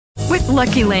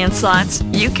Lucky Land Slots,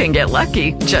 you can get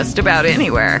lucky just about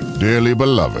anywhere. Dearly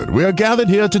beloved, we are gathered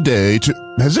here today to...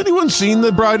 Has anyone seen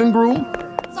the bride and groom?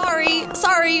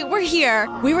 Sorry, we're here.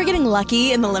 We were getting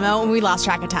lucky in the limo and we lost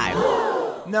track of time.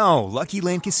 No, Lucky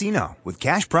Land Casino, with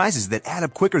cash prizes that add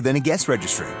up quicker than a guest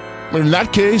registry. In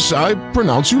that case, I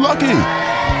pronounce you lucky.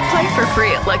 Play for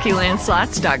free at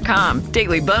LuckyLandSlots.com.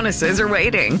 Daily bonuses are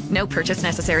waiting. No purchase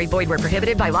necessary. Void where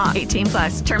prohibited by law.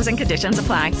 18+. Terms and conditions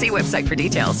apply. See website for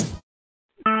details.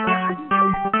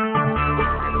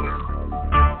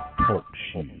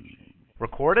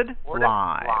 Recorded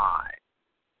live.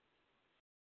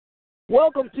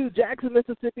 Welcome to Jackson,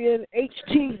 Mississippi and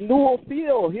HT Newell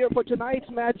Field here for tonight's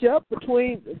matchup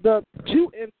between the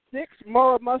 2-6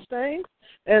 Murrah Mustangs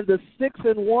and the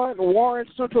 6-1 Warren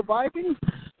Central Vikings.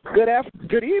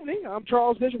 Good evening. I'm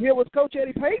Charles Bishop here with Coach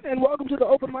Eddie Payton, and welcome to the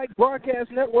Open Mic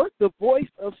Broadcast Network, the voice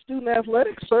of student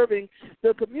athletics, serving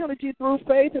the community through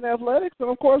faith and athletics. And,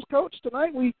 of course, Coach,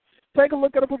 tonight we take a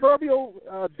look at a proverbial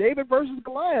David versus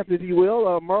Goliath, if you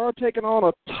will. Murrah taking on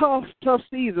a tough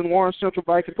season Warren Central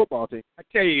Viking football team. I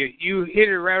tell you, you hit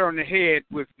it right on the head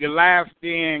with Goliath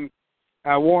being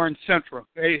Warren Central.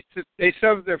 They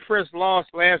suffered their first loss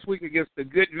last week against the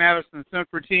good Madison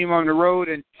Central team on the road,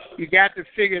 and you got to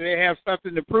figure they have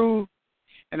something to prove.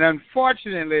 And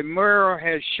unfortunately, Murrah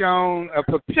has shown a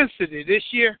propensity this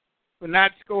year for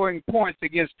not scoring points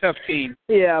against tough teams.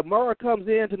 Yeah, Murrah comes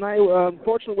in tonight,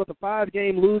 unfortunately, with a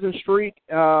 5-game losing streak.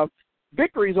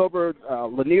 Victories over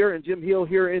Lanier and Jim Hill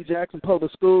here in Jackson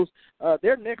Public Schools.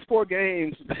 Their next 4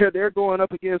 games, they're going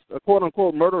up against a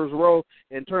quote-unquote murderer's row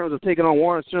in terms of taking on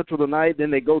Warren Central tonight. Then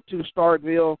they go to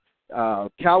Starkville.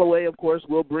 Callaway, of course,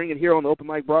 will bring it here on the Open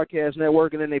Mic Broadcast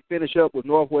Network, and then they finish up with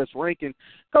Northwest Rankin.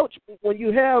 Coach, when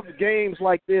you have games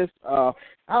like this, how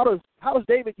does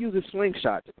David use his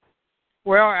slingshot?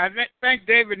 Well, I think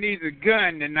David needs a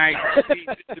gun tonight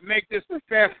to make this a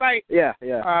fair fight. Yeah.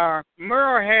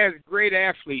 Murrah has great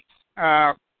athletes.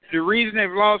 The reason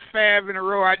they've lost 5 in a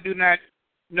row, I do not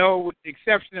know, with the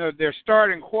exception of their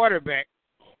starting quarterback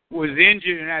was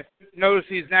injured, and I notice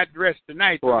he's not dressed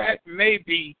tonight. So that may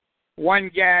be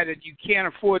one guy that you can't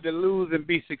afford to lose and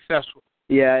be successful.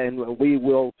 Yeah, and we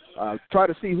will try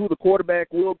to see who the quarterback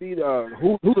will be,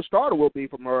 who the starter will be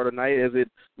for Murrah tonight, as it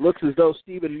looks as though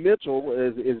Stephen Mitchell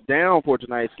is down for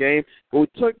tonight's game. But we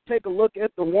take a look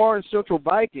at the Warren Central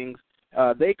Vikings.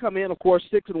 They come in, of course,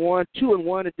 6-1,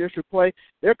 2-1 at district play.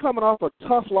 They're coming off a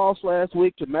tough loss last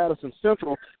week to Madison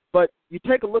Central. But you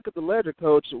take a look at the ledger,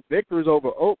 Coach. Victories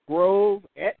over Oak Grove,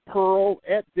 at Pearl,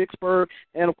 at Vicksburg,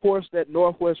 and, of course, that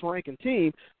Northwest Rankin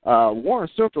team. Warren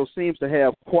Central seems to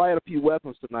have quite a few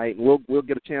weapons tonight, and we'll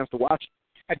get a chance to watch it.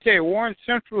 I tell you, Warren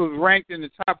Central was ranked in the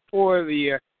top 4 of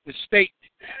the state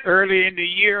early in the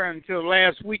year until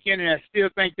last weekend, and I still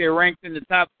think they're ranked in the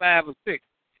top 5 or 6.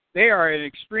 They are an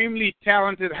extremely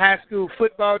talented high school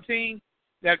football team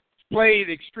that played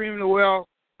extremely well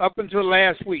up until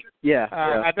last week.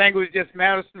 I think it was just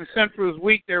Madison Central's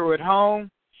week. They were at home.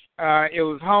 It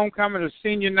was homecoming of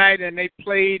senior night, and they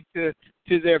played to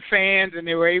their fans, and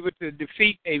they were able to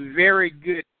defeat a very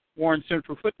good Warren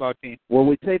Central football team. When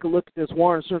we take a look at this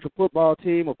Warren Central football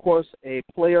team, of course, a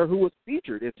player who was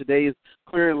featured in today's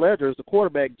clearing ledger is the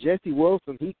quarterback, Jesse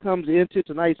Wilson. He comes into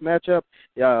tonight's matchup,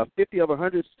 50 of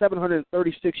 100,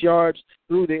 736 yards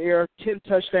through the air, 10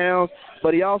 touchdowns,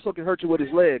 but he also can hurt you with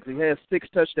his legs. He has 6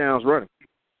 touchdowns running.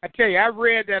 I tell you, I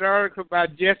read that article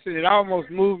about Jesse. It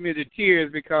almost moved me to tears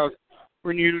because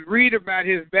when you read about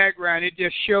his background, it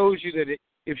just shows you that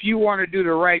if you want to do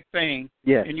the right thing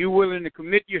and you're willing to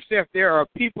commit yourself, there are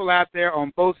people out there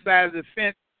on both sides of the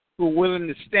fence who are willing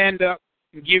to stand up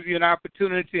and give you an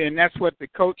opportunity, and that's what the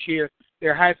coach here,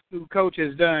 their high school coach,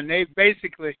 has done. They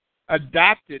basically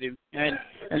adopted him.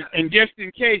 And just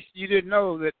in case you didn't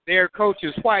know that their coach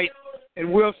is white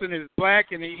and Wilson is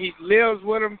black, and he lives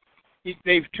with them.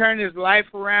 They've turned his life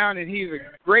around, and he's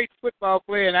a great football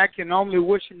player, and I can only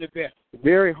wish him the best.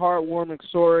 Very heartwarming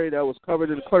story that was covered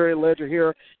in the Prairie Ledger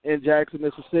here in Jackson,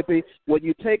 Mississippi. When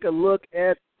you take a look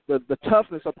at the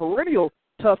toughness, a perennial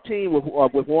tough team with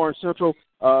Warren Central,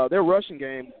 their rushing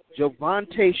game,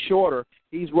 Javante Shorter,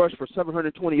 he's rushed for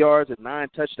 720 yards and 9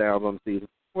 touchdowns on the season.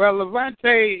 Well,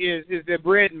 Levante is their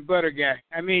bread and butter guy.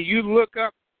 I mean, you look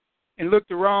up and look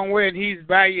the wrong way, and he's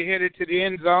by you headed to the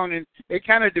end zone, and they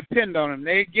kind of depend on him.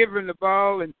 They give him the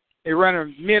ball, and they run a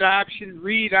mid-option,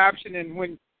 read option, and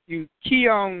when you key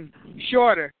on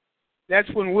Shorter, that's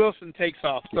when Wilson takes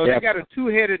off. So they got a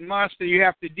two-headed monster you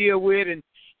have to deal with, and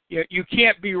you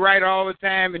can't be right all the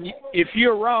time. And if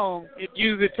you're wrong, it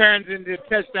usually turns into a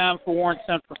touchdown for Warren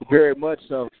Central. Very much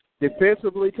so.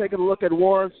 Defensively, taking a look at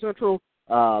Warren Central,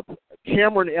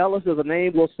 Cameron Ellis is a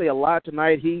name we'll say a lot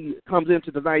tonight. He comes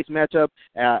into tonight's matchup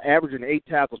averaging 8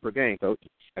 tackles per game, Coach.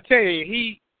 I tell you,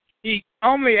 he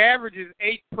only averages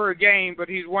 8 per game, but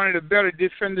he's one of the better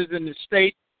defenders in the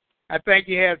state. I think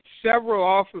he has several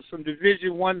offers from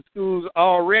Division I schools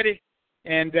already,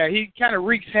 and he kind of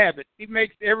wreaks havoc. He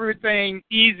makes everything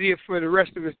easier for the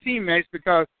rest of his teammates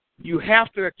because you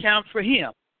have to account for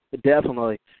him.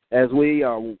 Definitely. As we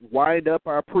wind up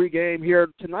our pregame here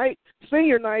tonight,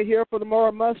 senior night here for the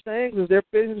Mora Mustangs as they're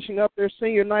finishing up their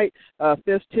senior night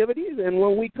festivities. And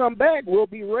when we come back, we'll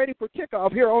be ready for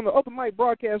kickoff here on the Open Mic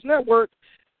Broadcast Network,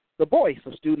 the voice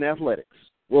of student athletics.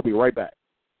 We'll be right back.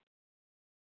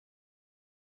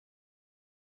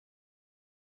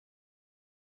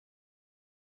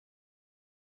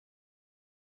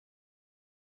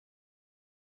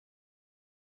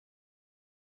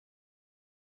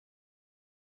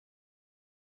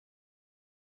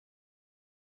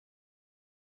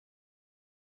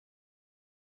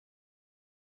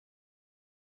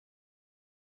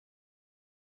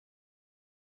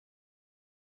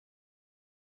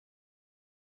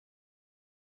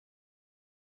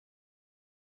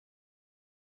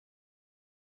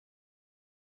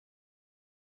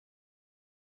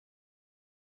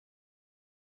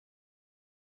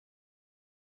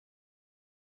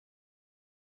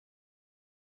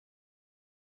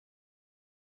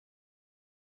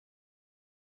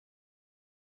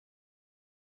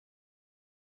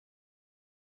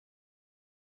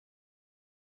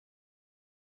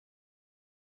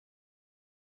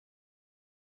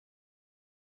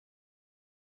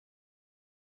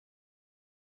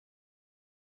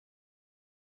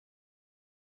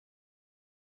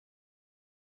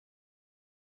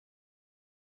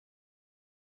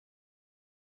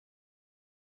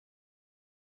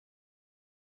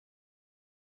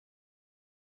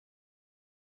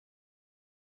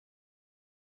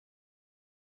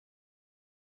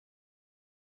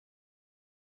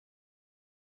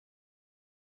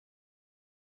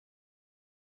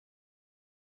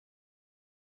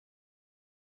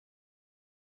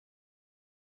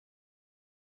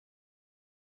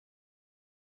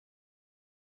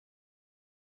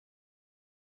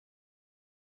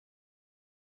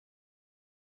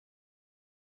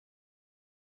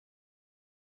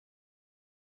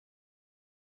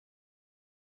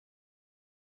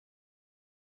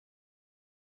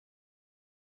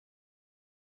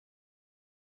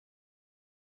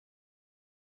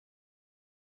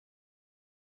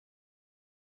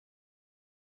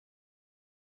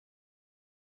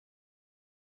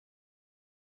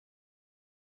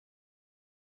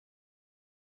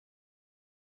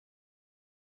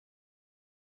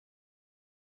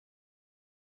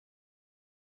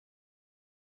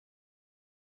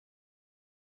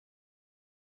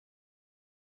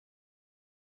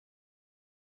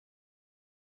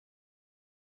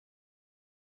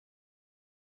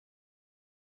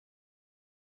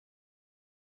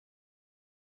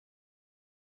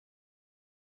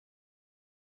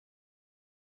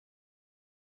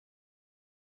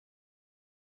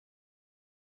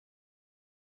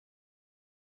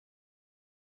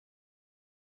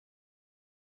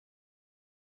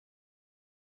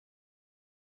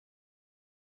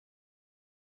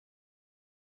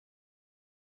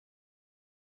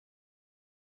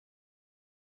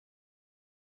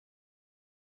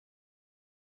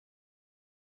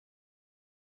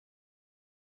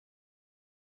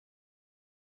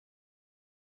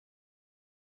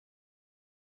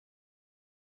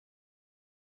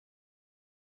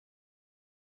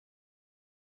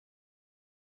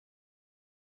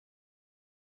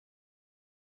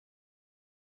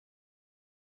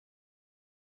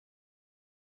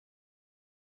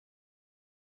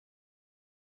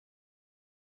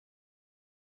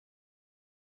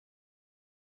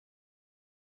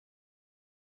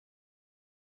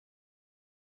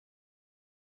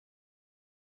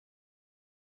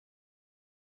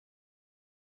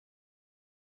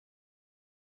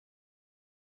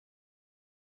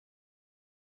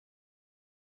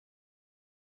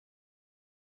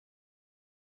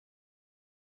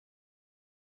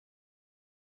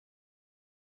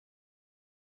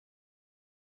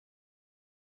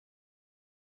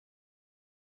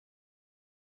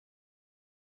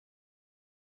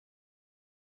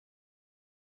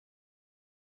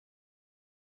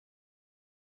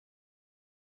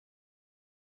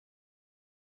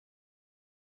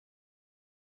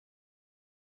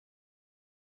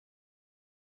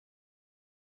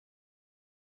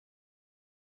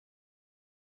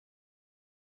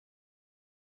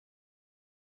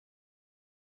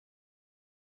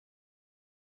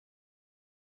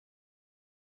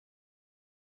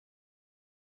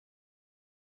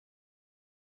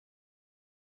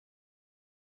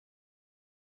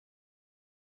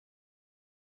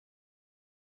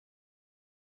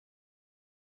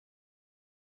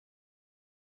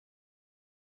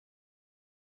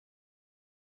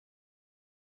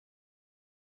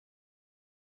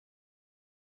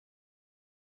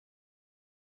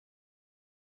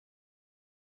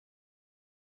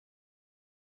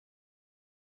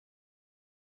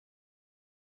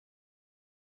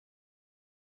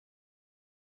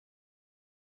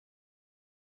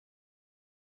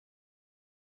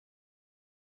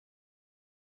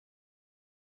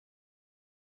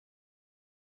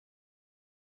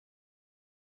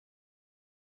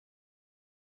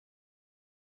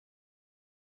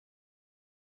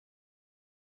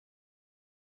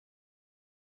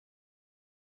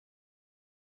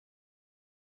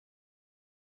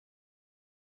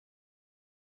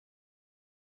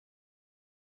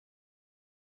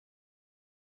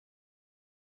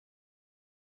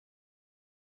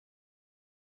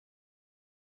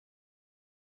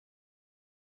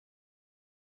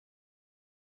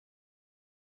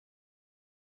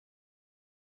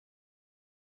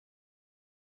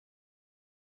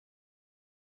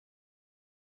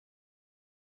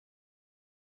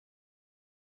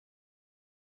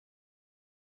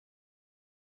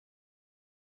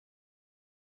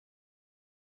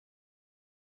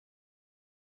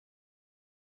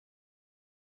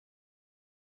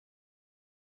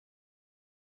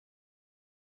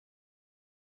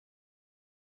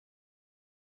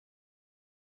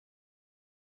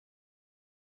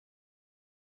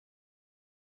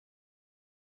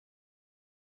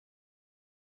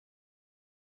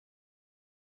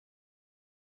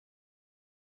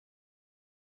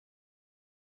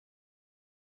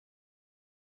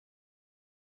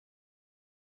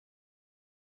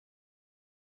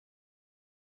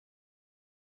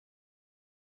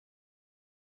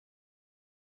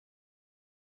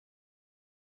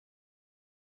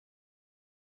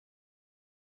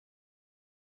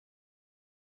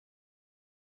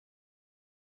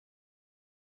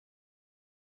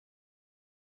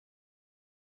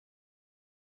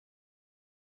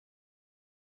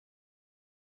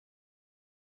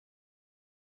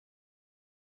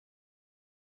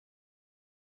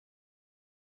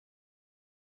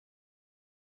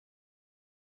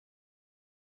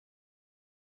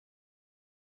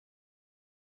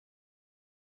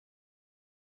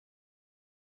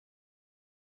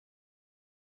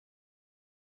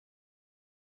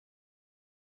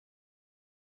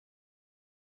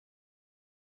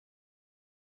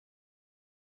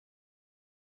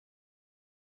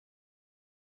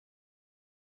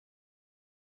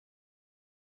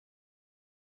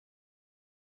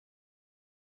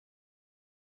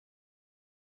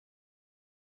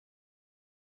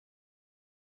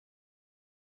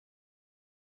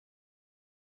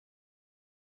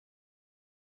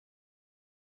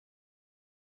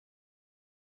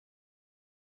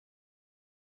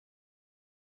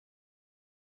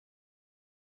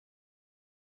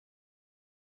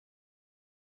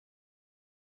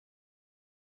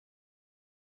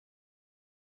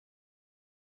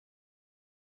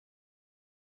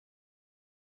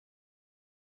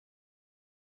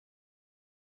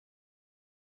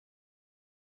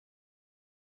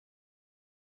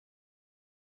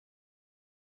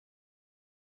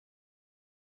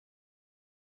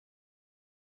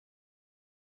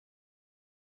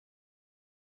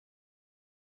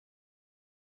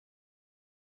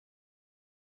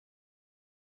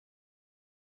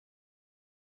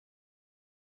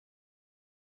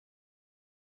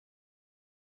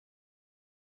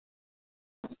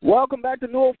 Welcome back to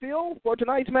Newell Field for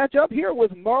tonight's matchup here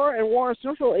with Murrah and Warren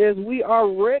Central as we are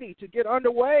ready to get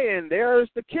underway. And there's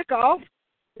the kickoff.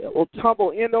 It will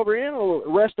tumble end over end. It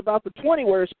will rest about the 20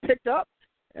 where it's picked up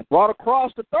and brought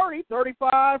across the 30,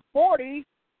 35, 40.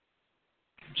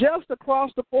 Just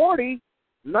across the 40.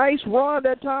 Nice run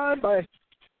that time by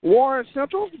Warren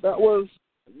Central. That was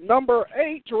number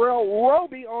 8, Terrell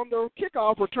Roby, on the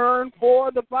kickoff return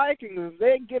for the Vikings.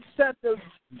 They get set to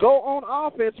go on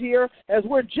offense here as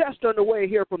we're just underway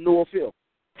here from Newell Field.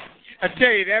 I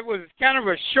tell you, that was kind of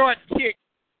a short kick,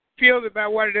 fielded by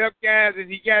one of the up guys,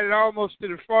 and he got it almost to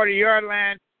the 40-yard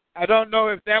line. I don't know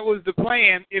if that was the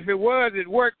plan. If it was, it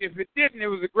worked. If it didn't, it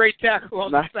was a great tackle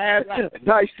on the sideline.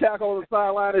 Nice tackle on the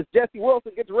sideline as Jesse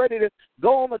Wilson gets ready to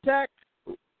go on the attack.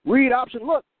 Read option,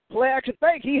 look, play action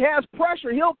fake. He has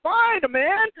pressure. He'll find a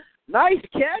man. Nice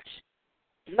catch.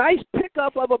 Nice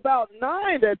pickup of about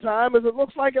 9 that time, as it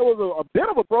looks like it was a bit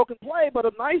of a broken play, but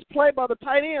a nice play by the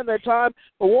tight end that time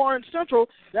for Warren Central.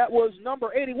 That was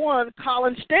number 81,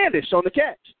 Colin Standish, on the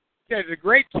catch. Yeah, it's a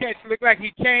great catch. Looked like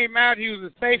he came out. He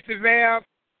was a safety valve.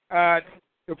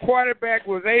 The quarterback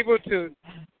was able to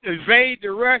evade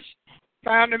the rush,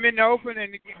 found him in the open,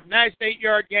 and a nice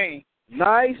 8-yard gain.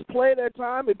 Nice play that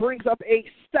time. It brings up a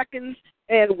 2nd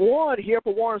and 1 here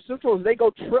for Warren Central as they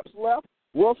go trips left.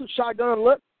 Wilson shotgun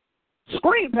look.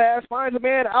 Screen pass, finds a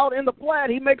man out in the flat.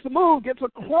 He makes a move, gets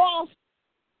across,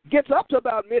 gets up to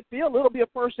about midfield. It'll be a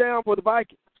first down for the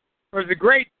Vikings. It was a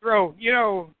great throw. You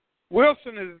know,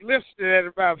 Wilson is listed at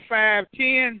about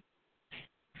 5'10",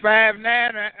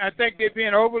 5'9". I think they're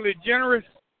being overly generous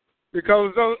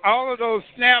because all of those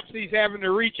snaps he's having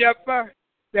to reach up for,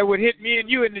 that would hit me and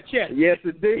you in the chest. Yes,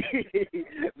 indeed.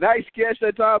 Nice catch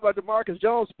that time by DeMarcus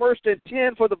Jones. 1st and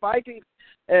 10 for the Vikings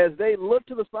as they look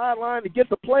to the sideline to get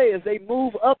the play as they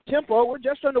move up tempo. We're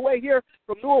just underway here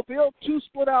from Newell Field. 2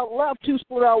 split out left, 2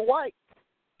 split out right.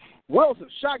 Wilson,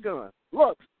 shotgun,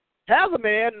 looks, has a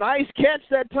man. Nice catch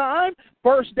that time.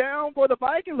 First down for the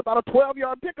Vikings. About a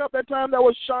 12-yard pickup that time. That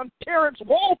was Terrence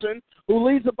Walton, who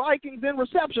leads the Vikings in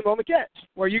reception on the catch.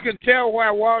 Well, you can tell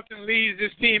why Walton leads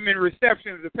this team in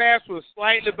reception. The pass was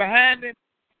slightly behind him.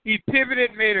 He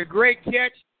pivoted, made a great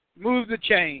catch, moved the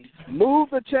chains.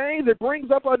 Moved the chains. It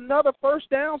brings up another first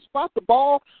down. Spot the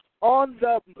ball on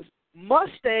the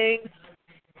Mustang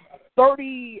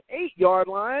 38-yard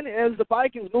line as the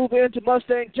Vikings move into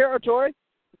Mustang territory.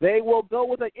 They will go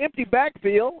with an empty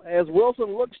backfield as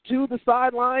Wilson looks to the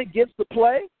sideline, gets the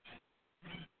play,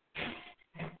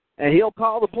 and he'll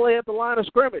call the play at the line of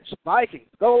scrimmage. Vikings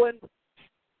going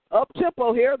up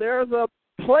tempo here. There's a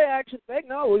play action fake.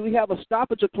 No, we have a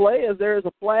stoppage of play as there is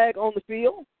a flag on the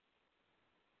field.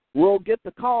 We'll get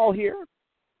the call here.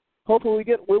 Hopefully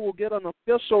we will get an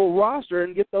official roster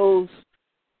and get those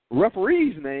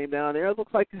referees' name down there. It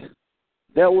looks like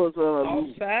that was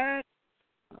offside.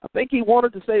 I think he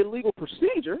wanted to say legal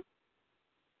procedure.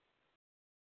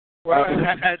 Well,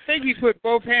 I think he put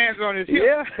both hands on his hip.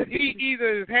 Yeah. He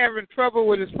either is having trouble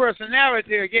with his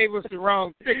personality or gave us the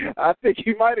wrong signal. I think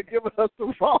he might have given us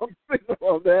the wrong signal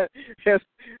on that as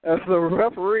the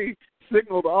referee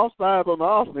signaled offside on the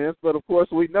offense, but of course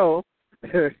we know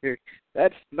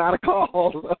that's not a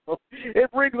call. So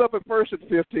it brings up a 1st and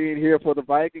 15 here for the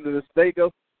Vikings as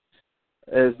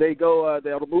they go,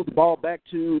 they'll move the ball back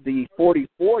to the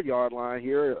 44-yard line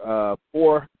here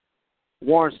for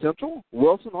Warren Central.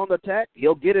 Wilson on the attack.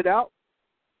 He'll get it out.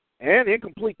 And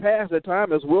incomplete pass at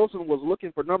time as Wilson was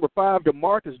looking for number 5,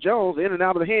 DeMarcus Jones, in and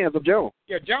out of the hands of Jones.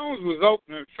 Yeah, Jones was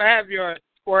open a 5-yard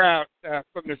square out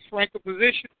from the flanker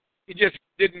position. He just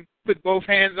didn't put both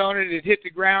hands on it. It hit the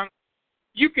ground.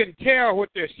 You can tell what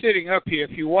they're sitting up here.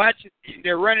 If you watch it,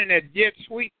 they're running that jet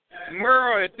sweep.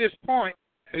 Murrah at this point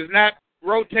is not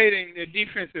rotating the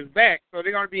defensive back, so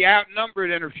they're going to be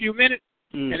outnumbered in a few minutes.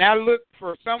 And I look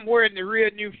for somewhere in the rear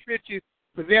new stretches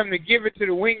for them to give it to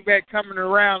the wingback coming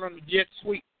around on the jet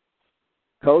sweep.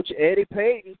 Coach Eddie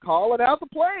Payton calling out the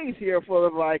plays here for the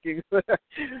Vikings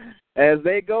as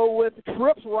they go with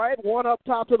trips right, one up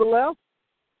top to the left.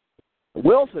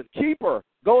 Wilson, keeper,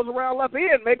 goes around left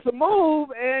end, makes a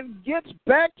move, and gets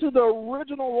back to the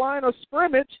original line of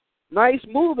scrimmage. Nice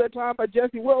move that time by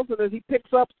Jesse Wilson as he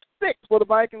picks up 6 for the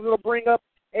Vikings. It'll bring up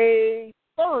a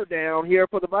 3rd down here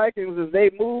for the Vikings as they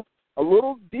move a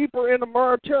little deeper into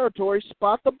Murrah territory,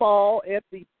 spot the ball at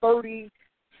the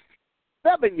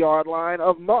 37-yard line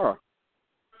of Murrah.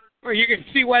 Well, you can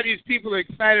see why these people are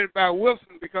excited about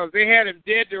Wilson because they had him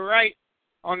dead to right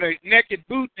on the naked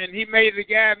boot, and he made the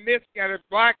guy miss, got it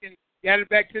blocked, and got it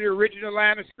back to the original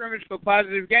line of scrimmage for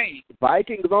positive gain.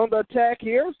 Vikings on the attack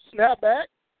here, snap back.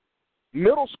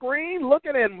 Middle screen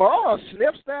looking, and Mara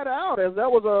sniffs that out, as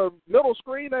that was a middle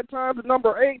screen that time to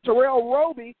number 8, Terrell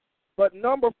Roby, but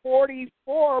number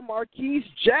 44, Marquise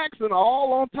Jackson,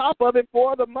 all on top of it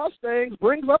for the Mustangs,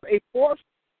 brings up a fourth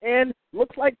and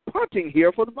looks like punting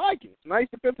here for the Vikings. Nice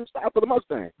defensive stop for the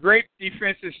Mustangs. Great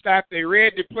defensive stop. They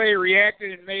read the play,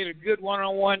 reacted, and made a good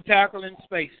one-on-one tackle in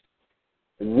space.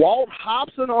 Walt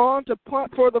Hobson on to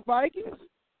punt for the Vikings.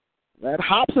 That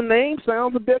Hobson name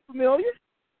sounds a bit familiar,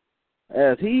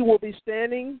 as he will be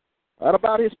standing at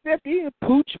about his 50,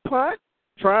 pooch punt,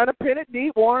 trying to pin it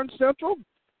deep. Warren Central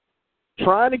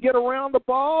trying to get around the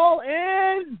ball,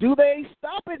 and do they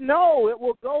stop it? No, it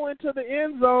will go into the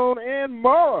end zone, and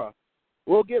Murrah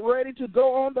will get ready to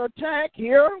go on the attack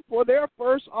here for their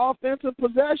first offensive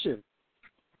possession.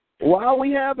 While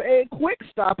we have a quick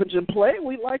stoppage in play,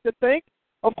 we'd like to thank,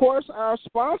 of course, our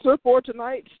sponsor for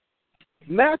tonight's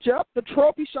matchup, the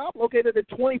Trophy Shop, located at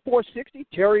 2460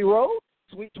 Terry Road,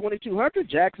 Suite 2200,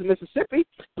 Jackson, Mississippi,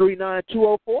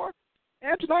 39204.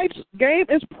 And tonight's game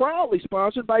is proudly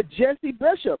sponsored by Jesse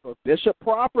Bishop of Bishop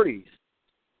Properties.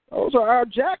 Those are our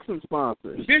Jackson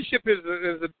sponsors. Bishop is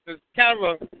kind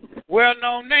of a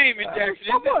well-known name in Jackson.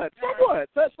 Somewhat.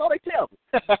 That's all they tell me.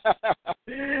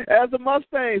 As the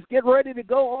Mustangs get ready to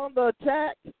go on the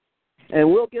attack, and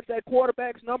we'll get that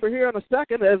quarterback's number here in a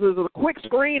second, as there's a quick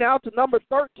screen out to number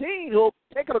 13. He'll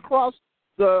take it across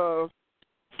the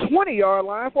 20-yard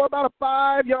line for about a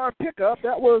 5-yard pickup.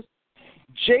 That was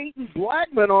Jaden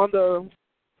Blackman on the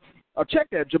check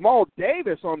that. Jamal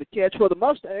Davis on the catch for the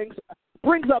Mustangs.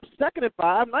 Brings up 2nd and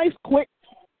 5. Nice quick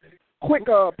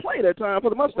play that time for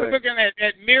the Mustangs. We're looking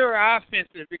at mirror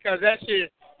offensive, because that's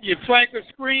your flanker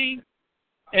screen,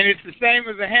 and it's the same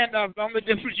as a handoff. The only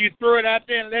difference, you throw it out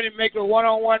there and let him make a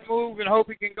one-on-one move and hope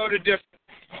he can go to distance.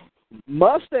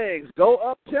 Mustangs go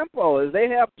up tempo as they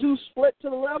have 2 split to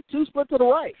the left, 2 split to the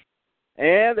right.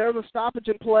 And there's a stoppage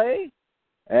in play,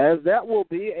 as that will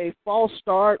be a false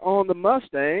start on the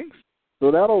Mustangs. So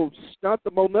that'll stunt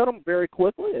the momentum very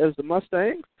quickly as the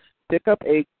Mustangs pick up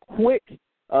a quick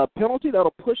penalty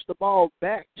that'll push the ball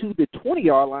back to the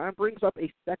 20-yard line, brings up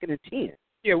a 2nd and 10.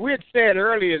 Yeah, we had said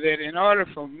earlier that in order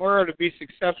for Murrah to be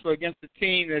successful against a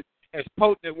team that as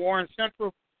potent as Warren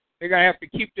Central, they're going to have to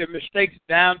keep their mistakes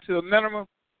down to a minimum,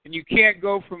 and you can't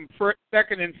go from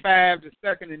 2nd and 5 to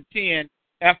 2nd and 10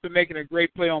 after making a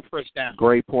great play on first down.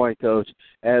 Great point, Coach.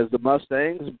 As the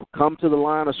Mustangs come to the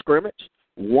line of scrimmage,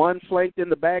 one flanked in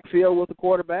the backfield with the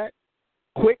quarterback.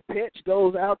 Quick pitch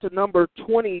goes out to number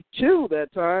 22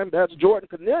 that time. That's Jordan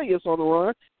Cornelius on the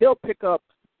run. He'll pick up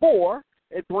 4.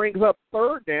 It brings up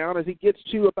 3rd down as he gets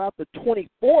to about the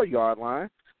 24-yard line.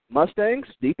 Mustangs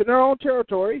deep in their own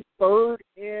territory. 3rd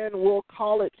and we'll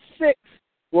call it 6.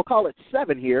 We'll call it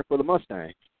 7 here for the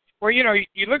Mustangs. Well, you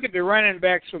look at the running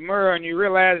backs for Murrah and you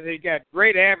realize they got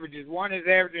great averages. One is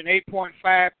averaging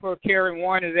 8.5 per carry, and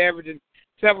one is averaging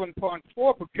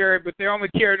 7.4 per carry, but they're only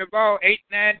carrying the ball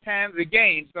 8-9 times a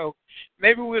game. So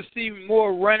maybe we'll see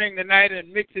more running tonight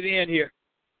and mix it in here.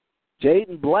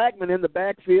 Jaden Blackman in the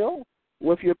backfield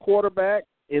with your quarterback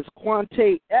is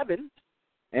Quante Evans.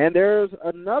 And there's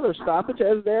another stoppage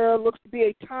as there looks to be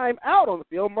a timeout on the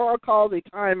field. Murrah calls a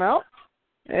timeout.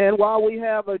 And while we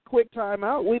have a quick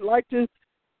timeout, we'd like to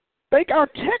thank our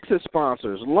Texas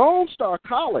sponsors, Lone Star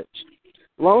College.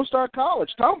 Lone Star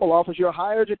College Tumble offers your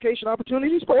higher education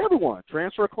opportunities for everyone.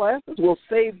 Transfer classes will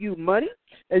save you money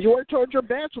as you work towards your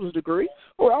bachelor's degree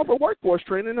or offer workforce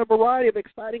training in a variety of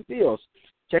exciting fields.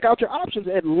 Check out your options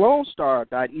at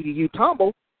lonestar.edu.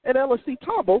 Tumble at LSC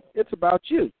Tumble. It's about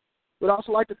you. We'd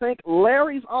also like to thank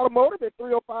Larry's Automotive at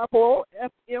 30540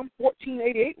 FM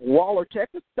 1488, Waller,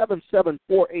 Texas,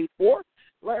 77484.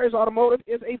 Larry's Automotive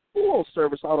is a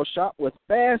full-service auto shop with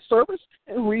fast service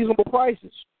and reasonable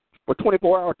prices. For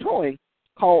 24-hour towing,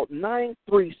 call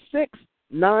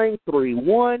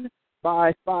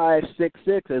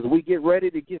 936-931-5566 as we get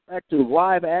ready to get back to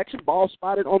live action. Ball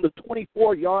spotted on the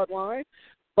 24-yard line.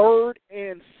 3rd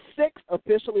and 6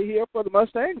 officially here for the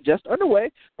Mustangs, just underway.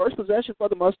 First possession for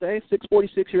the Mustangs,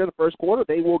 6:46 here in the first quarter.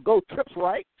 They will go trips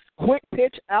right. Quick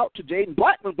pitch out to Jaden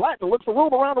Blackman. Blackman looks for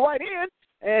room around the right end,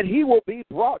 and he will be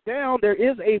brought down. There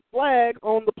is a flag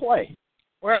on the play.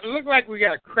 Well, it looked like we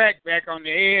got a crack back on the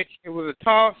edge. It was a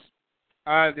toss.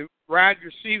 The wide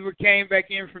receiver came back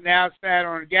in from the outside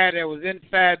on a guy that was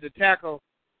inside the tackle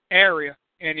area,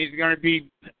 and he's going to be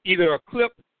either a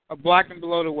clip or blocking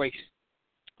below the waist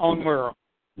on Murrah.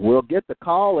 We'll get the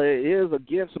call. It is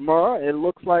against Murrah. It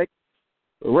looks like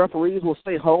the referees will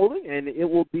stay holding, and it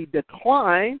will be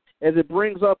declined as it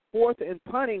brings up 4th and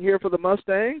punting here for the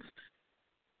Mustangs.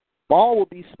 Ball will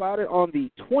be spotted on the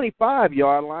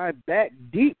 25-yard line, back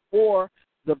deep for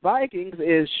the Vikings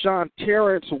is Sean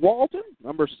Terrence Walton,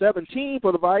 number 17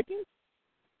 for the Vikings.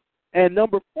 And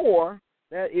number 4,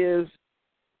 that is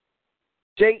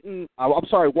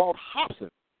Walt Hobson.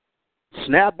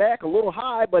 Snap back a little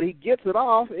high, but he gets it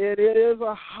off, and it is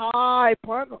a high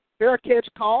punt, fair catch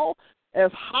call,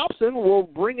 as Hobson will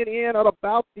bring it in at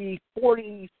about the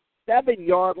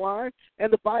 47-yard line,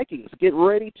 and the Vikings get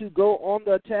ready to go on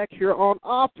the attack here on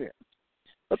offense.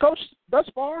 But, Coach, thus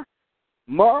far,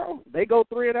 Morrow, they go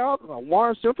 3 and out.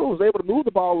 Warren Central was able to move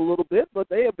the ball a little bit, but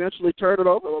they eventually turned it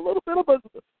over. A little bit of a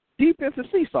defensive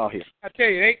seesaw here. I tell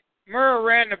you, Murrow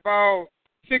ran the ball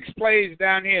 6 plays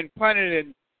down here and punted,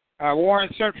 and Warren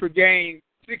Central gained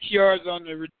 6 yards on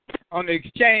the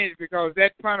exchange because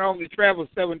that punt only traveled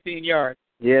 17 yards.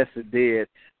 Yes, it did.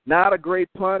 Not a great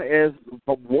punt, as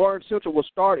Warren Central will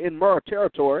start in Murrow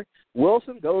territory.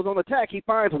 Wilson goes on attack. He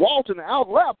finds Walton out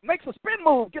left, makes a spin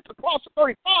move, gets across the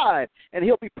 35, and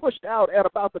he'll be pushed out at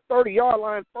about the 30-yard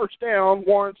line. First down,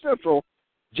 Warren Central.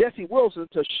 Jesse Wilson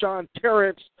to Sean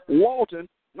Terrence Walton.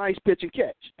 Nice pitch and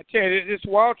catch. I tell you, this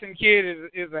Walton kid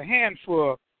is a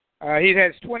handful. He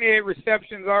has 28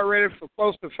 receptions already for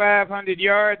close to 500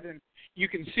 yards, and you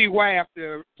can see why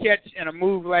after a catch and a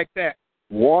move like that.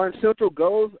 Warren Central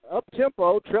goes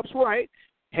up-tempo, trips right,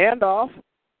 handoff,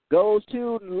 goes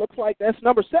to, looks like that's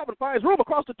number 7, finds room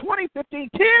across the 20, 15,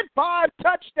 10, 5,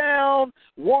 touchdown,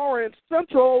 Warren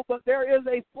Central, but there is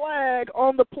a flag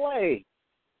on the play.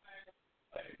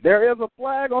 There is a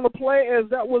flag on the play, as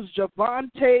that was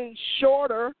Javante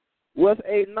Shorter with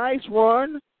a nice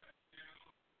run.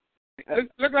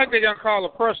 Look like they're going to call a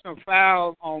personal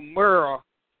foul on Murrow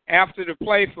after the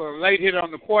play for a late hit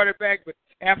on the quarterback, but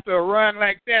after a run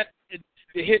like that,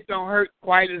 the hit don't hurt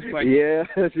quite as much. Yes,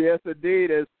 indeed.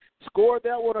 Has scored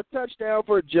that one a touchdown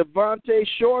for Javante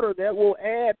Shorter. That will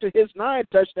add to his 9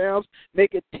 touchdowns,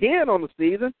 make it 10 on the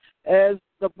season, as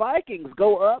the Vikings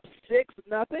go up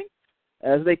 6-0.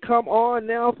 As they come on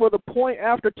now for the point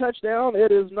after touchdown,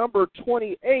 it is number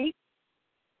 28.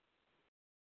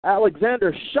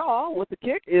 Alexander Shaw with the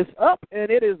kick is up,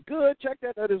 and it is good. Check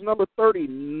that. That is number 30.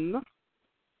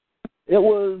 It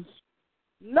was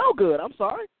no good. I'm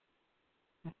sorry.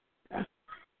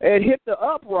 It hit the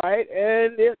upright,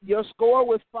 and your score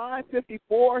was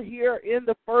 5:54 here in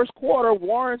the first quarter.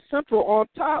 Warren Central on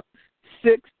top,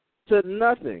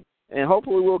 6-0. And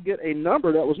hopefully we'll get a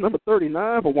number. That was number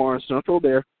 39 for Warren Central,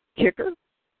 their kicker.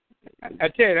 I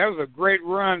tell you, that was a great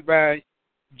run by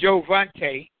Joe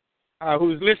Vante,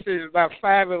 who's listed as about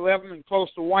 5'11" and close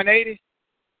to 180.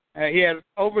 He has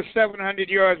over 700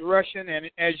 yards rushing, and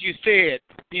as you said,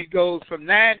 he goes from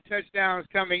 9 touchdowns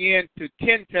coming in to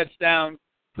 10 touchdowns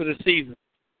for the season.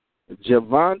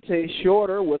 Javante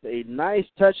Shorter with a nice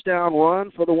touchdown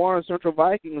run for the Warren Central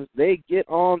Vikings. They get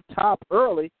on top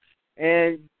early,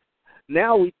 and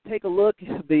now we take a look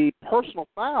at the personal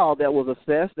foul that was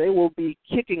assessed. They will be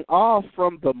kicking off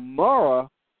from the Murrah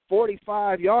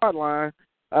 45-yard line.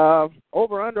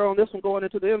 Over-under on this one going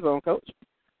into the end zone, Coach.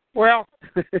 Well,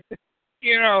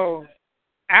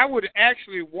 I would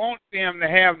actually want them to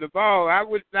have the ball. I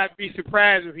would not be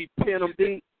surprised if he pin them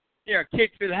deep. Yeah,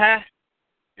 kicks it high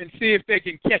and see if they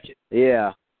can catch it.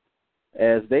 Yeah,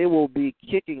 as they will be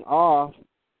kicking off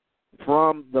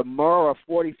from the Murrah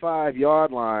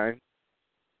 45-yard line.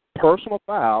 Personal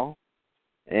foul,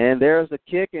 and there's the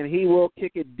kick, and he will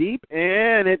kick it deep,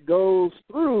 and it goes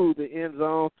through the end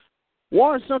zone.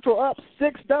 Warren Central up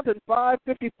 6-0,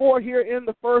 5:54 here in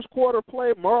the first quarter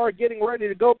play. Murrah getting ready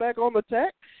to go back on the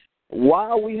attack.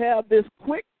 While we have this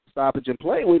quick stoppage in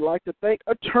play, we'd like to thank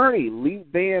attorney Lee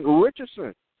Van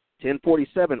Richardson,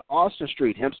 1047 Austin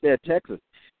Street, Hempstead, Texas.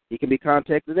 He can be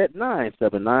contacted at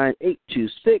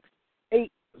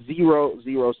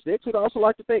 979-826-8006. We'd also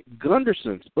like to thank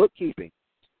Gunderson's Bookkeeping.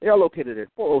 They are located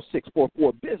at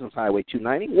 40644 Business Highway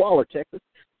 290, Waller, Texas,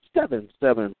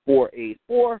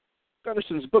 77484.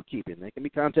 Gunderson's Bookkeeping. They can be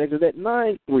contacted at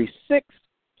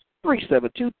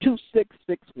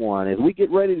 936-372-2661. As we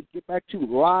get ready to get back to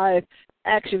live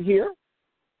action here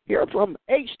from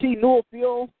H.T. Newell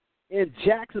Field in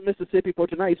Jackson, Mississippi for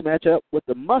tonight's matchup with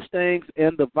the Mustangs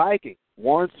and the Vikings.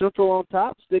 Warren Central on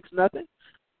top, 6-0.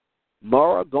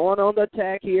 Murrah going on the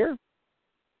attack here.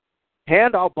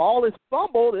 Handoff, ball is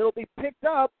fumbled. It'll be picked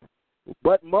up,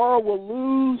 but Murrah will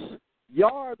lose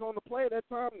yards on the play that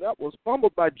time. That was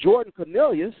fumbled by Jordan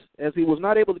Cornelius as he was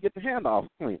not able to get the handoff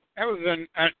clean. That was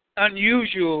an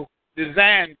unusual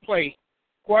design play.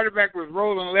 Quarterback was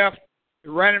rolling left. The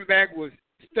running back was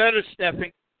stutter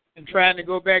stepping and trying to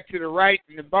go back to the right,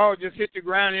 and the ball just hit the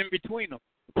ground in between them.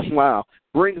 Wow.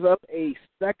 Brings up a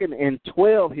 2nd and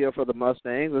 12 here for the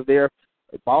Mustangs as they're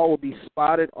The ball will be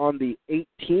spotted on the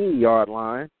 18-yard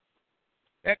line.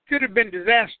 That could have been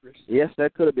disastrous. Yes,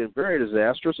 that could have been very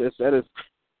disastrous. That is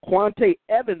Quante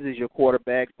Evans is your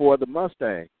quarterback for the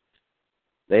Mustangs.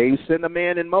 They send a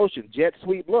man in motion, jet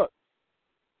sweep look.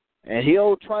 And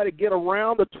he'll try to get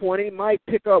around the 20, might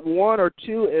pick up one or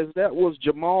two, as that was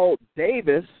Jamal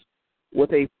Davis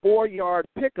with a 4-yard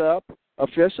pickup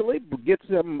officially, gets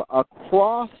him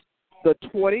across the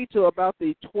 20 to about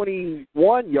the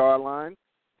 21-yard line,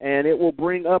 and it will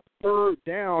bring up third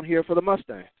down here for the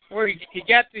Mustangs. Well, he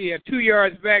got the 2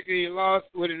 yards back that he lost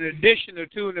with an addition or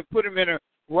two, and to put him in a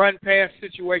run-pass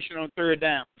situation on third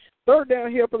down. Third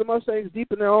down here for the Mustangs,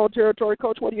 deep in their own territory.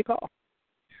 Coach, what do you call?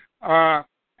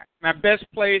 My best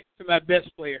play to my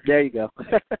best player. There you go.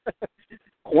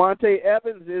 Quante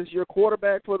Evans is your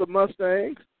quarterback for the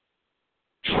Mustangs.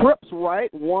 Trips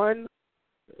right, one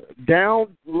down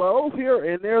low here,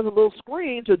 and there's a little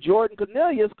screen to Jordan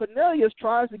Cornelius. Cornelius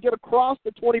tries to get across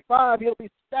the 25. He'll be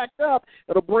stacked up.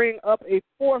 It'll bring up a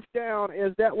fourth down,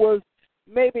 as that was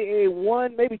maybe a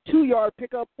 1, maybe 2-yard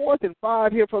pickup, 4th and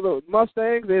 5 here for the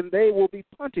Mustangs, and they will be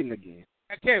punting again.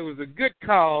 I tell you, it was a good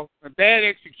call, a bad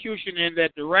execution in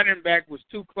that the running back was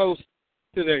too close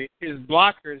to his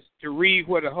blockers to read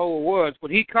where the hole was.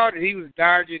 When he caught it, he was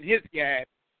dodging his guy.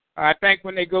 I think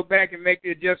when they go back and make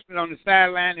the adjustment on the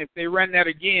sideline, if they run that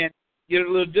again, get a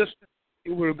little distance,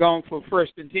 it would have gone for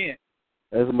 1st and 10.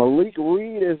 As Malik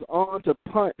Reed is on to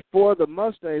punt for the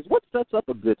Mustangs, what sets up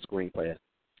a good screen pass?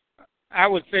 I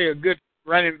would say a good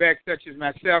running back such as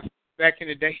myself back in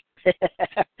the day.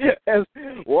 As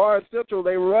Warren Central,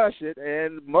 they rush it,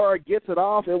 and Murrah gets it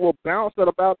off. It will bounce at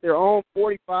about their own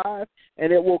 45,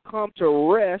 and it will come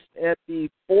to rest at the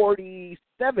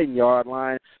 47-yard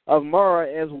line of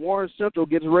Murrah as Warren Central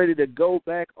gets ready to go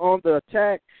back on the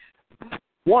attack.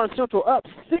 Warren Central up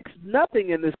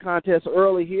 6-0 in this contest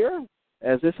early here,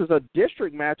 as this is a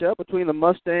district matchup between the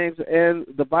Mustangs and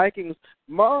the Vikings.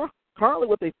 Murrah currently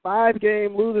with a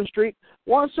 5-game losing streak.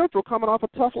 Warren Central coming off a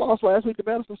tough loss last week to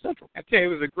Madison Central. I tell you,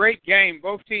 it was a great game.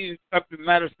 Both teams up to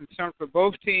Madison Central.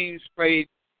 Both teams played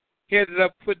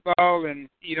heads-up football, and,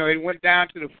 it went down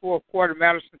to the fourth quarter.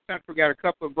 Madison Central got a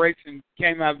couple of breaks and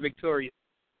came out victorious.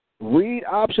 Read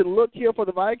option look here for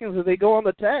the Vikings as they go on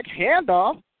the attack.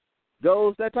 Handoff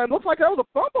goes that time. Looks like there was a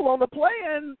fumble on the play,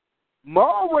 and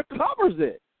Murrah recovers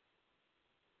it.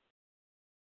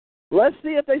 Let's see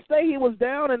if they say he was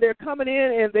down, and they're coming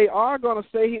in, and they are going to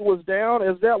say he was down,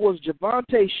 as that was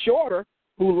Javante Shorter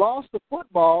who lost the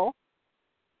football.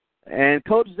 And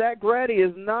Coach Zach Grady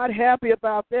is not happy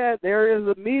about that. There is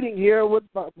a meeting here with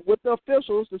the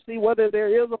officials to see whether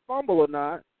there is a fumble or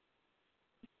not.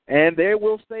 And they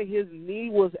will say his knee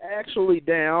was actually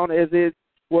down, as it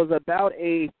was about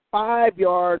a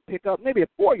 5-yard pickup, maybe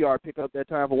a 4-yard pickup that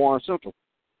time for Warren Central.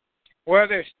 Well,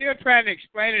 they're still trying to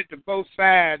explain it to both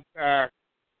sides.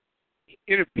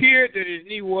 It appeared that his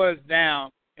knee was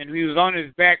down, and he was on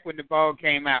his back when the ball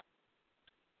came out.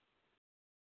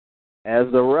 As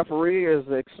the referee is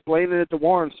explaining it to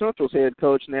Warren Central's head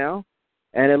coach now,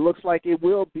 and it looks like it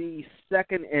will be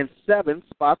 2nd and 7.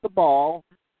 Spot the ball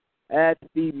at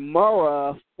the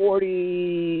Murrah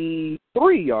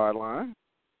 43-yard line.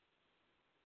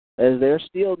 As they're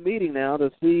still meeting now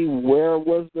to see where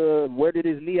did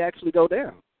his knee actually go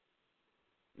down.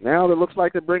 Now it looks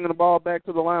like they're bringing the ball back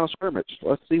to the line of scrimmage.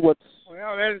 Let's see what's.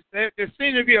 Well, there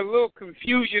seems to be a little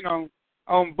confusion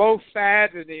on both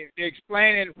sides, and they're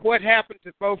explaining what happened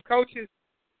to both coaches.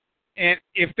 And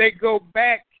if they go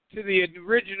back to the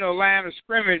original line of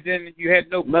scrimmage, then you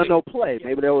had no play. No play.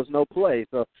 Maybe there was no play.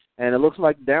 So, and it looks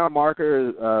like down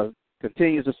marker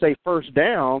continues to say 1st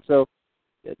down. So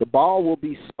the ball will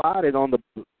be spotted on the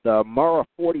Murrah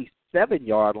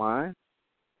 47-yard line,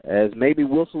 as maybe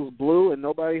whistles blew and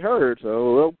nobody heard.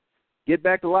 So we'll get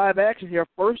back to live action here.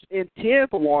 1st and 10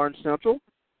 for Warren Central,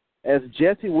 as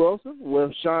Jesse Wilson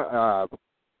with that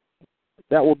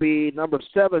will be number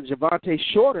 7, Javante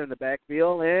Shorter in the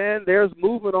backfield, and there's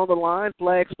movement on the line.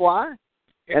 Flags fly,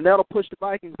 and that'll push the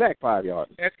Vikings back 5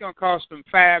 yards. That's going to cost them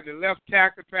 5. The left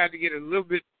tackle tried to get a little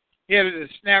bit ahead of the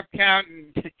snap count,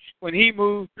 and when he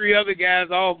moved, 3 other guys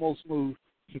almost moved.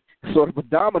 Sort of a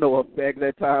domino effect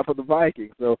that time for the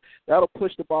Vikings. So that'll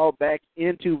push the ball back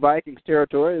into Vikings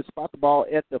territory. They spot the ball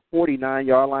at the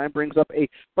 49-yard line, brings up a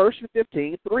 1st and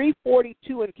 15,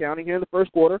 3:42 and counting here in the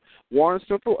first quarter. Warren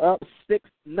Central up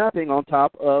 6-0 on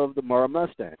top of the Murrah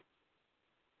Mustangs.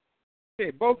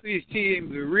 Okay, both of these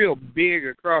teams are real big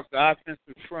across the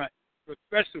offensive front.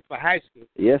 especially for high school.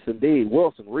 Yes, indeed.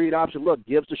 Wilson, read option look,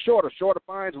 gives to Shorter. Shorter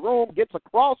finds room, gets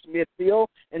across midfield,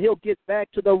 and he'll get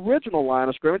back to the original line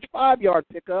of scrimmage. 5-yard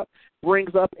pickup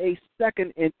brings up a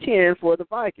 2nd and 10 for the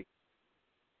Vikings.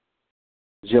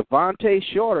 Javante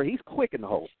Shorter, he's quick in the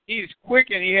hole. He's quick,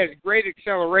 and he has great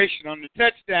acceleration. On the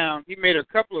touchdown, he made a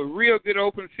couple of real good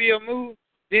open field moves.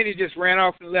 Then he just ran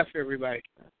off and left everybody.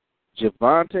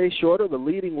 Javante Shorter, the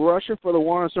leading rusher for the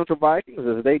Warren Central Vikings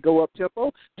as they go up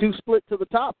tempo. 2 split to the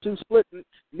top, 2 split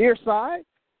near side.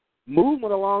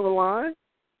 Movement along the line.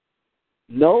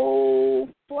 No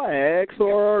flags,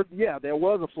 or there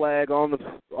was a flag on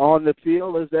the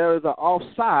field as there is an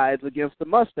offsides against the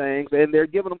Mustangs, and they're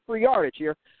giving them free yardage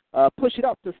here. Push it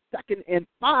up to 2nd and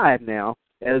 5 now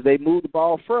as they move the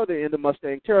ball further into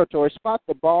Mustang territory. Spot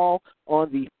the ball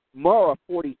on the Murrah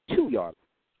 42-yard.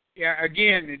 Yeah,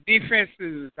 again, the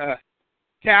defense's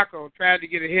tackle tried to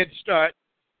get a head start,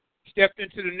 stepped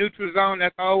into the neutral zone.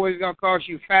 That's always going to cost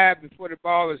you 5 before the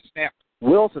ball is snapped.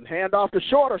 Wilson, handoff to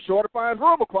Shorter. Shorter finds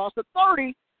room across the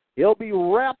 30. He'll be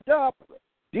wrapped up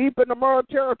deep in the Murrah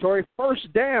territory.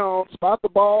 1st down. Spot the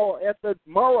ball at the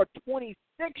Murrah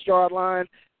 26-yard line.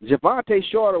 Javante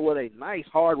Shorter with a nice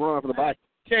hard run for the Vikings.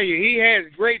 I tell you, he has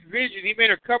great vision. He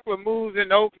made a couple of moves in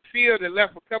the open field that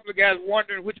left a couple of guys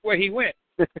wondering which way he went.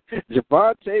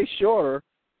 Javante Shorter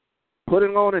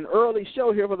putting on an early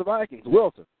show here for the Vikings.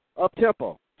 Wilson, up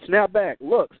tempo, snap back,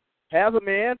 looks, has a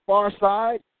man, far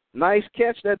side. Nice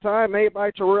catch that time made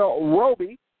by Terrell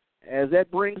Roby as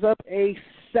that brings up a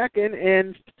 2nd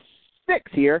and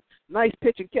 6 here. Nice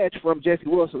pitch and catch from Jesse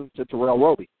Wilson to Terrell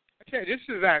Roby. I tell you,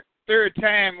 this is our 3rd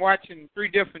time watching 3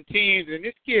 different teams, and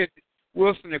this kid,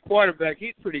 Wilson, the quarterback,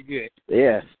 he's pretty good.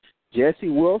 Yes. Jesse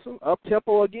Wilson, up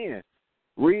tempo again.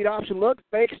 Read option look,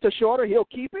 fakes to Shorter. He'll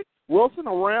keep it. Wilson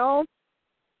around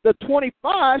the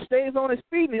 25, stays on his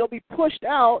feet, and he'll be pushed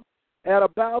out at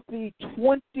about the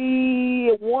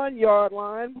 21-yard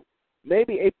line.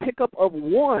 Maybe a pickup of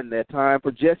 1 that time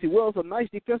for Jesse Wilson. Nice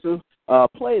defensive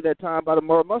play that time by the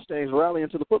Murrah Mustangs rallying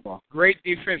to the football. Great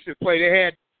defensive play. They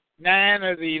had 9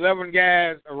 of the 11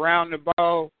 guys around the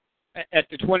ball at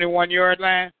the 21-yard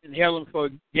line and held them for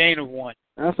a gain of 1.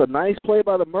 That's a nice play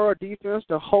by the Murrah defense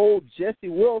to hold Jesse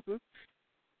Wilson,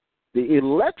 the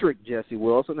electric Jesse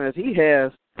Wilson, as he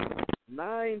has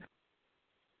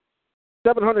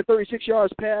 736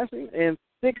 yards passing and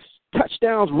 6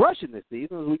 touchdowns rushing this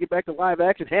season. As we get back to live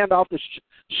action, handoff to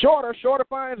Shorter. Shorter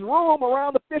finds room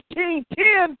around the 15,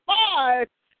 10, 5,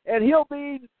 and he'll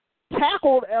be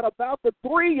tackled at about the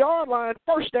 3-yard line.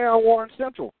 1st down, Warren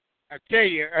Central. I tell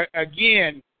you,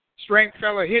 again,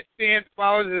 Stringfellow hits in,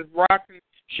 follows his block, and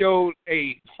showed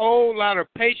a whole lot of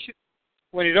patience.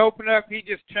 When it opened up, he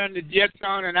just turned the jets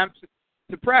on, and I'm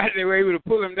surprised they were able to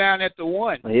pull him down at the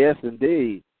 1. Yes,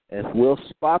 indeed. As we'll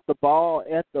spot the ball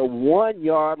at the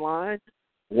 1-yard line.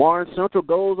 Warren Central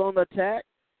goes on the attack.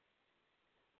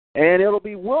 And it'll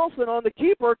be Wilson on the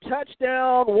keeper.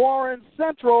 Touchdown, Warren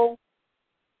Central.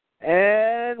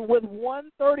 And with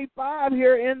 1:35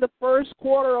 here in the 1st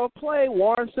quarter of play,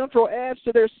 Warren Central adds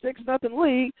to their 6-0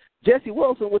 lead. Jesse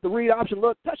Wilson with the read option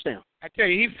look, touchdown. I tell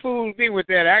you, he fooled me with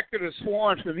that. I could have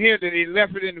sworn from here that he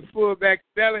left it in the fullback's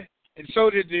belly, and so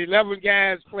did the 11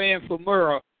 guys playing for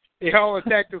Murrah. They all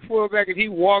attacked the fullback, and he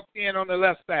walked in on the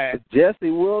left side. Jesse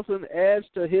Wilson adds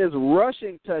to his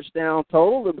rushing touchdown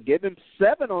total and give him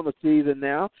 7 on the season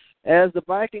now as the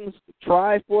Vikings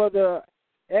try for the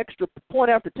extra point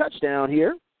after touchdown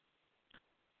here.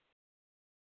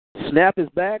 Snap is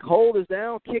back, hold is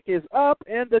down, kick is up,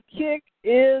 and the kick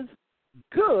is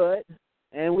good.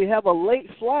 And we have a late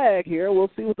flag here.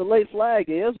 We'll see what the late flag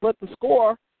is, but the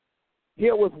score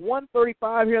here with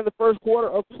 1:35 here in the 1st quarter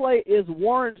of play is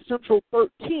Warren Central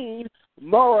 13,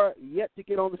 Murrah yet to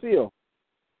get on the field.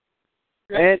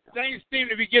 And things seem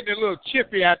to be getting a little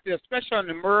chippy out there, especially on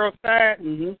the Murrah side.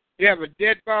 Mm-hmm. You have a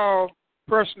dead ball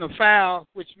personal foul,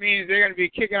 which means they're going to be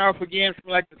kicking off again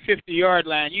from like the 50-yard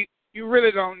line. You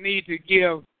really don't need to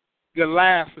give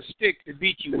Goliath a stick to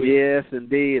beat you with. Yes,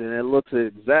 indeed, and it looks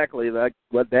exactly like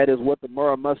what the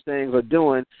Murrah Mustangs are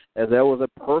doing, as there was a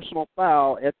personal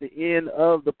foul at the end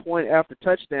of the point after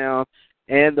touchdown,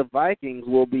 and the Vikings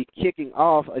will be kicking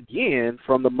off again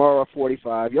from the Murrah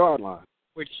 45-yard line.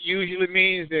 Which usually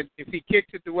means that if he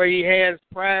kicks it the way he has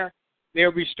prior,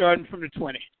 they'll be starting from the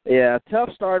 20. Yeah, tough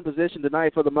starting position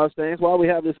tonight for the Mustangs. While we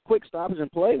have this quick stoppage in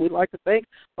play, we'd like to thank,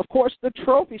 of course, the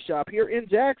Trophy Shop here in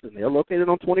Jackson. They're located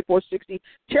on 2460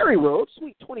 Cherry Road,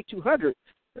 Suite 2200.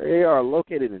 They are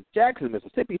located in Jackson,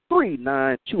 Mississippi,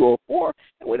 39204.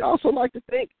 And we'd also like to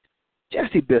thank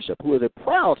Jesse Bishop, who is a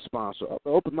proud sponsor of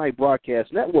the Open Mic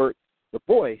Broadcast Network, the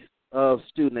voice of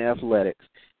student athletics.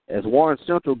 as Warren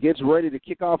Central gets ready to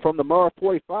kick off from the Murrah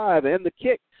 45, and the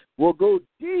kick will go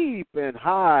deep and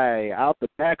high out the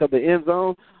back of the end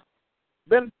zone.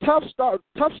 Been tough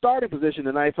starting position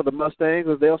tonight for the Mustangs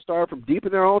as they'll start from deep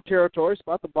in their own territory,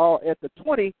 spot the ball at the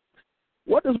 20.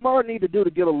 What does Murrah need to do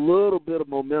to get a little bit of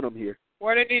momentum here?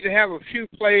 Well, they need to have a few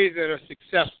plays that are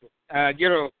successful.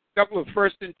 Get a couple of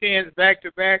 1st and 10s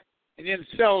back-to-back, and then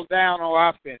settle down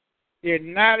on offense. They're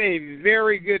not a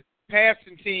very good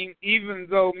passing team, even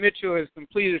though Mitchell has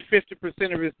completed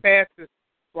 50% of his passes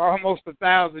for almost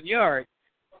 1,000 yards.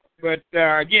 But,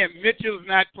 again, Mitchell's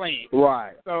not playing.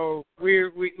 Right. So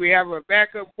we have a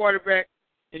backup quarterback,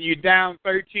 and you're down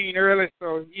 13 early,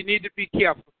 so you need to be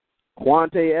careful.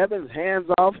 Quante Evans hands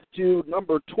off to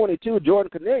number 22, Jordan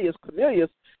Cornelius. Cornelius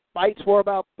fights for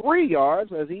about 3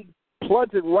 yards as he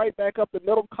plugs it right back up the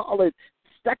middle. Call it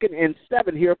 2nd and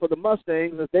 7 here for the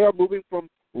Mustangs as they are moving from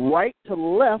right to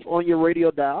left on your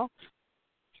radio dial.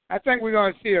 I think we're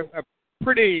going to see a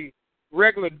pretty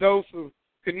regular dose of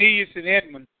Cornelius and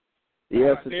Edmond.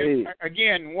 Yes, indeed.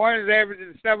 Again, one is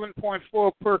averaging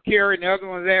 7.4 per carry, and the other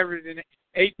one is averaging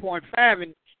 8.5,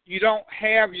 and you don't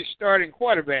have your starting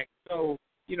quarterback. So,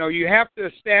 you have to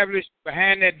establish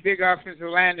behind that big offensive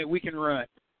line that we can run.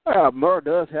 Murrah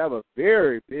does have a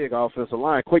very big offensive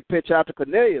line. Quick pitch out to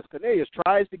Cornelius. Cornelius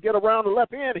tries to get around the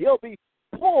left end. He'll be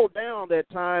pulled down that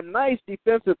time. Nice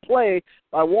defensive play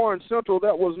by Warren Central.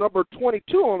 That was number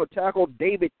 22 on the tackle,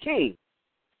 David King.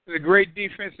 A great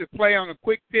defensive play on a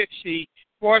quick pitch. He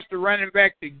forced the running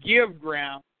back to give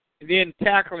ground and then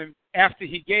tackle him after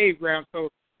he gave ground. So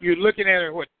you're looking at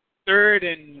it, 3rd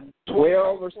and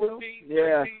 12 or so? 14,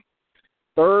 Yeah. 13?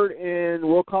 3rd and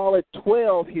we'll call it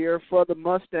 12 here for the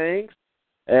Mustangs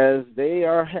as they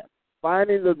are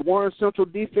finding the Warren Central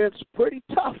defense pretty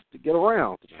tough to get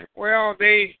around. Well,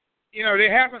 they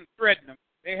haven't threatened them.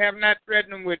 They have not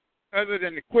threatened them with other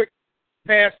than the quick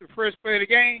pass the first play of the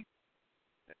game,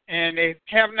 and they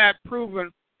have not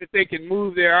proven that they can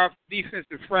move their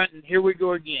defensive front, and here we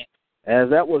go again. As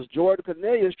that was Jordan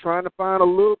Cornelius trying to find a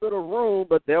little bit of room,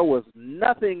 but there was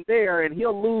nothing there, and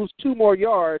he'll lose 2 more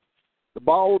yards. The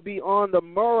ball will be on the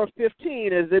Murrah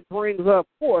 15 as it brings up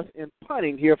 4th and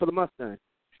punting here for the Mustangs.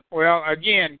 Well,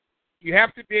 again, you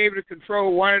have to be able to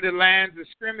control one of the lines of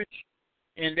scrimmage,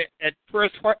 and at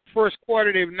first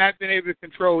quarter they've not been able to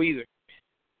control either.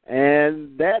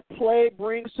 And that play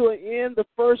brings to an end the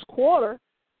first quarter.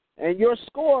 And your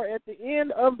score at the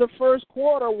end of the first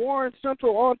quarter, Warren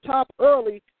Central on top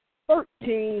early,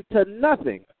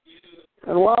 13-0.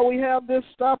 And while we have this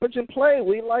stoppage in play,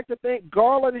 we'd like to thank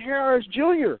Garland Harris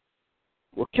Jr.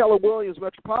 with Keller Williams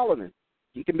Metropolitan.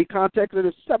 He can be contacted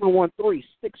at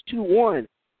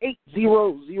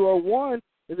 713-621-8001.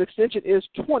 His extension is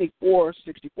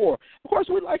 2464. Of course,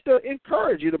 we'd like to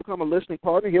encourage you to become a listening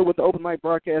partner here with the Open Mic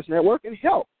Broadcast Network and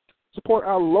help support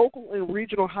our local and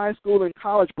regional high school and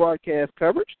college broadcast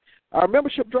coverage. Our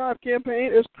membership drive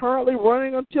campaign is currently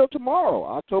running until tomorrow,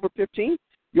 October 15th.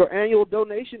 Your annual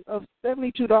donation of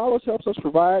 $72 helps us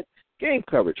provide game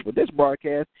coverage for this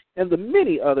broadcast and the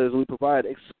many others we provide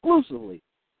exclusively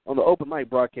on the Open Mic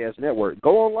Broadcast Network.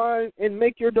 Go online and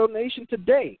make your donation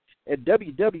today at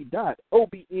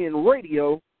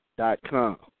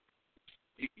www.obnradio.com.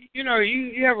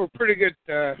 You have a pretty good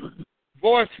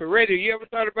voice for radio. You ever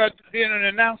thought about being an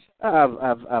announcer?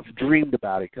 I've dreamed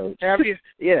about it, Coach. Have you?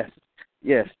 Yes.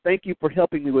 Thank you for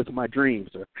helping me with my dreams,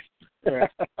 sir. Yeah.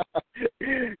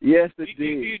 Yes, indeed.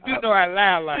 You do know I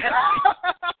lie a lot.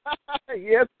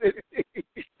 Yes, indeed.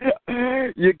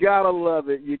 You gotta love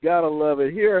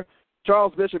it. Here,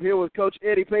 Charles Bishop here with Coach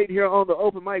Eddie Payton here on the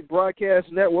Open Mic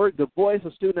Broadcast Network, the voice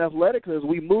of student athletics, as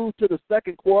we move to the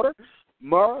second quarter.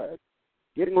 Murrah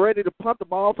getting ready to punt the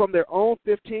ball from their own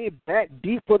 15 back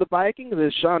deep for the Vikings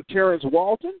is Sean Terrence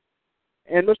Walton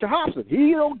and Mr. Hobson.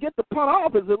 He don't get the punt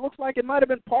off as it looks like it might have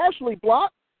been partially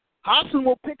blocked. Hobson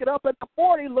will pick it up at the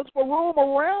 40, looks for room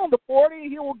around the 40.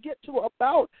 He will get to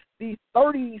about the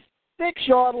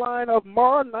 36-yard line of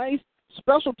Murrah. Nice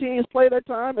special teams play that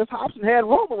time as Hobson had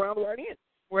room around the right end.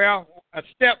 Well, a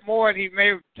step more and he may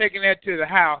have taken that to the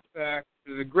house. It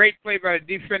was a great play by the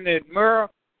defender at Murrah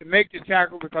to make the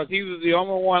tackle because he was the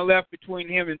only one left between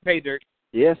him and pay dirt.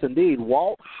 Yes, indeed.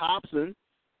 Walt Hobson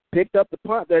picked up the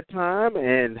punt that time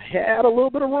and had a little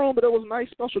bit of room, but it was a nice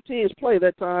special teams play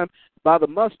that time by the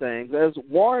Mustangs. As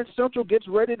Warren Central gets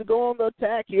ready to go on the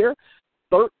attack here,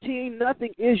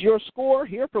 13-0 is your score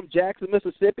here from Jackson,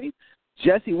 Mississippi.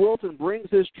 Jesse Wilson brings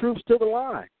his troops to the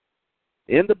line.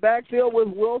 In the backfield with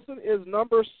Wilson is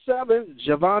number 7,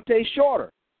 Javante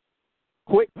Shorter.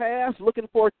 Quick pass, looking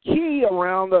for Key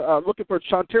around, looking for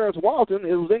Shantarius Walton.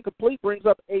 It was incomplete, brings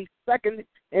up a 2nd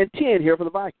and 10 here for the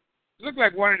Vikings. It looked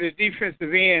like one of the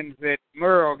defensive ends that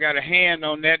Merle got a hand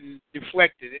on that and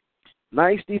deflected it.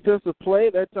 Nice defensive play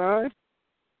that time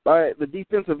by the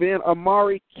defensive end,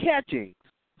 Amari Catchings,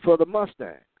 for the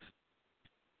Mustangs.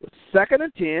 With 2nd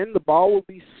and 10, the ball will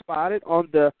be spotted on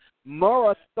the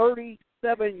Murrah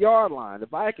 37-yard line. The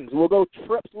Vikings will go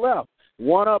trips left,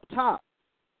 one up top.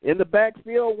 In the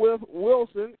backfield with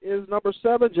Wilson is number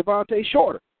 7, Javante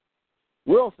Shorter.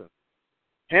 Wilson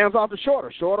hands off to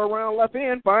Shorter. Shorter around left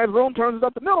end, finds room, turns it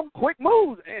up the middle, quick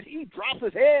move, and he drops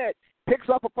his head, picks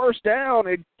up a first down,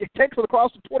 and it takes it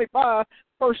across the 25,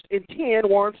 1st and 10,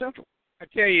 Warren Central. I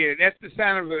tell you, that's the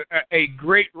sign of a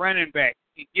great running back.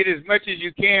 You get as much as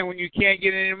you can. When you can't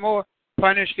get any more,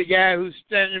 punish the guy who's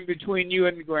standing between you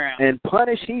and the ground. And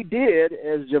punish he did,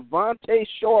 as Javante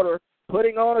Shorter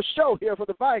putting on a show here for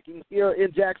the Vikings here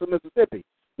in Jackson, Mississippi.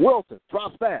 Wilson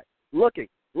drops back, looking,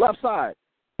 left side,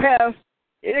 pass,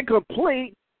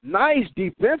 incomplete. Nice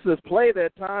defensive play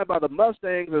that time by the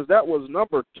Mustangs, as that was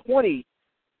number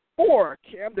 24,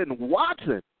 Camden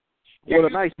Watson, with a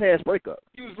nice pass breakup.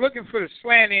 He was looking for the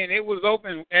slant in. It was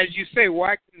open. As you say,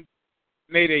 Watson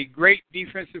made a great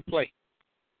defensive play.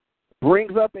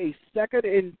 Brings up a 2nd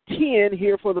and 10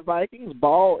 here for the Vikings.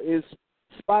 Ball is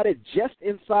spotted just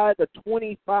inside the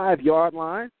 25-yard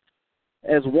line,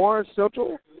 as Warren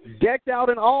Central, decked out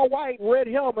in all white, red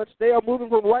helmets. They are moving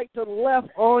from right to left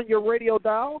on your radio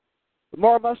dial. The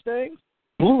Murrah Mustangs,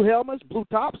 blue helmets, blue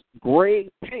tops, gray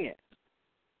pants.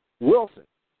 Wilson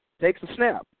takes a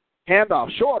snap. Handoff,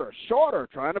 Shorter,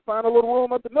 trying to find a little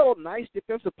room up the middle. Nice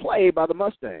defensive play by the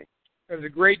Mustangs. It was a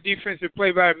great defensive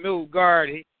play by the middle guard.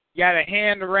 He got a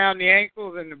hand around the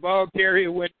ankles, and the ball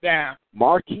carrier went down.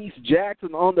 Marquise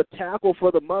Jackson on the tackle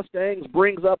for the Mustangs,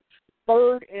 brings up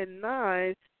 3rd and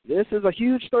 9. This is a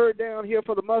huge 3rd down here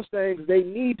for the Mustangs. They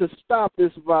need to stop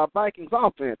this Vikings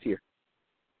offense here.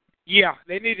 Yeah,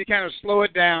 they need to kind of slow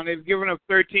it down. They've given up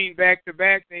 13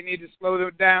 back-to-back. They need to slow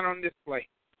them down on this play.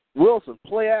 Wilson,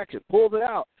 play action, pulls it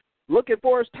out. Looking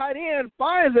for his tight end,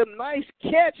 finds him. Nice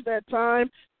catch that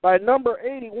time by number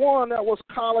 81. That was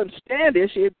Colin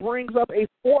Standish. It brings up a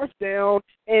 4th down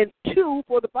and 2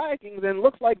 for the Vikings, and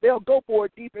looks like they'll go for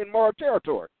it deep in Murrah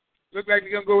territory. Look like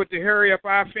they're going to go with the hurry-up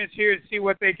offense here and see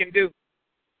what they can do.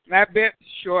 That bit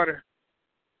Shorter.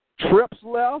 Trips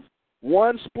left,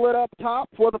 one split up top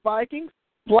for the Vikings.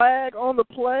 Flag on the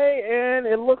play, and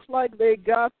it looks like they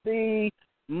got the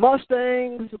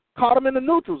Mustangs, caught them in the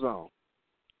neutral zone,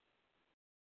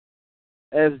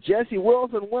 as Jesse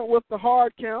Wilson went with the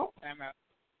hard count. Timeout.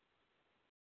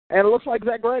 And it looks like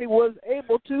Zach Grady was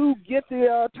able to get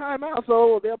the timeout,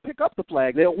 so they'll pick up the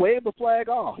flag. They'll wave the flag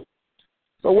off.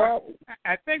 So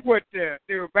I think what they're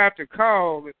about to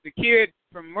call, the kid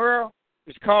from Murrah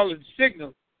is calling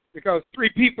signals, because 3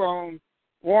 people on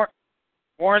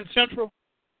Warren Central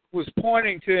was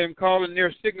pointing to him, calling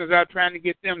their signals out, trying to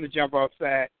get them to jump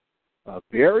offside. A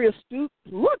very astute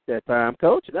look that time,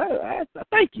 Coach. I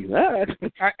thank you.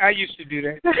 I used to do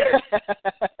that.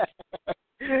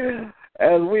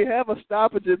 As we have a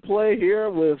stoppage in play here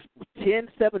with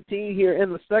 10:17 here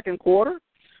in the 2nd quarter,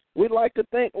 we'd like to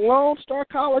thank Lone Star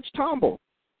College Tomball.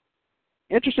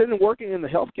 Interested in working in the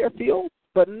healthcare field,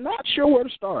 but not sure where to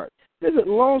start? Visit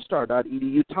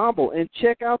lonestar.edu Tomball and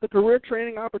check out the career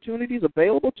training opportunities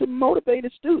available to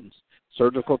motivated students.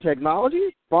 Surgical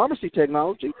technology, pharmacy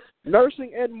technology,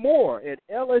 nursing, and more at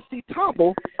LSC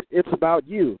Tomball. It's about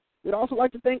you. We'd also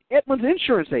like to thank Edmunds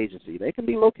Insurance Agency. They can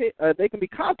be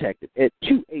contacted at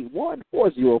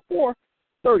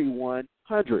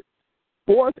 281-404-3100.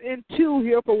 4th and 2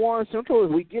 here for Warren Central as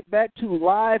we get back to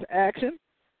live action.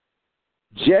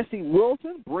 Jesse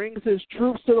Wilson brings his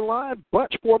troops to the line,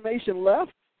 bunch formation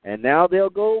left, and now they'll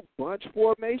go bunch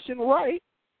formation right.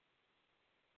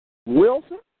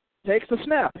 Wilson takes the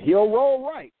snap. He'll roll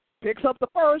right, picks up the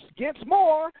first, gets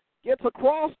more, gets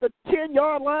across the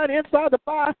 10-yard line inside the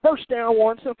 5, 1st down,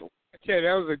 Warren Central. I tell you,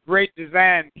 that was a great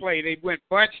design play. They went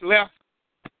bunch left,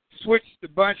 switched the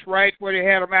bunch right where they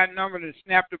had them outnumbered, and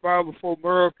snapped the ball before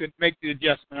Murrah could make the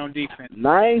adjustment on defense.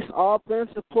 Nice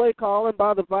offensive play calling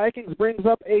by the Vikings. Brings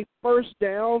up a 1st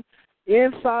down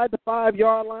inside the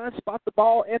 5-yard line. Spot the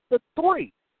ball at the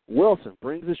 3. Wilson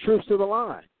brings his troops to the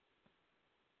line.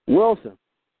 Wilson,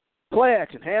 play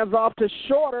action, hands off to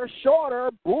Shorter.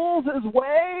 Shorter bulls his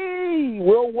way.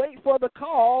 We'll wait for the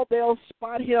call. They'll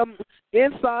spot him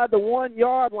inside the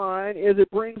 1-yard line as it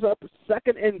brings up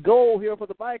 2nd and goal here for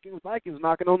the Vikings. Vikings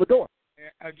knocking on the door.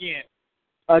 Again,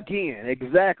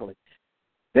 exactly.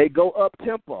 They go up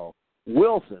tempo.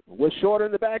 Wilson with Shorter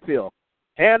in the backfield.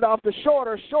 Handoff to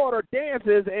Shorter. Shorter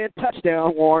dances and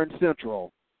touchdown, Warren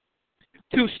Central.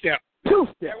 Two-step.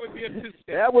 Two-step. That would be a two-step.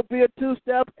 That would be a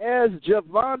two-step as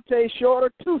Javante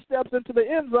Shorter 2 steps into the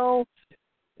end zone.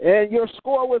 And your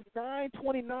score was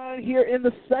 9:29 here in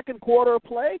the second quarter of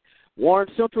play. Warren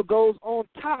Central goes on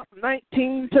top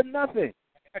 19-0.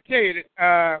 I tell you,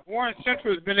 Warren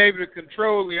Central has been able to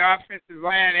control the offensive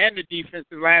line and the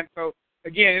defensive line. So,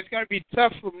 again, it's going to be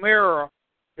tough for Merrill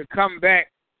to come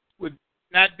back with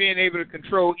not being able to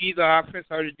control either offense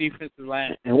or the defensive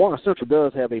line. And Warren Central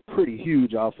does have a pretty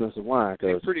huge offensive line.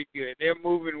 They're pretty good. They're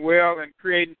moving well and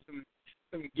creating some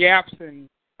gaps. And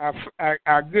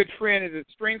our good friend is a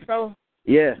Stringfellow.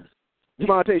 Yeah,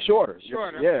 Javante Shorter.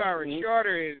 Shorter. Yeah. I'm sorry.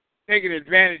 Shorter is taking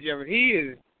advantage of it.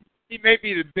 He may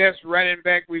be the best running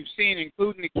back we've seen,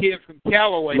 including the kid from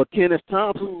Callaway, McKennis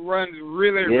Thompson, who runs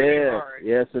really hard.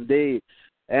 Yes, indeed.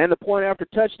 And the point after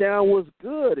touchdown was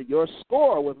good. Your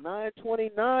score was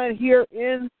 9:29 here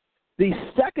in the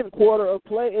second quarter of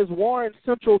play is Warren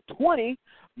Central 20.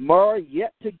 Murr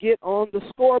yet to get on the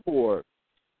scoreboard.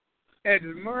 Has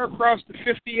Murr crossed the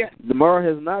 50 yet? The Murr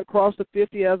has not crossed the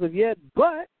 50 as of yet,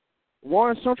 but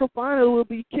Warren Central finally will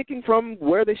be kicking from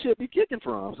where they should be kicking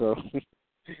from. So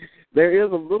there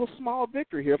is a little small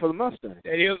victory here for the Mustangs.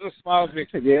 It is a small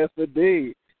victory. Yes,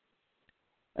 indeed.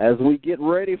 As we get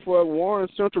ready for Warren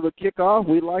Central to kick off,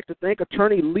 we'd like to thank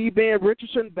attorney Lee Van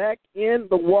Richardson back in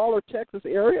the Waller, Texas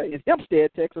area, in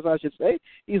Hempstead, Texas, I should say.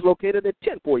 He's located at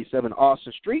 1047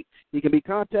 Austin Street. He can be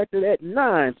contacted at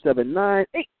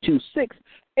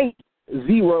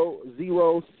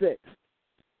 979-826-8006.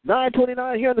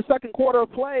 9:29 here in the second quarter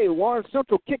of play. Warren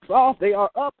Central kicks off. They are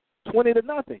up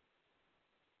 20-0.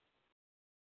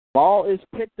 Ball is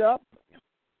picked up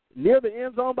near the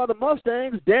end zone by the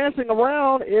Mustangs. Dancing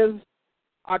around is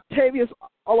Octavius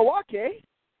Olawake,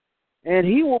 and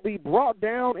he will be brought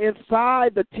down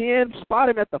inside the 10, spot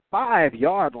him at the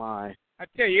 5-yard line. I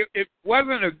tell you, it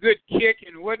wasn't a good kick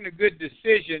and it wasn't a good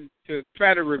decision to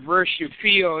try to reverse your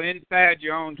field inside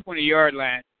your own 20-yard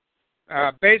line.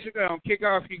 Basically, on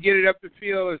kickoff, you get it up the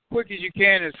field as quick as you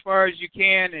can, as far as you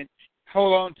can, and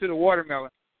hold on to the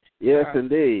watermelon. Yes,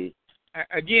 indeed.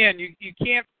 Again, you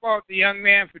can't fault the young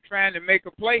man for trying to make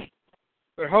a play,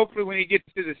 but hopefully when he gets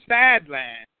to the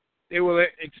sideline, they will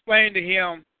explain to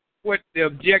him what the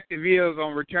objective is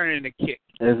on returning the kick.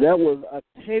 As that was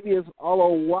Octavius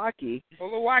Olawake.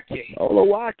 We've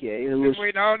been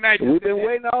waiting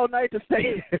all night to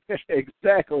say it.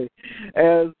 Exactly.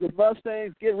 As the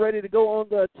Mustangs get ready to go on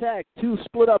the attack, 2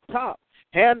 split up top.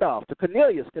 Handoff to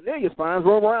Cornelius. Cornelius finds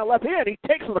room around left hand. He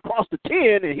takes it across the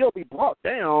 10, and he'll be brought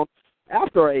down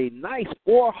after a nice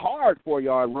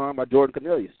 4-yard run by Jordan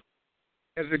Cornelius.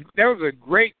 That was a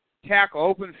great tackle,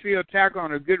 open field tackle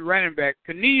on a good running back.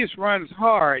 Cornelius runs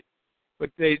hard, but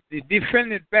the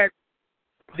defending back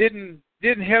didn't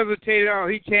hesitate at all.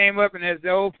 He came up and, as the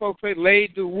old folks say,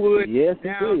 laid the wood. Yes,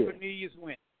 down. he did. Cornelius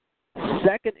went.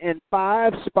 2nd and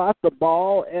 5, spot the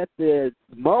ball at the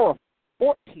Murrah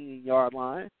 14-yard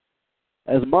line.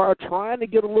 As Murrah trying to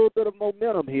get a little bit of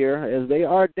momentum here, as they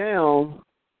are down.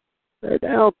 They're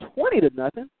down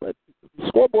 20-0, but the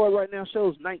scoreboard right now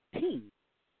shows 19.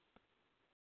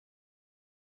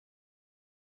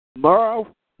 Murrah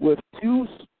with 2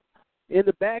 in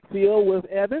the backfield with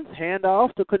Evans.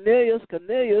 Handoff to Cornelius.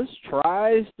 Cornelius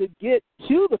tries to get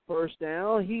to the first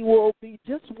down. He will be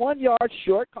just 1 yard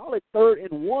short. Call it 3rd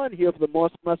and 1 here for the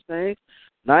Mustangs.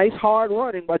 Nice hard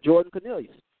running by Jordan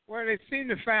Cornelius. Well, they seem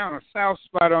to find a soft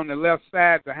spot on the left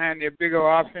side behind their big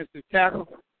old offensive tackle,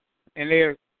 and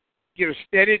they'll get a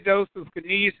steady dose of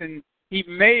Cornelius, and he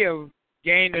may have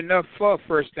gained enough for a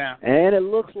first down. And it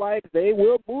looks like they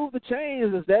will move the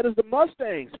chains, as that is the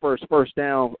Mustangs' first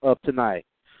down of tonight.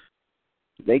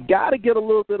 They got to get a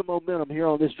little bit of momentum here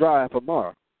on this drive for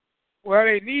Murrah. Well,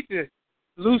 they need to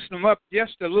loosen them up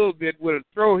just a little bit with a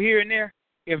throw here and there.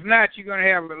 If not, you're going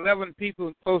to have 11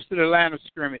 people close to the line of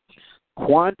scrimmage.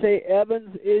 Quante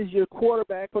Evans is your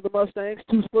quarterback for the Mustangs.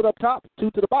 2 split up top, 2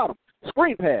 to the bottom.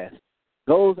 Screen pass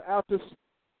goes out to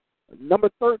number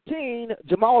 13,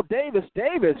 Jamal Davis.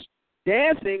 Davis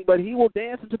dancing, but he will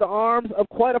dance into the arms of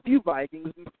quite a few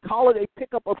Vikings. Call it a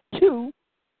pickup of 2.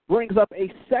 Brings up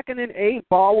a 2nd and 8.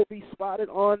 Ball will be spotted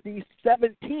on the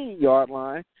 17-yard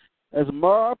line as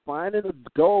Murrah finding the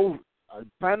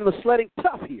sledding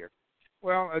tough here.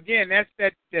 Well, again, that's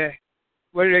that,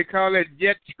 what do they call it,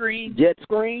 jet screen? Jet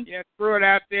screen? Yeah, throw it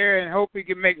out there and hope he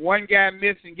can make one guy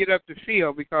miss and get up the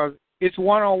field, because it's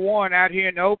one-on-one out here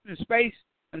in the open space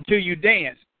until you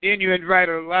dance. Then you invite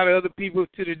a lot of other people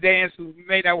to the dance who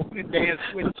may not want to dance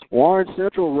with you. Warren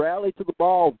Central rallied to the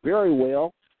ball very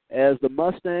well as the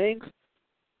Mustangs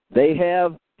They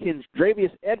have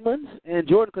Kendravius Edmonds and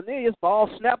Jordan Cornelius. Ball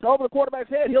snapped over the quarterback's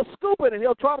head. He'll scoop it, and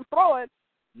he'll try to throw it.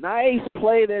 Nice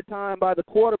play that time by the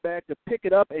quarterback to pick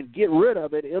it up and get rid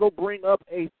of it. It'll bring up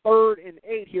a 3rd and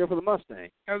 8 here for the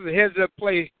Mustangs. That was a heads-up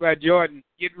play by Jordan.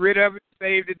 Get rid of it,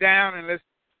 saved it down, and let's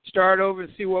start over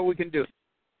and see what we can do.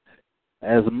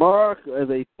 As a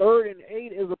 3rd and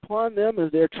 8 is upon them,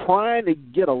 as they're trying to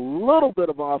get a little bit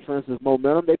of offensive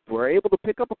momentum, they were able to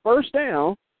pick up a first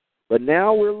down. But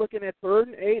now we're looking at 3rd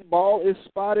and 8. Ball is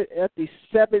spotted at the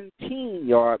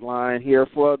 17-yard line here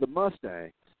for the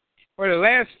Mustangs. Well, the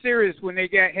last series when they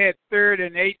had 3rd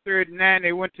and 8, 3rd and 9,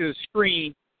 they went to a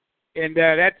screen, and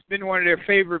that's been one of their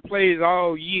favorite plays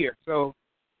all year. So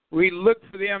we look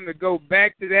for them to go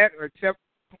back to that, or except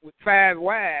with 5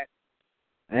 wide.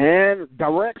 And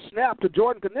direct snap to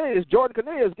Jordan Cornelius. Jordan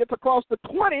Cornelius gets across the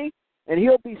 20, and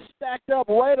he'll be stacked up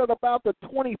right at about the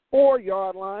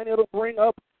 24-yard line. It'll bring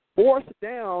up 4th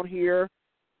down here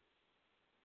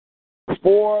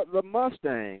for the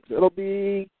Mustangs. It'll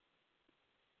be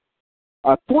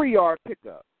a 3-yard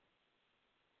pickup,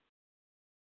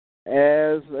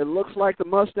 as it looks like the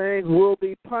Mustangs will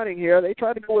be punting here. They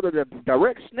tried to go with a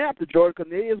direct snap to Jordan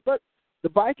Cornelius, but the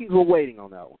Vikings were waiting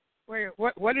on that one. Wait,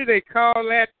 what do they call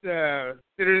that? There's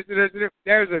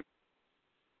a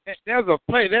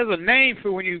play. There's a name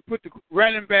for when you put the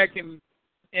running back in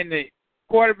the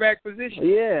quarterback position.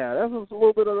 Yeah, that was a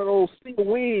little bit of an old single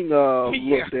wing look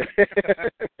there.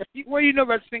 What do you know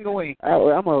about single wing?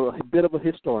 I'm a bit of a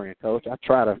historian, Coach. I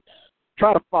try to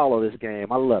follow this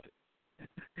game. I love it.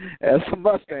 As the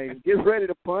Mustangs get ready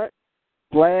to punt,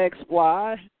 flags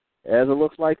fly, as it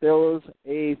looks like there was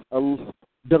a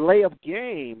delay of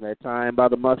game that time by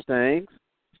the Mustangs,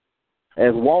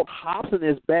 as Walt Hobson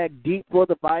is back deep for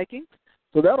the Vikings.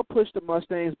 So that'll push the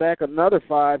Mustangs back another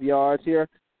 5 yards here.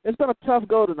 It's been a tough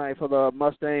go tonight for the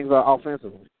Mustangs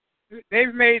offensively.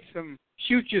 They've made some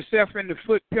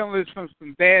shoot-yourself-in-the-foot penalties from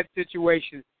some bad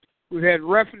situations. We've had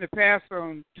roughing the pass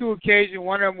on 2 occasions.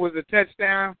 One of them was a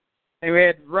touchdown, and we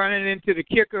had running into the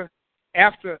kicker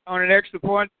on an extra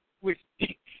point, which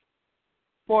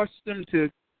forced them to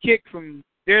kick from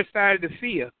their side of the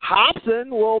field.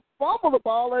 Hobson will fumble the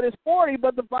ball at his 40,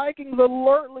 but the Vikings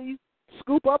alertly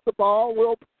scoop up the ball,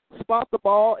 will spot the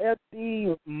ball at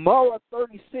the Murrah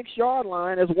 36-yard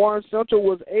line, as Warren Central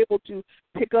was able to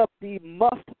pick up the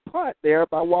muffed punt there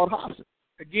by Walt Hobson.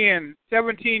 Again,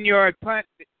 17-yard punt,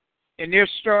 and they're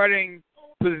starting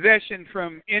possession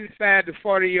from inside the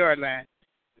 40-yard line.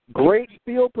 Great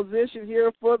field position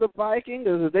here for the Vikings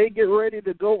as they get ready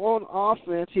to go on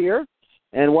offense here.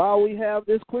 And while we have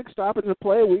this quick stoppage of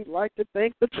play, we'd like to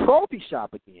thank the Trophy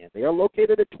Shop again. They are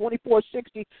located at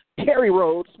 2460 Terry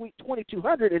Road, Suite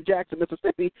 2200 in Jackson,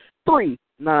 Mississippi,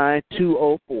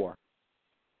 39204.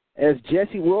 As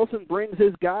Jesse Wilson brings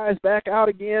his guys back out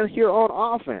again here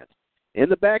on offense. In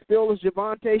the backfield is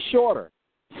Javante Shorter.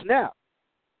 Snap.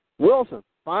 Wilson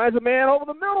finds a man over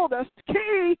the middle. That's the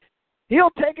key.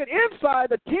 He'll take it inside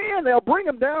the 10. They'll bring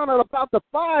him down at about the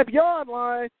 5-yard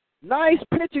line. Nice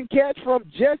pitch and catch from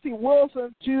Jesse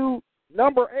Wilson to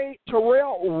number 8,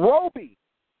 Terrell Roby.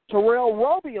 Terrell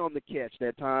Roby on the catch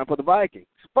that time for the Vikings.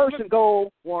 First and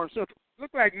goal, Warren Central.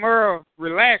 Looked like Murrah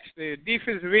relaxed. The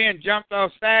defensive end jumped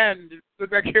offside, and it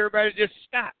looked like everybody just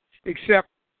stopped, except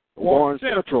Warren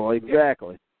Central.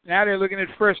 Exactly. Now they're looking at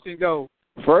first and goal.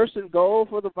 First and goal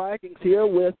for the Vikings here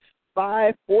with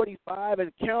 5:45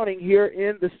 and counting here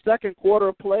in the second quarter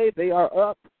of play. They are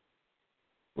up.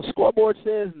 The scoreboard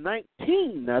says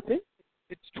 19-0.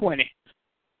 It's 20.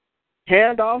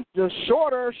 Handoff to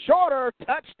Shorter,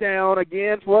 touchdown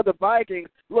again for the Vikings.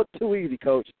 Looked too easy,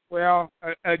 Coach. Well,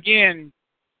 again,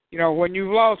 when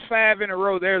you've lost 5 in a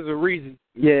row, there's a reason.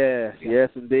 Yes,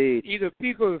 indeed. Either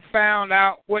people have found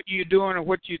out what you're doing or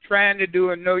what you're trying to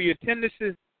do and know your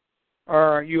tendencies,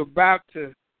 or you're about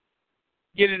to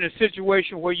get in a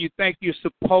situation where you think you're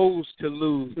supposed to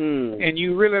lose. And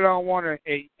you really don't want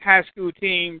a high school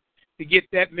team to get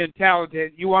that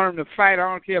mentality. You want them to fight. I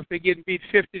don't care if they're getting beat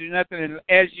 50-0. And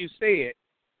as you said,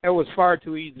 that was far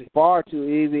too easy. Far too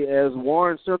easy, as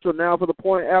Warren Central now for the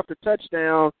point after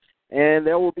touchdown, and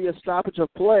there will be a stoppage of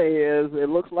play as it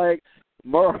looks like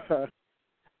Murrah,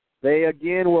 they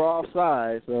again were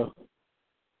offside. So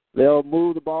they'll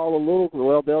move the ball a little.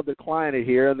 Well, they'll decline it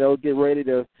here, and they'll get ready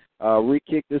to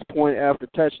re-kick this point after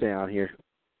touchdown here.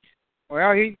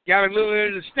 Well, he got a little bit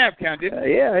of the snap count, didn't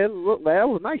he? Yeah, that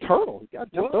was a nice hurdle. He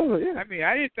got jumped over, yeah. I mean,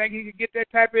 I didn't think he could get that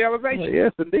type of elevation.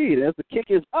 Yes, indeed. As the kick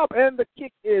is up, and the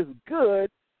kick is good.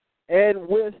 And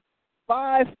with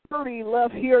 5:30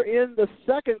 left here in the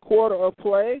second quarter of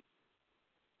play,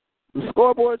 the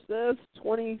scoreboard says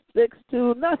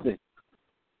 26-0.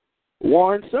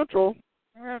 Warren Central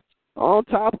on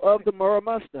top of the Murrah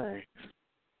Mustangs.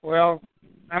 Well,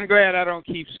 I'm glad I don't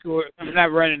keep score. I'm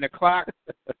not running the clock,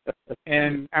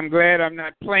 and I'm glad I'm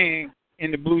not playing in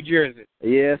the blue jersey.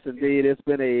 Yes, indeed. It's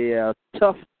been a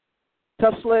tough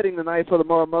sledding tonight for the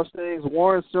Murrah Mustangs.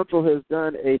 Warren Central has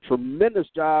done a tremendous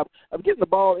job of getting the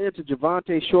ball into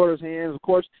Javante Shorter's hands. Of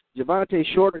course, Javante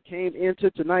Shorter came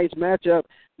into tonight's matchup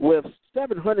with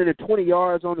 720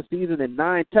 yards on the season and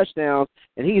 9 touchdowns,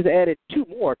 and he's added 2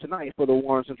 more tonight for the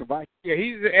Warren Central Vikings. Yeah,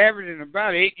 he's averaging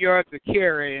about 8 yards a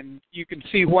carry, and you can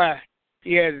see why.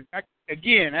 He has,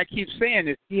 again, I keep saying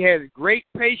this, he has great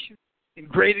patience and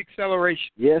great acceleration.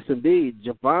 Yes, indeed.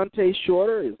 Javante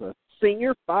Shorter is a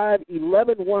senior,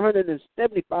 5'11",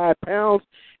 175 pounds,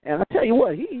 and I tell you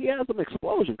what, he has some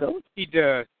explosion, Coach. He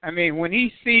does. I mean, when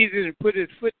he sees it and put his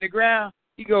foot in the ground,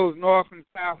 he goes north and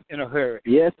south in a hurry.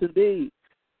 Yes, indeed.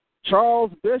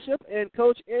 Charles Bishop and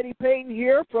Coach Eddie Payton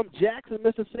here from Jackson,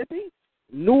 Mississippi,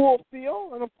 Newell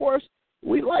Field, and of course,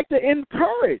 we like to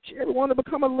encourage everyone to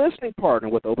become a listening partner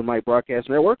with Open Mic Broadcast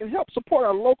Network and help support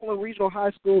our local and regional high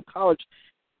school, college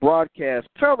broadcast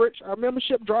coverage. Our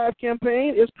membership drive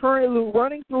campaign is currently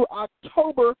running through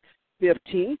October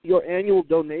 15th. Your annual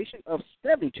donation of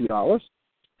 $72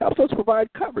 helps us provide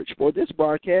coverage for this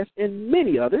broadcast and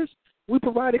many others we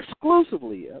provide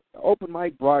exclusively at the Open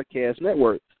Mic Broadcast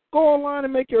Network. Go online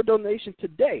and make your donation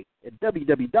today at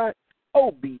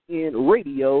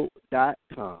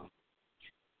www.obnradio.com.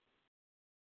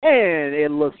 And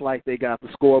it looks like they got the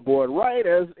scoreboard right,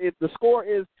 as the score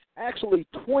is actually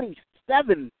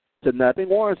 27-0.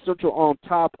 Warren Central on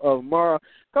top of Murrah.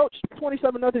 Coach,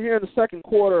 27-0 here in the second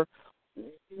quarter.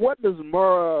 What does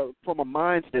Murrah, from a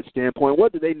mindset standpoint,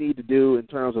 what do they need to do in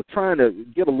terms of trying to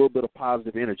get a little bit of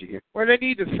positive energy here? Well, they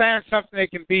need to find something they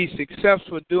can be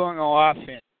successful doing on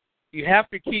offense. You have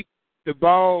to keep the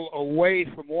ball away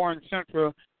from Warren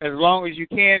Central as long as you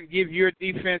can. Give your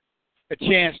defense a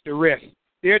chance to rest.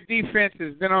 Their defense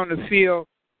has been on the field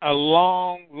a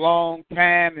long, long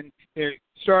time, and they're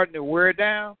starting to wear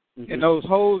down, and those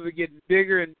holes are getting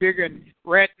bigger and bigger. And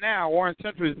right now, Warren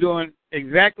Central is doing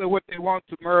exactly what they want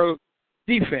to Murrah's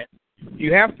defense.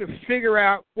 You have to figure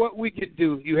out what we can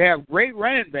do. You have great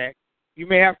running backs. You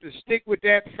may have to stick with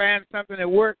that, find something that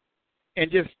works, and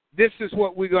just this is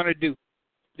what we're going to do.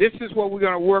 This is what we're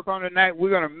going to work on tonight. We're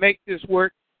going to make this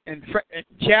work and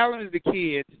challenge the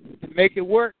kids to make it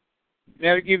work.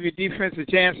 That'll give your defense a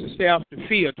chance to stay off the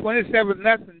field.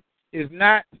 27-0 is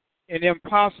not an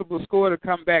impossible score to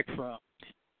come back from.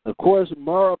 Of course,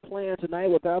 Murrah playing tonight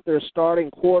without their starting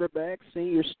quarterback,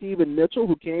 senior Stephen Mitchell,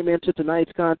 who came into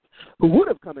tonight's who would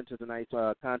have come into tonight's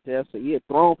contest. So he had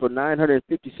thrown for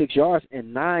 956 yards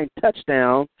and 9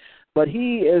 touchdowns, but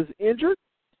he is injured.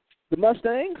 The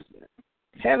Mustangs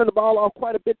handing the ball off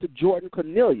quite a bit to Jordan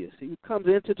Cornelius. He comes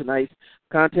into tonight's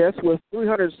contest with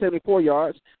 374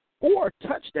 yards, 4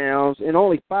 touchdowns in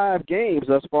only 5 games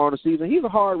thus far in the season. He's a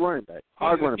hard running back.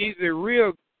 He's a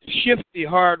real shifty,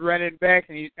 hard running back,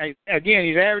 and he's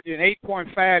averaging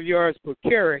 8.5 yards per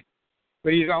carry,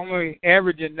 but he's only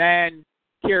averaging 9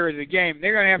 carries a game.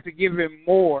 They're going to have to give him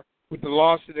more with the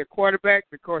loss of their quarterback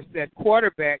because that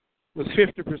quarterback was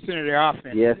 50% of their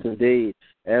offense. Yes, indeed.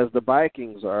 As the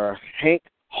Vikings are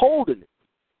holding it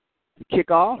to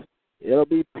kick off, it'll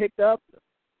be picked up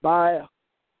by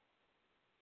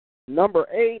number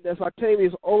 8, that's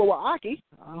Octavius Oluwaaki.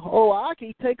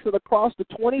 Oluwaaki takes it across the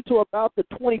 20 to about the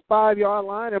 25-yard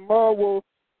line, and Murrah will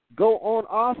go on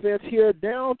offense here,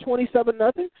 down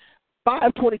 27-0,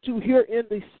 5:22 here in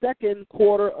the second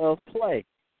quarter of play.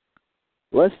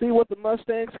 Let's see what the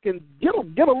Mustangs can get a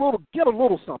little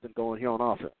something going here on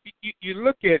offense. You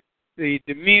look at the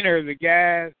demeanor of the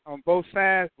guys on both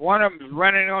sides. One of them is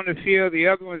running on the field, the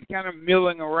other one is kind of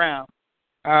milling around.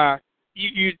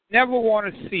 You never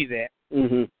want to see that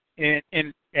in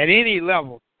at any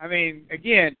level. I mean,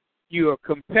 again, you're a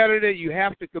competitor. You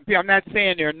have to compete. I'm not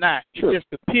saying they're not. Sure. It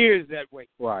just appears that way.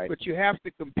 Right. But you have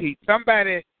to compete.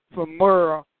 Somebody from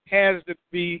Murrah has to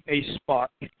be a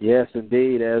spark. Yes,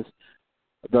 indeed. As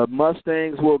the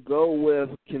Mustangs will go with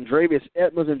Kendravius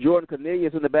Edmonds and Jordan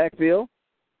Cornelius in the backfield.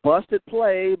 Busted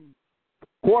play.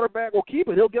 Quarterback will keep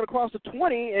it. He'll get across the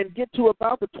 20 and get to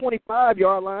about the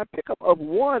 25-yard line. Pickup of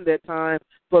 1 that time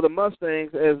for the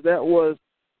Mustangs, as that was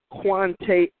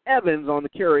Quante Evans on the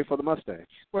carry for the Mustangs.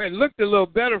 Well, it looked a little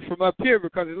better from up here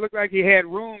because it looked like he had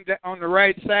room on the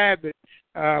right side, but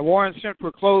Warren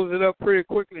Central closed it up pretty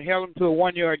quickly and held him to a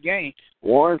 1-yard gain.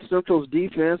 Warren Central's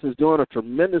defense is doing a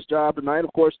tremendous job tonight.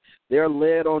 Of course, they're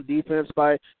led on defense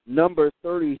by number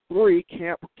 33,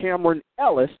 Cameron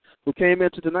Ellis, who came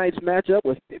into tonight's matchup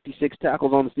with 56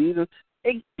 tackles on the season,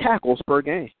 8 tackles per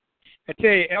game. I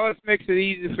tell you, Ellis makes it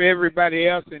easy for everybody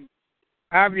else, and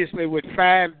obviously with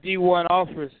 5 D1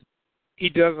 offers, he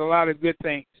does a lot of good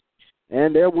things.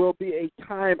 And there will be a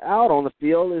timeout on the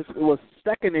field. It was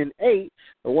 2nd and 8.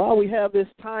 But while we have this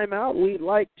timeout, we'd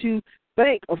like to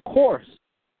thank, of course,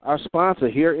 our sponsor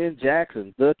here in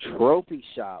Jackson, the Trophy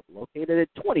Shop, located at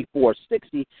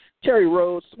 2460 Cherry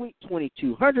Road, Suite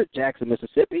 2200, Jackson,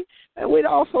 Mississippi. And we'd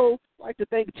also like to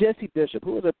thank Jesse Bishop,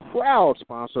 who is a proud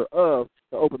sponsor of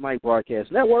the Open Mic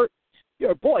Broadcast Network,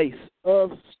 your voice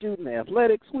of student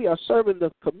athletics. We are serving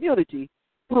the community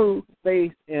through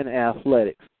faith in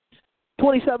athletics.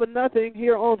 27-0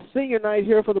 here on senior night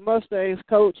here for the Mustangs.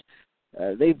 Coach,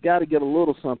 they've got to get a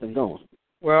little something going.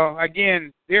 Well,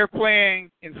 again, they're playing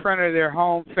in front of their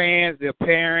home fans, their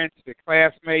parents, their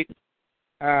classmates.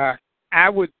 I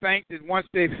would think that once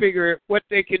they figure what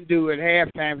they can do at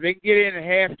halftime, if they can get in at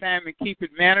halftime and keep it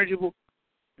manageable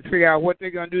and figure out what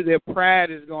they're going to do, their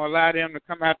pride is going to allow them to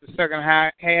come out the second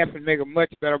half and make a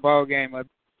much better ball game of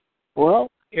it. Well,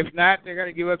 if not, they're going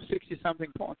to give up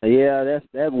 60-something points. Yeah,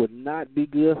 that would not be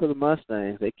good for the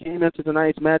Mustangs. They came into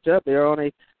tonight's matchup. They're on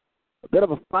a bit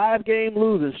of a 5-game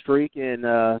losing streak, and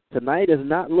tonight is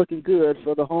not looking good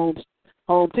for the home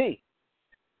team.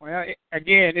 Well,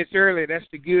 again, it's early. That's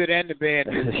the good and the bad.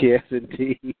 Yes,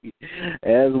 indeed.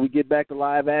 As we get back to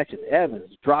live action,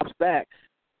 Evans drops back.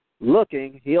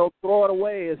 Looking, he'll throw it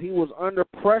away as he was under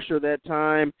pressure that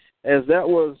time, as that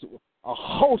was a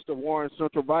host of Warren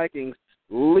Central Vikings.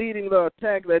 Leading the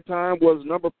attack that time was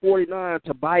number 49,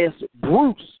 Tobias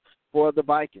Bruce, for the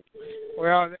Vikings.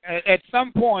 Well, at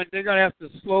some point, they're going to have to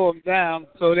slow them down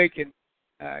so they can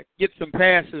get some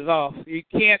passes off. You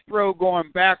can't throw going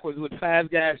backwards with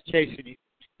 5 guys chasing you.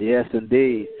 Yes,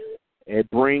 indeed. It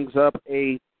brings up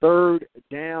a 3rd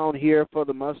down here for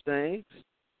the Mustangs.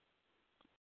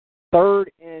 3rd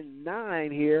and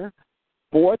 9 here,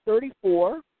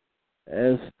 4:34,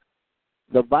 as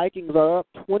the Vikings are up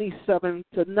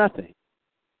 27-0.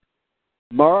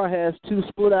 Murrah has 2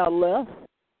 split out left,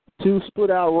 2 split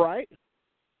out right.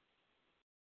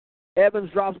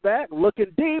 Evans drops back,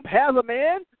 looking deep, has a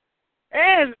man,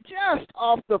 and just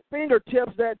off the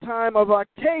fingertips that time of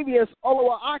Octavius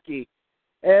Oluwaaki,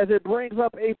 as it brings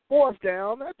up a 4th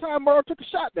down. That time Murrah took a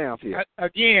shot downfield.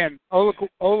 Again,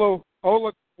 Kawaki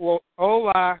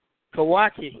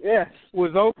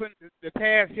was open. The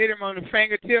pass hit him on the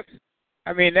fingertips.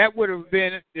 I mean, that would have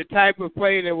been the type of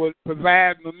play that would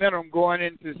provide momentum going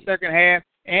into the second half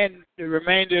and the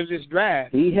remainder of this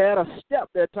drive. He had a step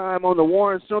that time on the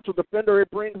Warren Central defender. It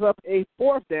brings up a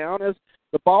 4th down as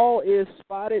the ball is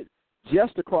spotted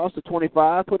just across the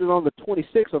 25, put it on the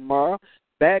 26 of Murrah.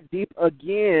 Back deep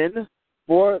again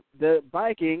for the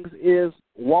Vikings is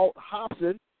Walt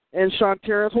Hobson and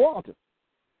Shonterrence Walton.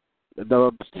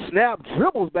 The snap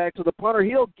dribbles back to the punter.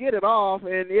 He'll get it off,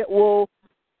 and it will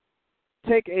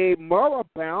take a Murrah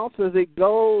bounce as it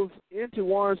goes into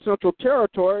Warren Central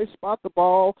territory. Spot the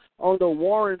ball on the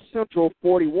Warren Central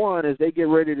 41 as they get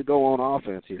ready to go on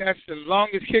offense here. That's the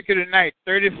longest kick of the night,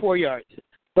 34 yards.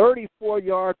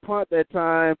 34-yard punt that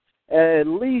time. At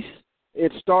least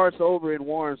it starts over in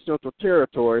Warren Central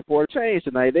territory. For a change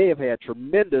tonight, they have had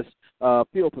tremendous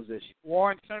field position.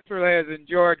 Warren Central has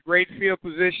enjoyed great field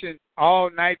position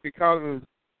all night because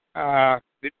of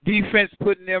the defense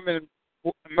putting them in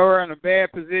Murrah in a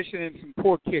bad position and some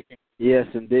poor kicking. Yes,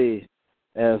 indeed.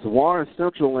 As Warren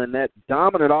Central and that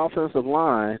dominant offensive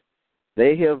line,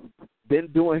 they have been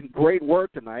doing great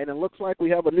work tonight. And it looks like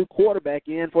we have a new quarterback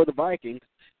in for the Vikings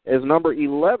as number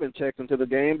 11 checks into the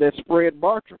game. That's Fred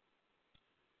Bartram.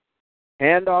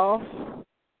 Handoff.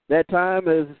 That time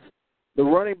as the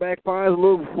running back finds a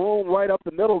little room right up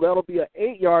the middle. That'll be an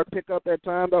 8-yard pickup that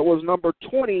time. That was number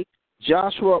 20,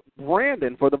 Joshua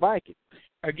Brandon, for the Vikings.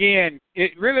 Again,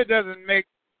 it really doesn't make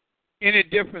any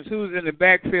difference who's in the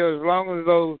backfield as long as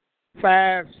those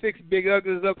 5, 6 big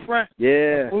uglies up front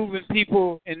are moving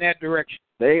people in that direction.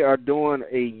 They are doing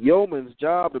a yeoman's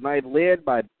job tonight, led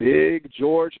by Big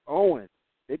George Owen,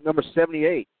 big number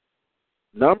 78.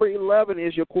 Number 11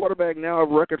 is your quarterback now of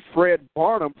record, Fred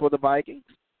Barnum, for the Vikings.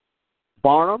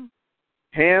 Barnum,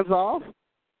 hands off,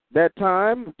 that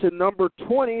time to number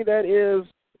 20, that is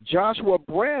Joshua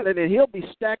Brandon, and he'll be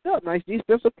stacked up. Nice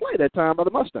defensive play that time by the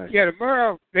Mustangs. Yeah, the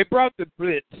Murrah, they brought the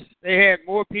blitz. They had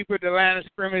more people at the line of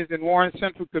scrimmage than Warren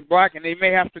Central could block, and they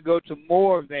may have to go to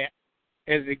more of that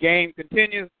as the game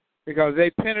continues because they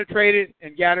penetrated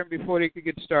and got them before they could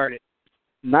get started.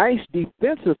 Nice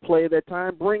defensive play that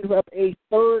time brings up a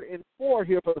 3rd and 4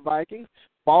 here for the Vikings.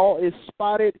 Ball is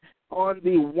spotted on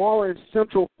the Warren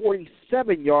Central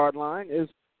 47-yard line as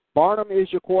Barnum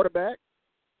is your quarterback.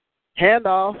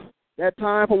 Handoff that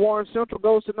time for Warren Central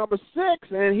goes to number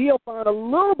 6, and he'll find a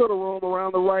little bit of room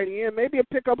around the right end, maybe a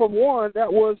pickup of 1.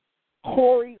 That was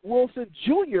Corey Wilson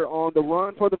Jr. on the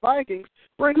run for the Vikings.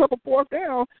 Brings up a 4th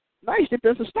down. Nice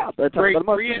defensive stop that time.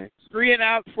 Three and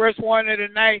out, first one of the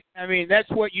night. I mean, that's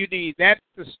what you need. That's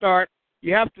the start.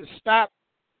 You have to stop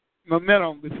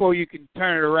momentum before you can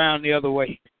turn it around the other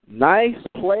way. Nice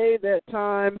play that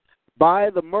time by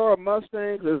the Murrah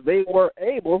Mustangs as they were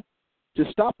able to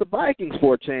stop the Vikings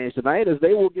for a change tonight as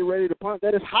they will get ready to punt.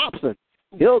 That is Hobson.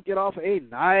 He'll get off a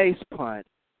nice punt,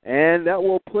 and that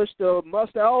will push the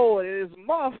Mustang. Oh, it is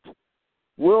muffed.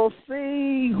 We'll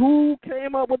see who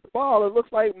came up with the ball. It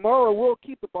looks like Murrah will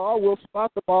keep the ball. We'll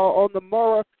spot the ball on the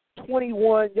Murrah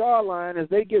 21-yard line as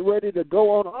they get ready to go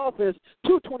on offense.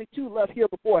 2:22 left here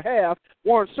before half.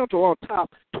 Warren Central on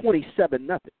top,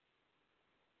 27-0.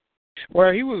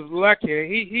 Well, he was lucky.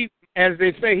 He, as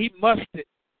they say, he muffed it,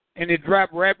 and it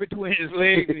dropped right between his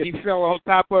legs, and he fell on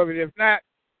top of it. If not,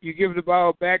 you give the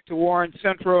ball back to Warren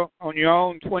Central on your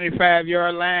own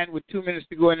 25-yard line with 2 minutes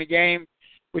to go in the game,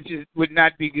 which would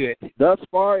not be good. Thus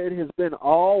far, it has been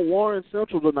all Warren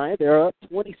Central tonight. They're up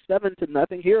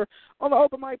 27-0 here on the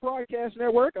Open Mic Broadcast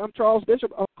Network. I'm Charles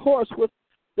Bishop, of course, with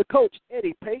the coach,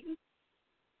 Eddie Payton.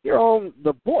 Here on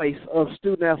the voice of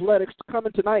student athletics,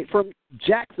 coming tonight from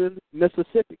Jackson,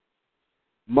 Mississippi.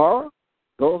 Murrah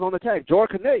goes on attack.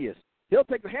 Jordan Cornelius, he'll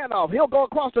take the handoff. He'll go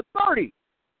across the 30.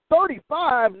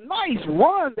 35, nice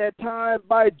run that time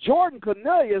by Jordan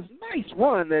Cornelius. Nice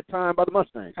run that time by the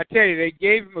Mustangs. I tell you, they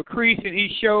gave him a crease, and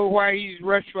he showed why he's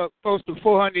rushed for close to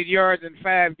 400 yards in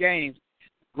 5 games.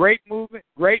 Great movement,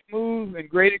 great move, and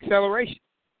great acceleration.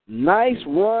 Nice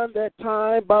run that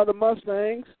time by the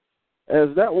Mustangs, as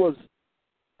that was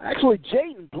actually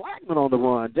Jaden Blackman on the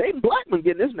run. Jaden Blackman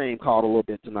getting his name called a little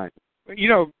bit tonight. You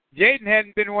know, Jaden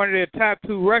hadn't been one of their top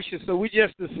 2 rushers, so we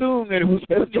just assumed that it was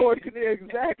Jordan Cornelius.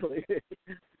 Exactly.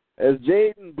 As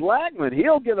Jaden Blackman,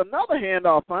 he'll get another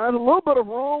handoff, finds a little bit of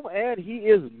room, and he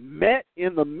is met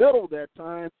in the middle that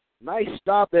time. Nice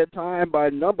stop that time by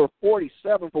number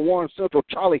 47 for Warren Central,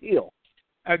 Charlie Hill.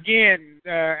 Again,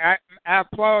 I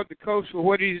applaud the coach for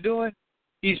what he's doing.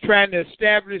 He's trying to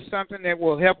establish something that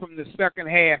will help him the second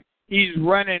half. He's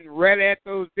running right at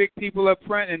those big people up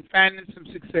front and finding some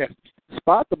success.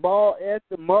 Spot the ball at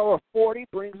the Murrah 40,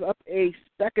 brings up a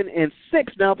 2nd and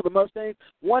 6 now for the Mustangs.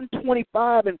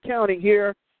 1:25 and counting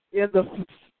here in the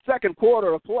second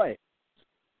quarter of play.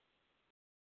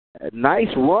 A nice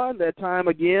run that time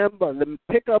again, but the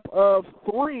pickup of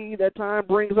 3 that time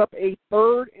brings up a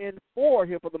 3rd and 4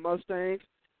 here for the Mustangs,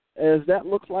 as that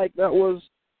looks like that was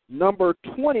number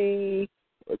 20,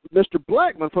 Mr.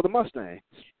 Blackman for the Mustangs.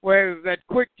 Well, that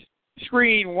quick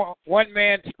screen,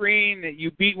 one-man screen, that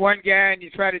you beat one guy and you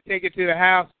try to take it to the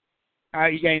house,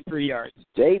 you gain 3 yards.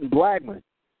 Jaden Blackman.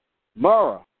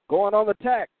 Murrah going on the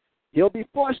attack. He'll be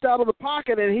flushed out of the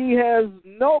pocket, and he has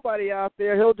nobody out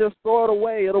there. He'll just throw it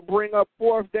away. It'll bring up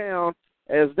 4th down,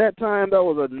 as that time that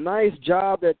was a nice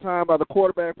job that time by the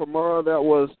quarterback for Murrah. That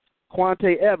was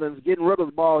Quante Evans getting rid of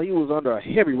the ball. He was under a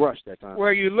heavy rush that time.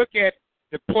 Well, you look at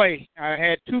the play. I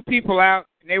had 2 people out,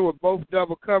 and they were both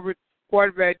double covered.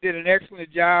 Quarterback did an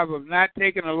excellent job of not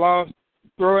taking a loss,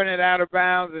 throwing it out of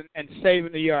bounds, and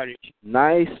saving the yardage.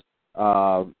 Nice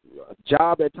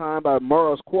job that time by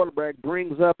Murrah's quarterback.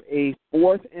 Brings up a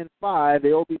 4th and 5.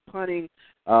 They'll be punting.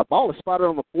 Ball is spotted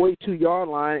on the 42-yard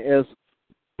line as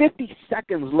 50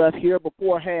 seconds left here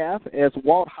before half, as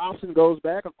Walt Hobson goes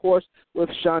back, of course, with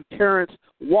Terrence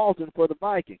Walton for the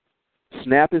Vikings.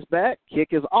 Snap is back. Kick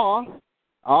is off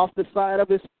the side of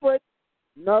his foot.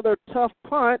 Another tough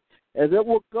punt, as it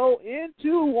will go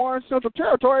into Warren Central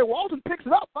territory. Walton picks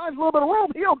it up, finds a little bit of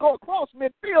room. He'll go across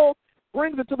midfield,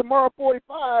 brings it to the Murrah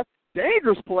 45.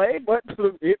 Dangerous play, but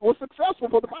it was successful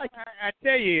for the Vikings. I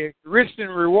tell you, risk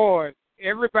and reward.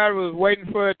 Everybody was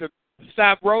waiting for it to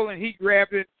stop rolling. He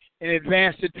grabbed it and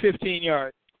advanced it 15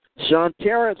 yards.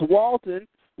 Terrence Walton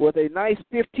with a nice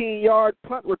 15-yard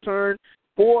punt return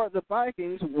for the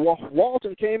Vikings.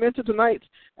 Walton came into tonight's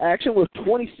action with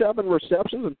 27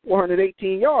 receptions and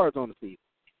 418 yards on the season.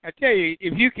 I tell you,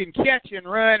 if you can catch and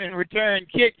run and return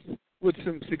kicks with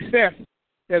some success,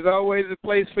 there's always a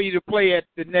place for you to play at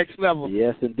the next level.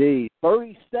 Yes, indeed.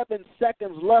 37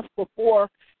 seconds left before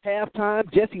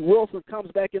halftime. Jesse Wilson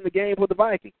comes back in the game for the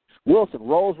Vikings. Wilson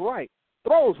rolls right,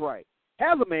 throws right,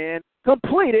 has a man,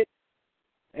 completed,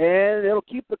 and it'll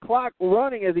keep the clock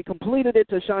running as he completed it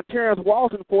to Terrence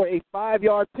Walton for a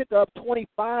 5-yard pickup.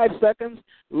 25 seconds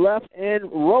left and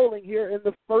rolling here in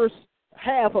the first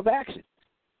half of action.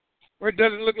 Well, it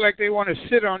doesn't look like they want to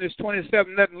sit on this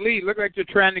 27-0 lead. Look like they're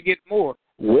trying to get more.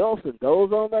 Wilson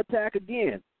goes on the attack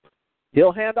again.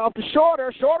 He'll hand off to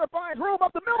Shorter. Shorter finds room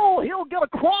up the middle. He'll get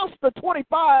across the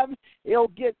 25. He'll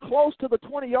get close to the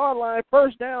 20-yard line.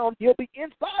 First down. He'll be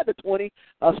inside the 20.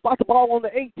 Spot the ball on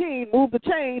the 18. Move the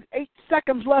chains. 8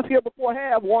 seconds left here before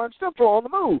half. Warren Central on the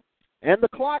move. And the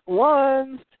clock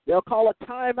runs. They'll call a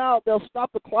timeout. They'll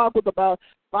stop the clock with about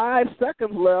 5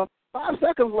 seconds left. 5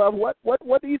 seconds left.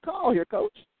 What do you call here,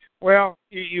 Coach? Well,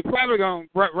 you're probably going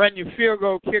to run your field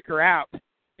goal kicker out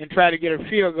and try to get a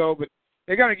field goal, but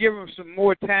they're going to give them some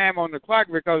more time on the clock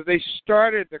because they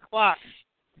started the clock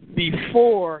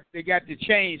before they got the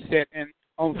chain set. And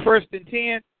on 1st and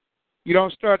 10, you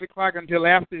don't start the clock until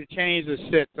after the chains are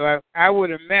set. So I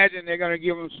would imagine they're going to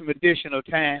give them some additional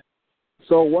time.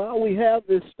 So while we have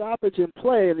this stoppage in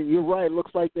play, and you're right, it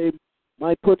looks like they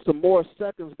might put some more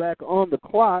seconds back on the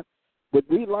clock, but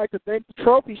we'd like to thank the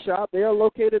Trophy Shop. They are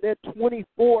located at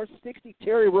 2460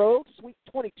 Terry Road, Suite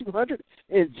 2200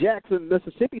 in Jackson,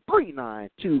 Mississippi,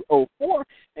 39204.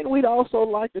 And we'd also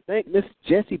like to thank Miss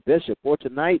Jessie Bishop for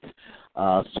tonight's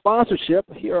sponsorship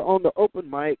here on the Open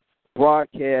Mic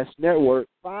Broadcast Network.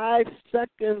 5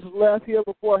 seconds left here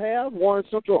before half. Warren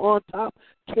Central on top,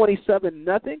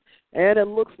 27-0. And it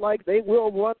looks like they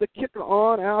will run the kicker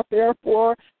on out there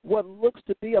for what looks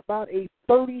to be about a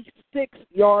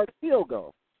 36-yard field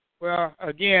goal. Well,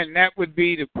 again, that would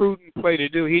be the prudent play to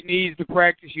do. He needs to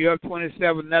practice. You're up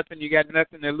 27-0. You got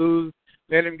nothing to lose.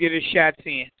 Let him get his shots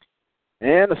in.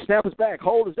 And the snap is back.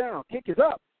 Hold is down. Kick is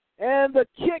up. And the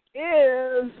kick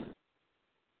is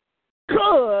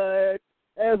good.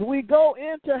 As we go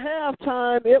into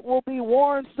halftime, it will be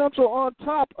Warren Central on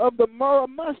top of the Murrah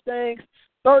Mustangs,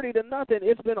 30-0.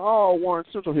 It's been all Warren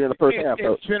Central here in the first half,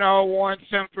 Coach. It's been all Warren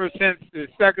Central since the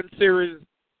second series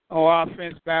on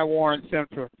offense by Warren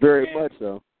Central. Very much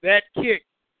so. That kick,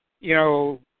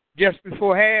 just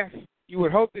before half, you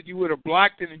would hope that you would have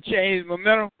blocked it and changed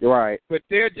momentum. Right. But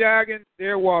they're jogging,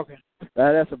 they're walking.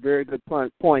 That's a very good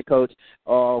point, Coach.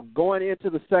 Going into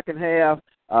the second half,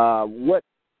 what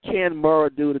can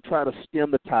Murrah do to try to stem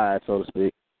the tide, so to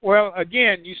speak? Well,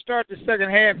 again, you start the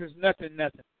second half, it's nothing.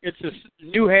 It's a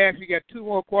new half. You got 2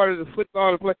 more quarters of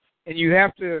football to play, and you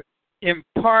have to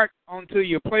impart onto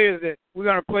your players that we're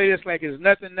going to play this like it's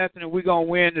nothing, and we're going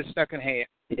to win the second half.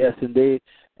 Yes, indeed.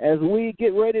 As we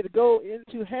get ready to go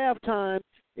into halftime,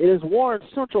 it is Warren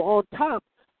Central on top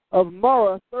of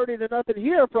Murrah, 30-0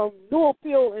 here from Newell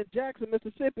Field in Jackson,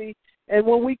 Mississippi. And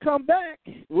when we come back,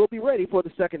 we'll be ready for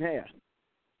the second half.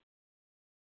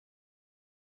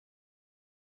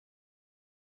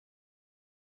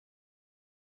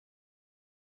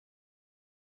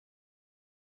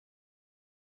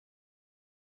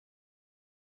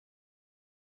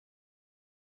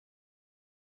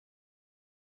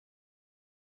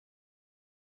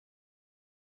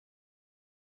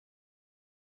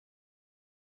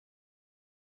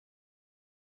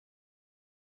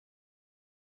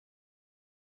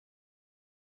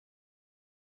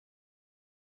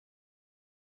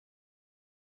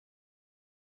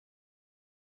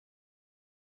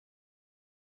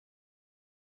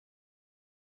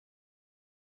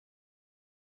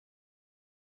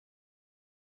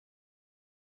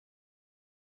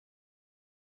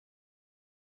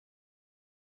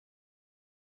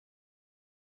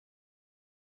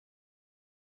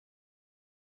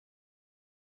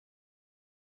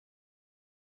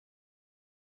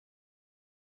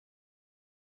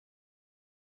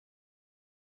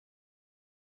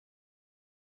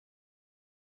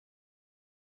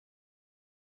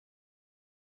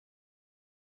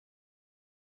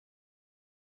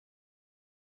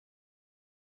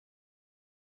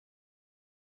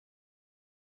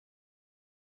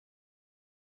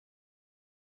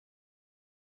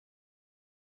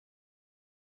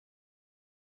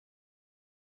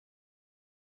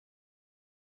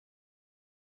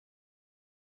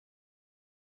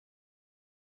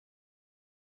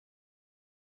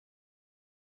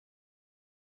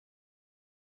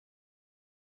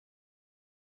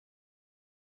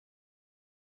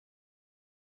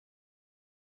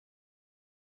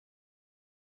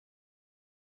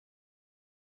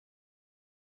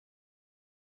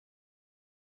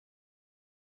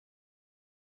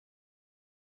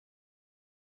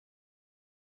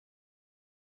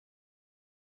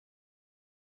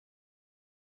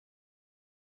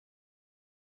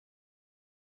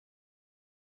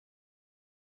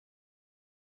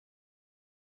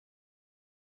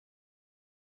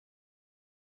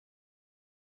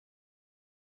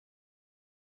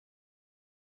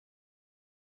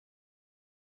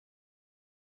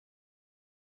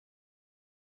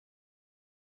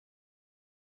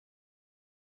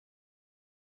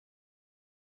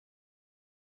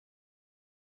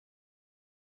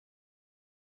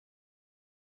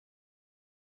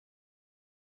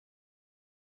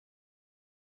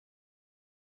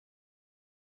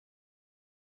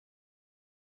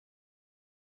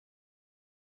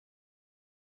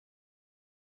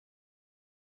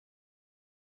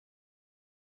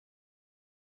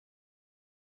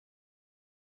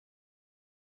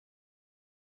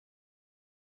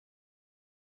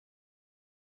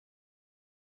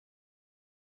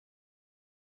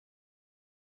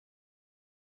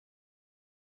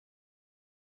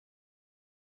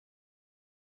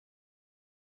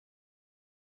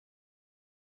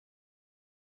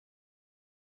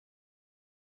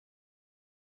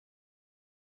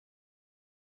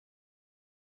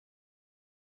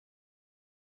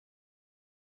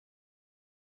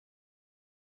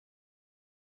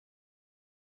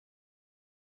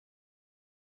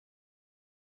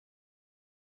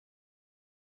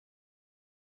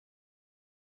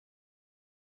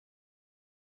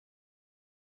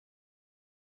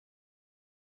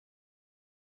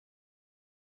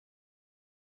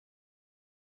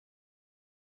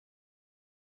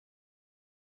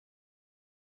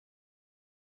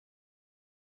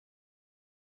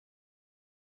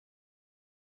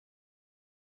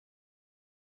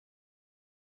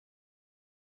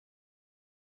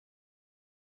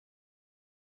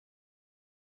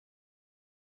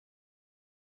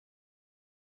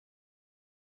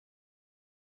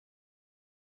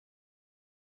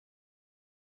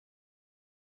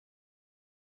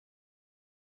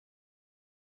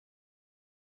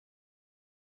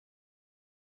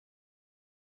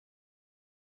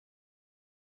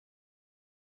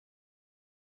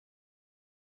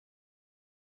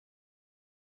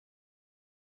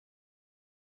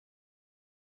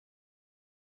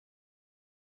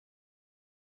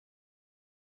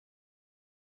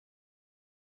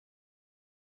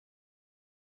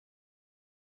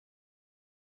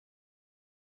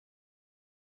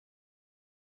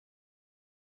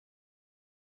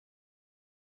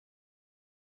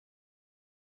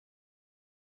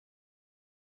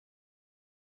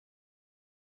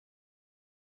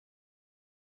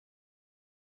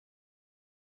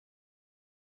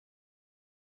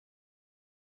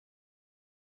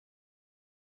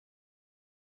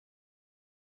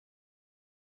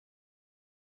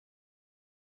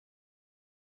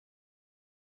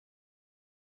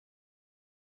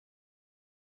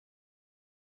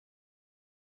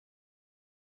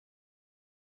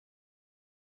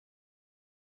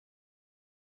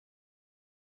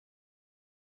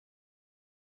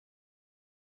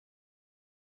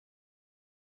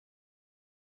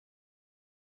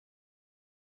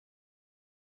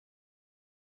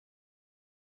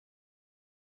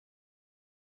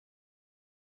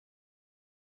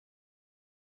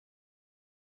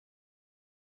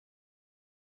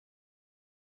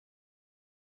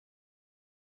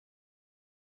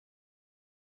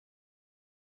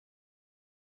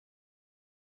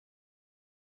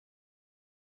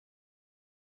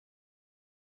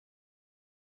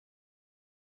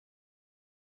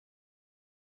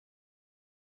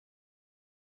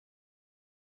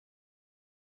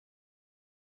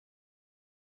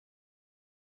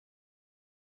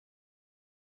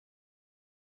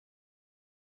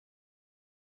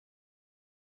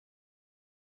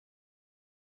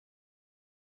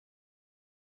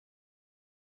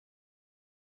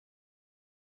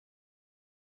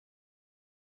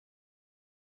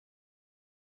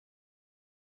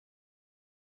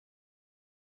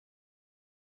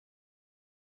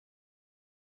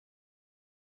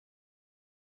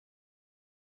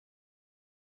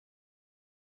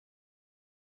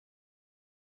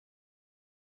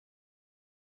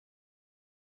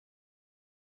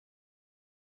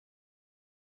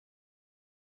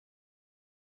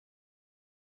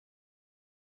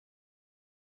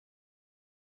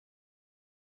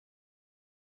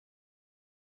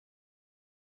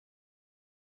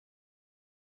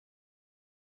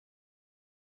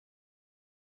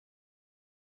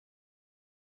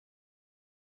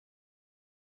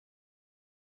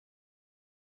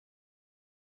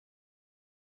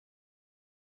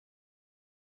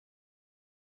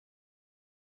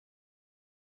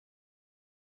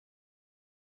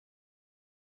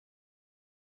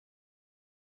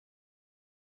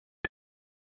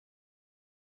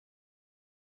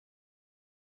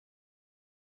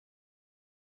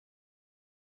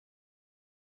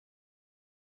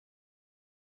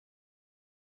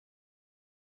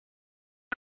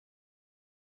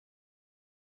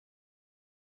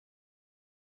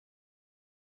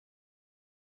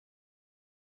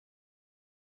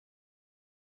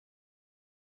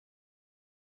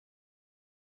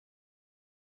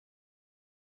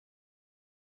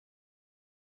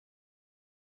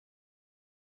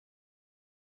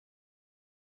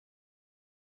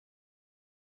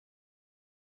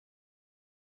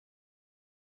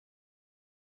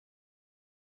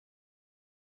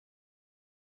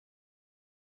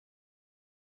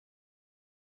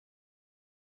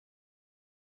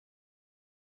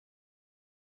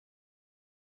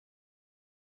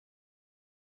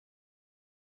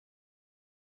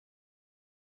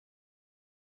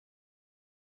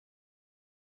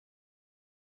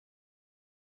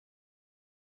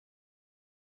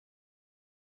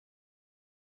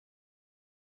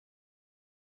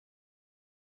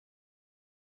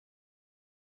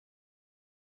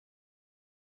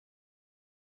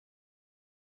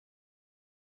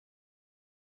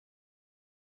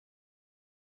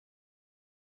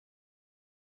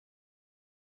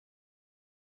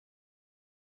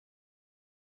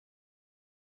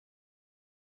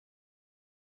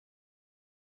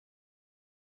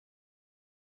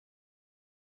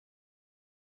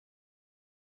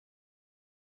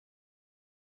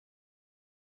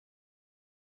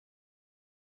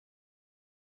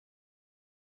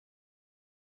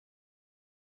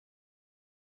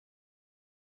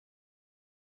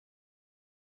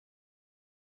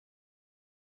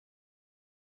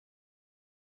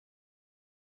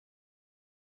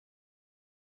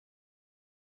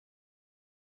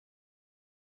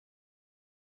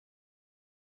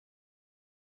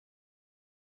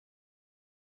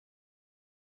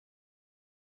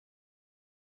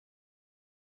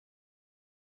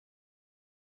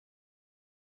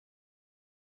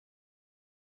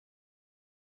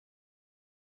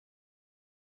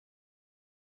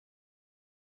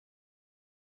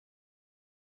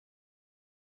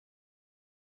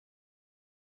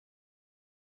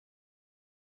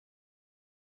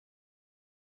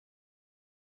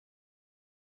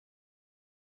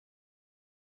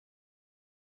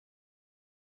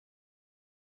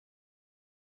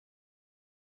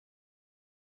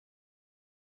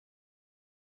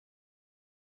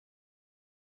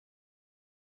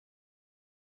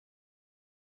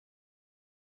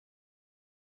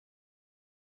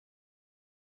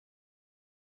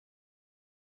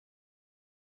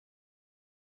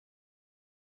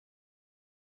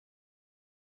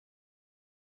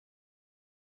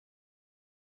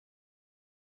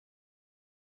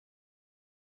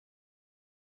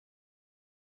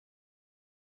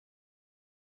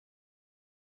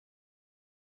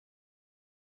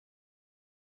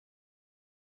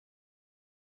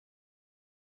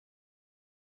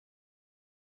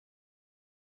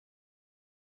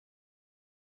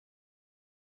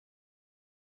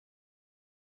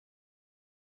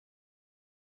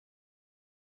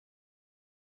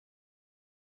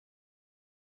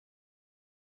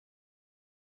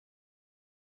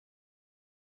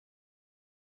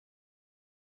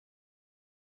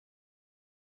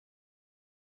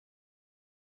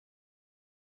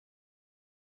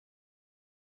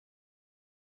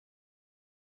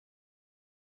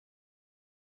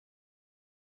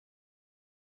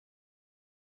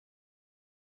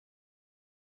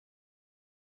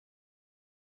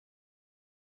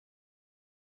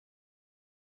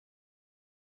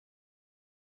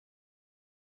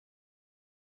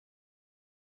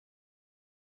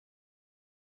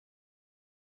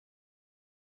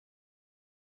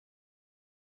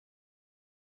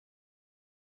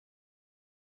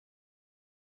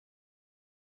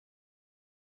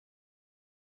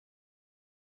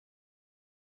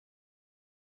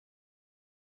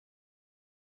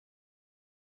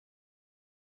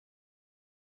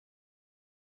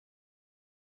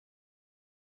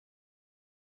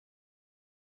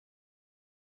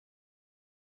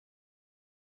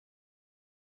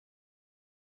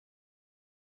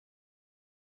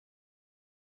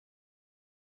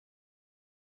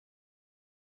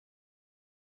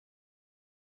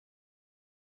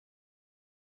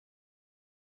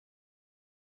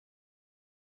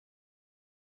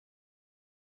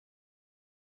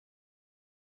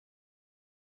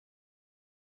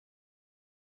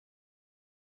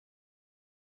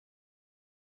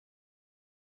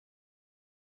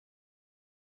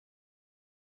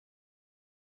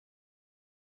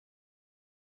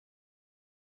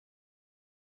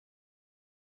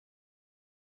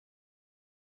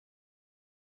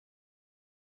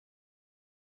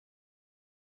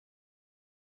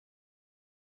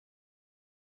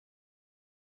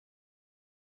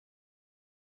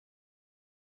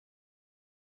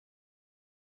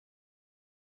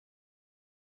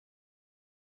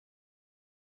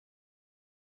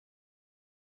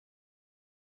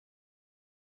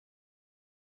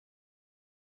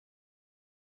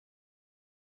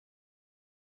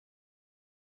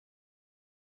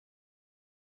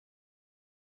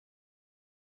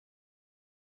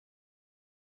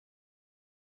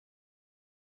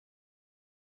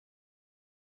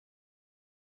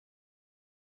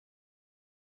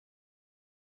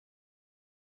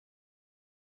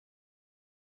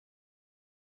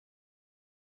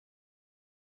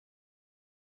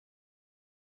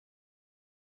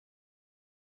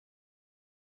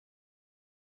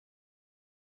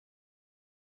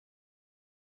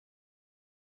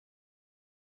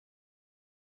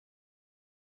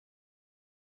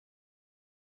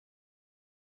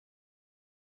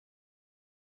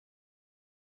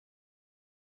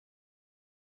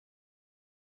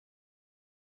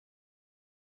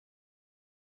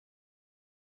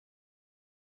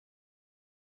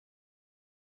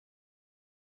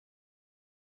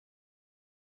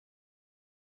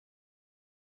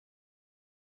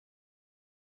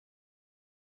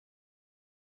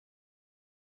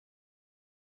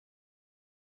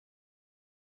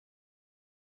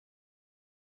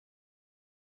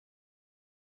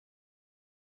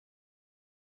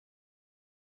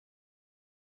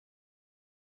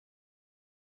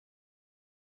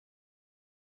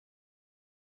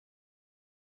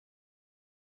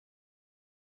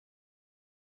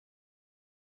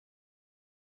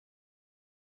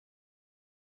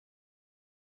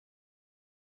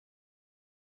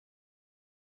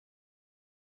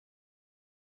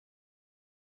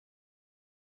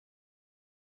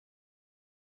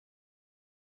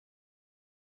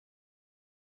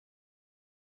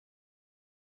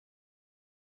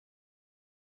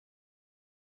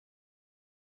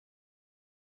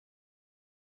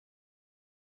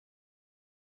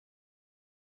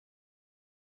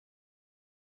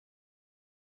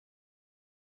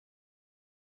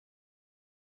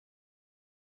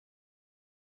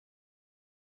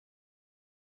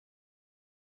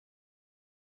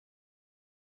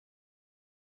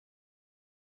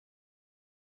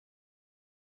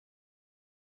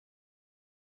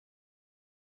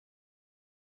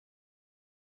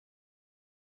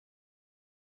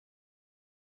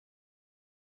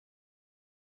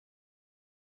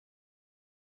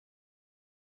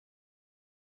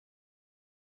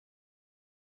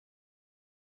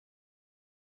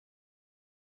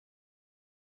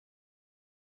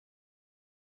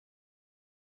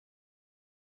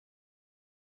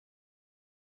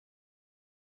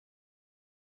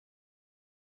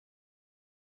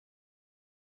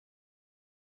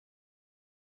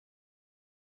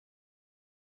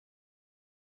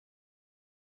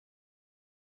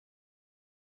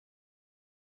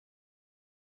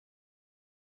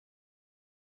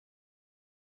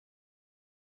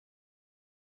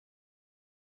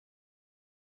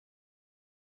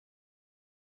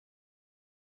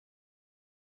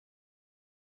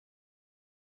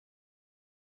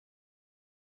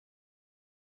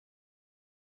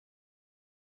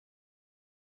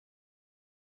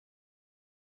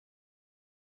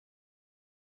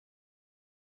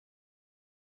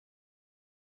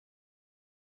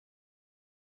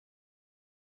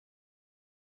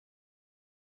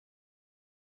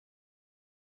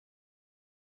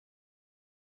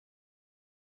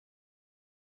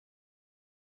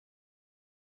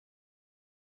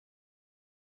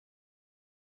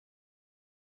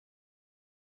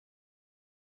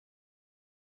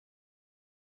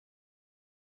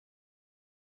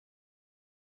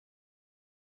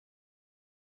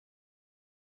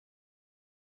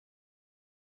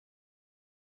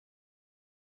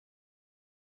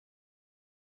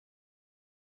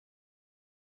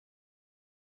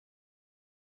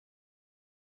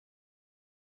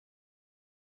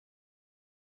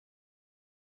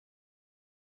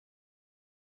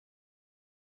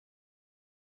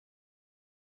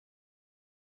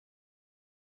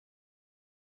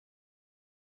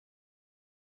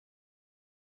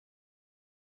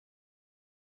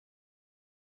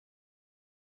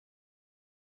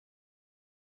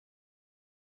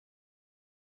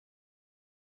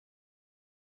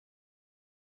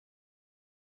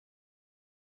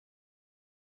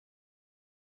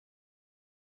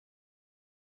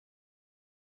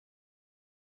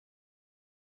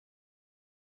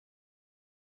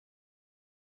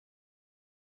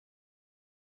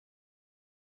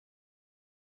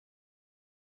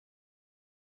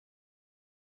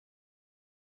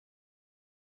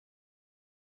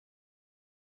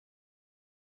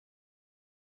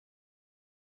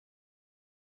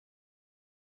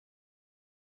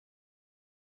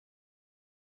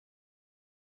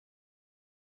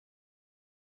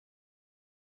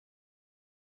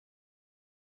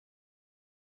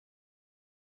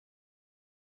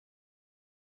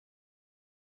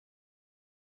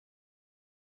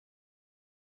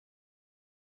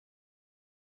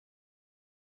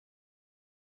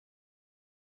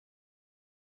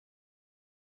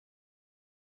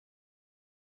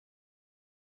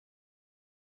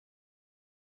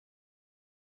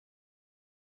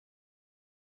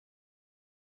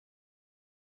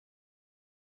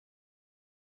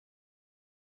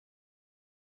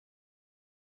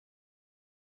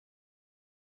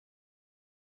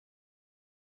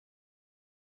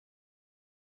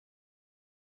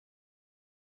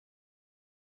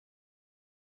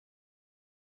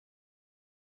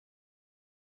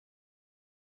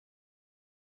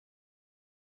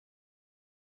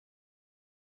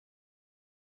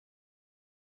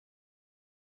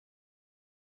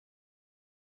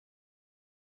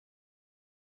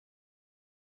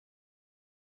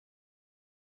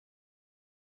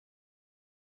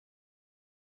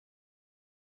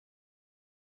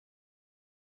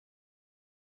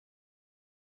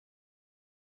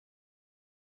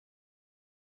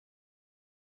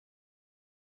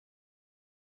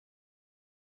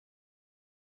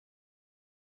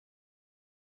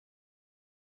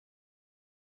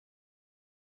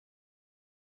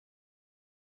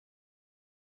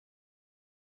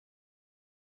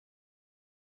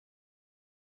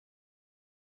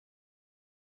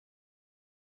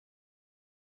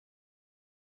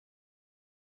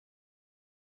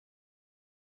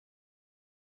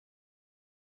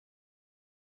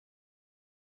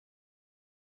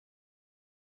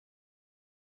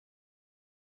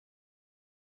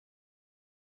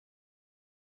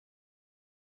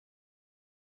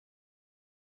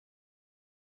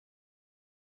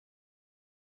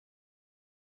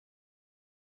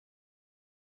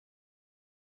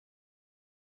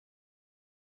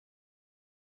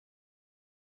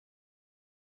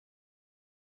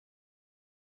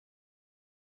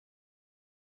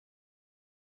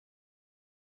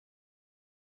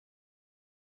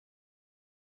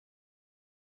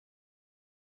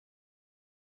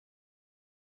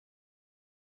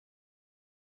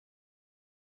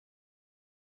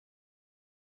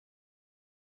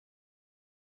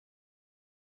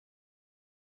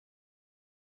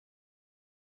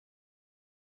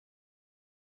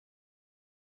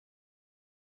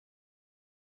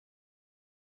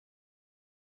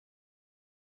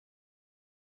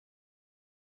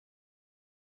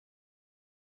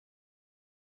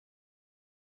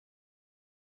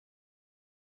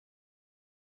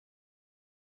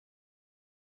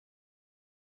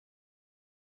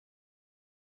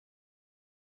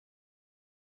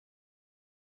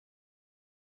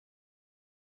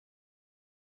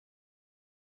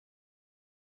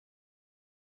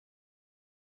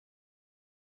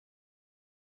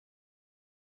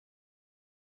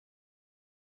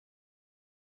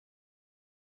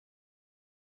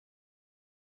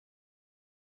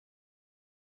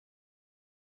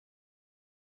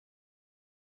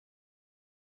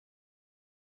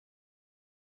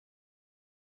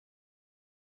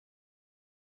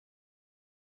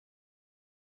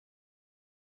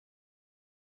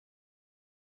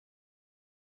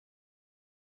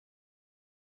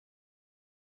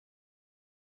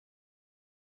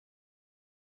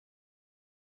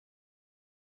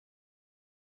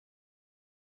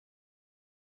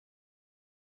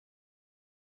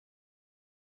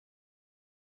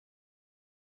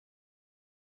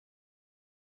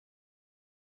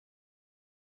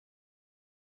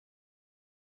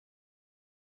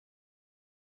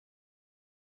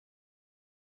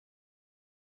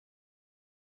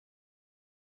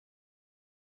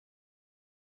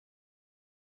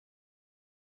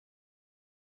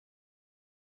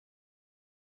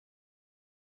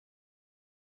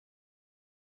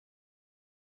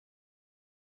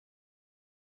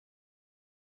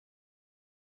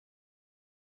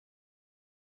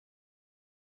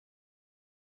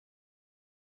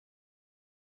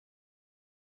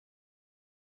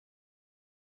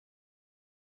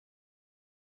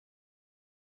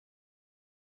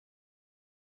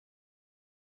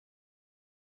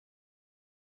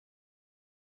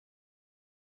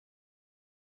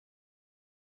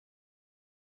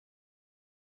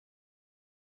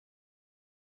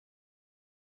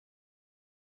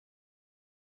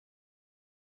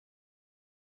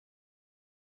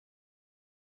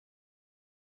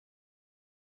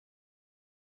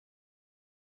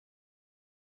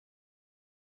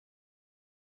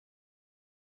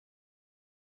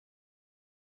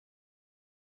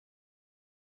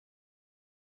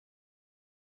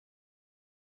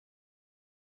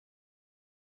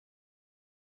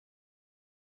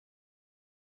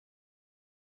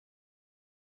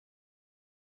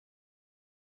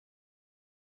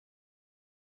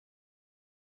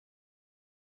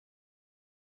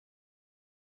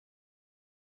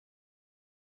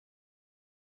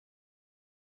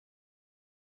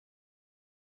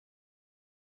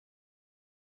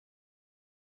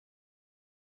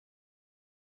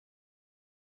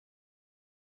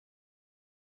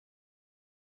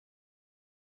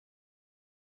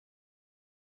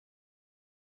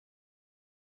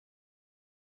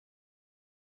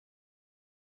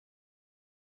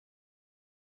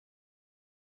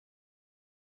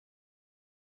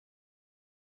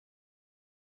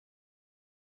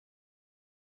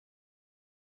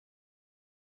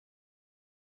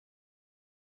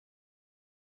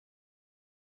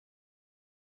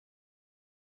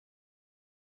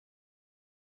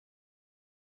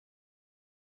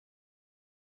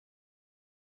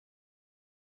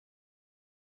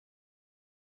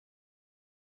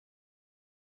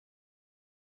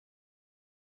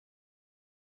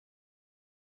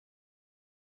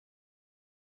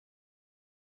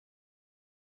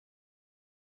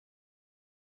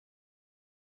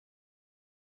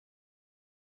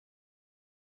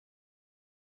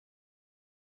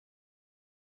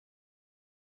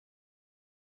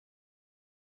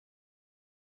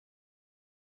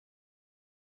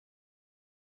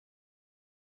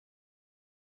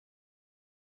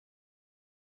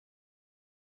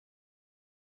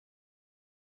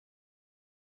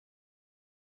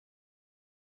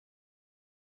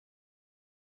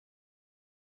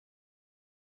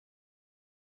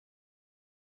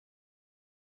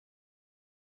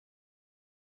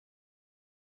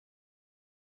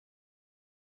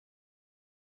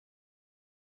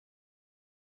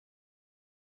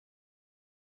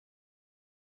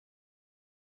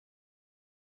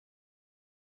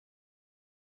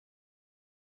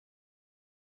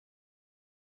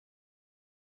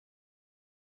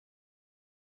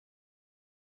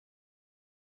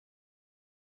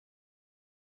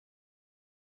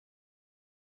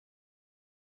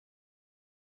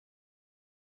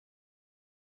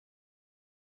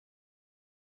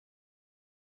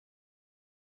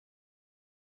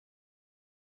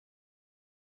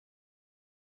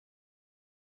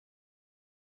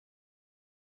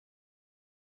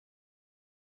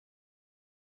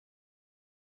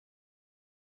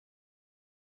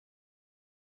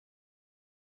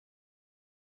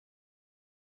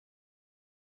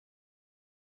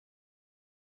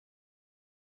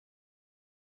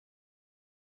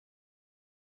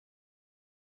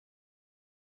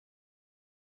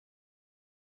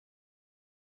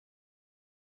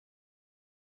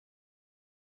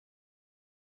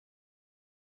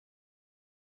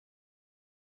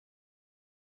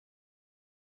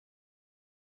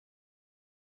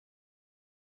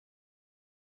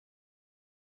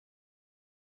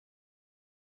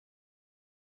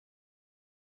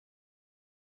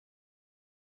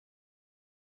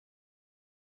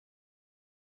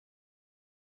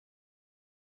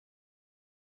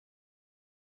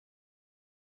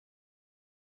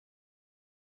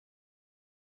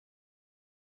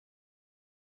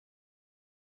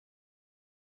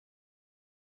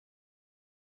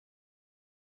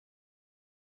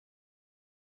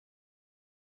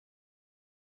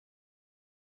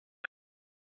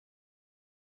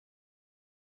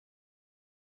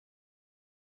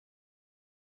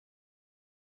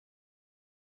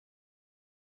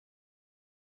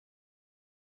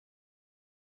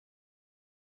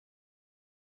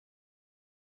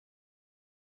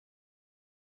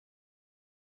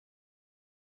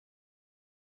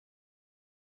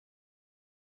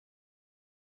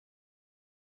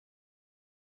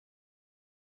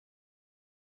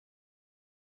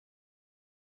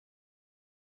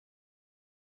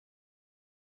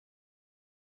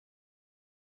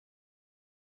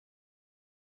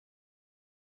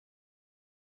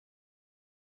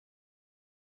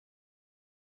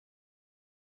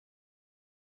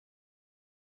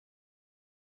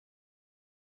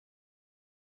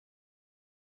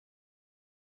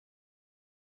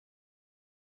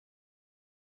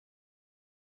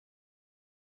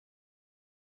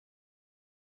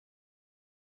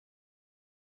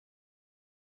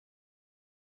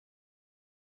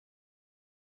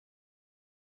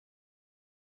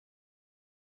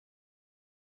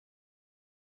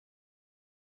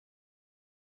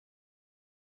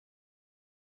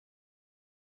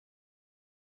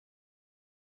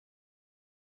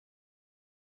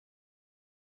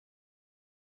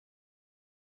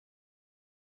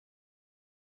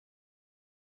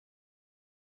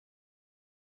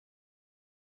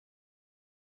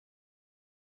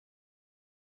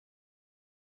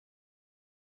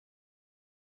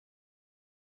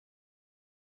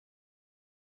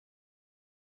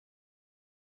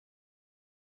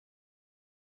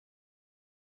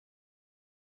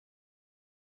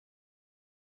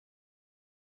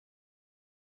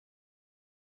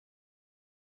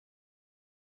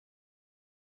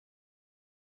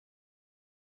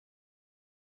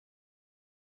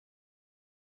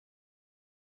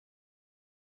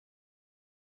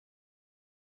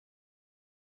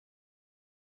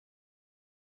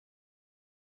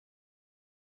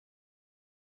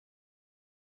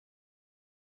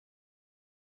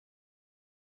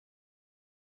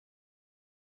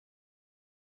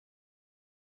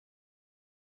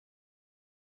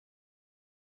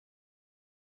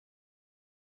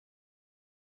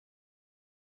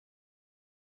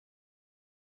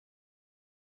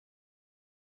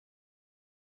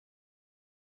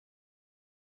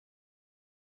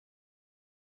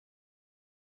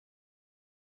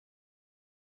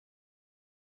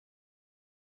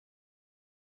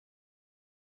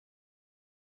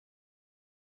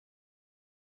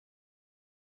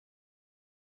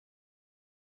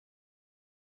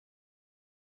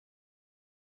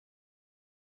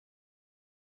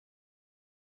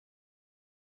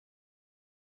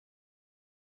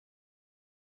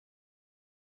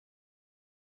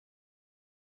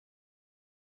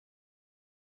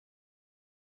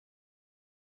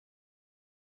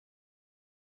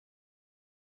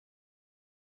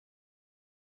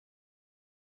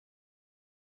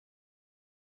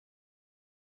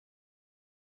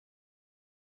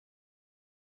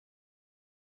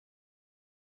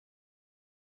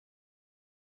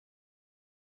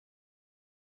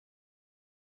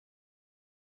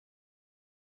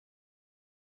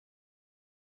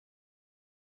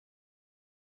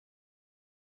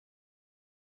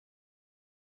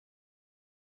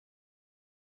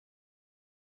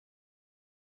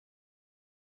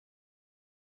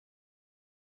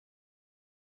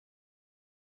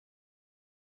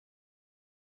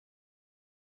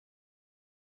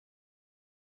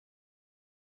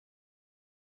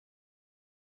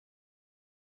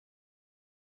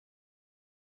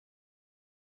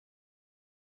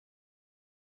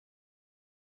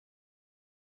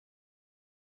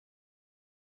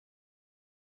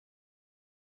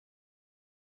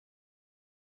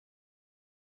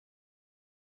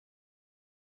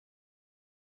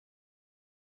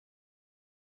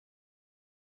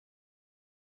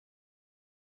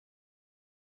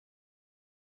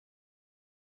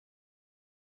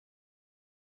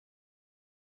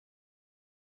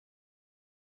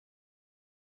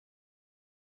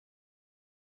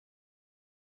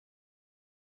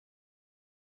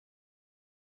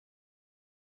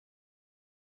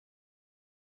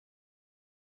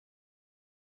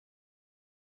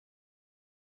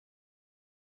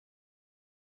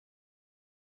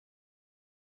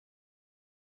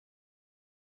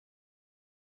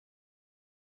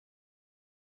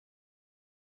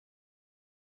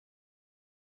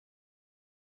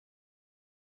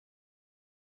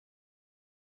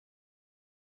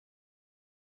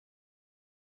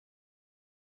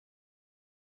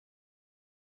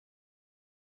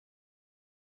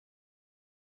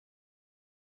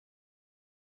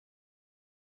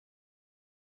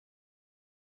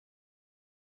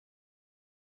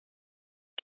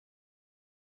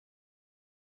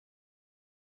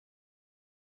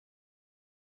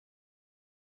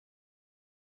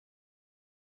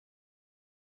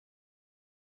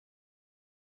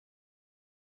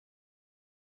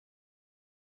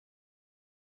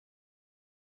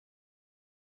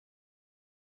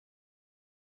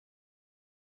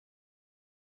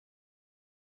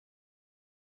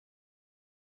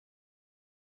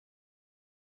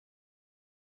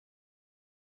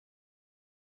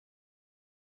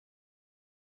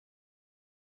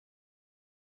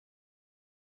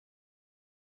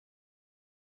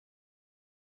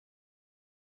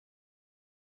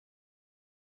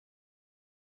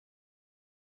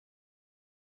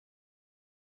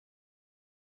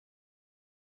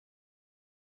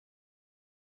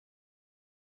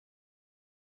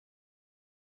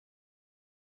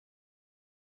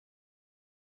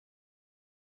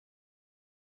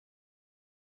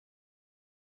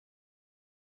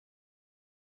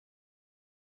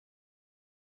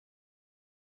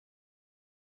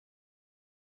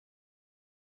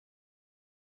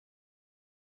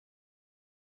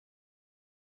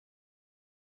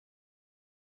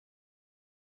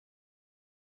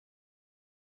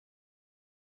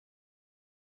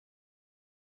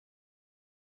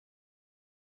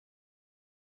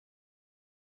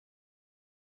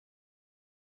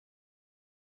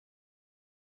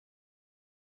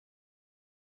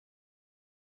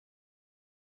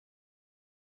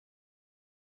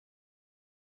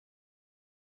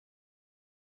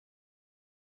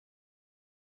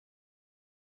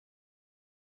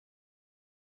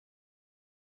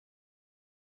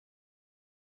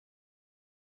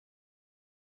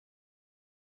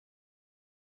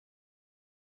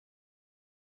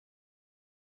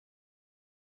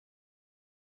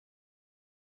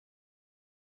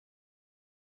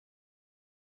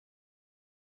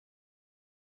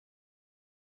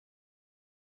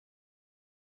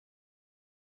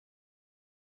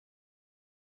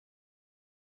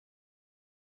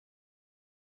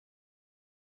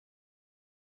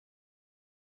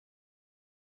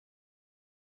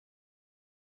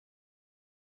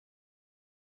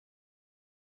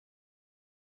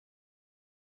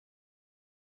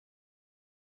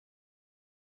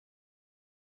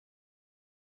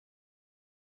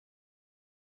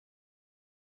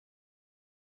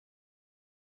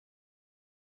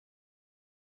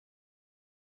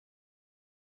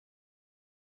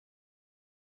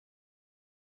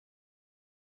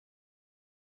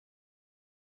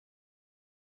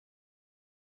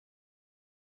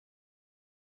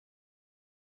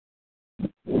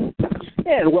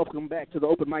 And welcome back to the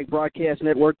Open Mic Broadcast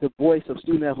Network, the voice of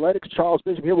student athletics. Charles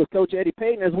Bishop here with Coach Eddie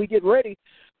Payton as we get ready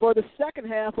for the second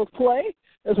half of play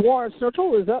as Warren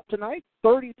Central is up tonight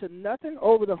 30-0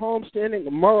 over the homestanding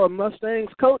Murrah Mustangs.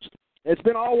 Coach, it's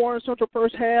been all Warren Central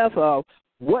first half.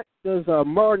 What does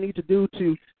Murrah need to do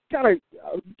to kind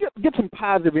of get some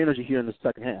positive energy here in the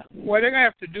second half? Well, they're going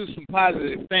to have to do some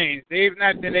positive things. They've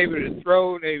not been able to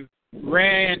throw. They've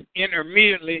ran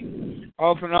intermittently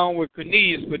off and on with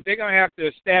Cornelius, but they're going to have to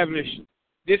establish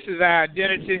this is our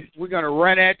identity. We're going to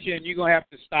run at you, and you're going to have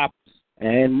to stop us.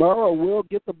 And Murrah will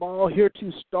get the ball here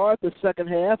to start the second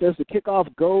half as the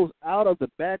kickoff goes out of the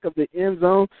back of the end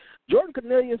zone. Jordan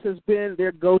Cornelius has been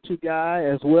their go-to guy,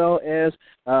 as well as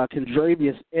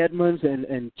Kendravius Edmonds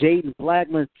and Jaden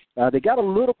Blackman. They got a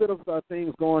little bit of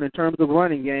things going in terms of the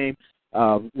running game.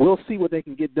 We'll see what they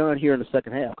can get done here in the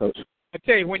second half, Coach. I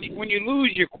tell you, when you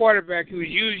lose your quarterback who's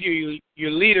usually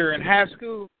your leader in high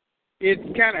school, it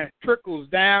kind of trickles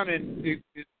down, and the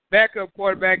backup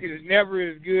quarterback is never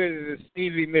as good as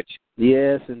Stevie Mitchell.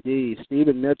 Yes, indeed.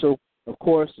 Stephen Mitchell, of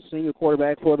course, the senior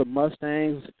quarterback for the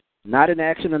Mustangs, not in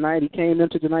action tonight. He came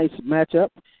into tonight's matchup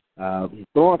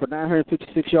throwing for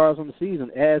 956 yards on the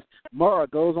season as Murrah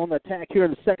goes on the attack here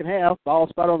in the second half. Ball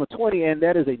spot on the 20, and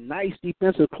that is a nice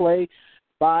defensive play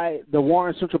by the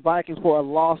Warren Central Vikings for a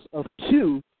loss of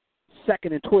 2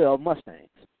 2nd and 12 Mustangs.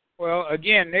 Well,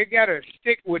 again, they got to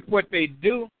stick with what they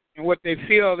do and what they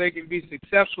feel they can be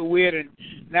successful with and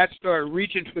not start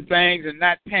reaching for things and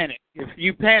not panic. If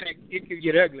you panic, it could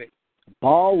get ugly.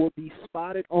 Ball will be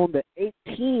spotted on the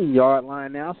 18-yard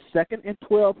line now, 2nd and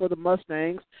 12 for the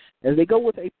Mustangs as they go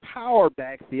with a power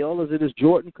backfield as it is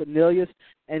Jordan Cornelius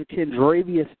and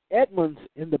Kendravius Edmonds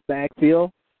in the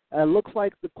backfield. Looks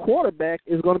like the quarterback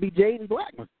is going to be Jaden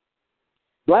Blackman.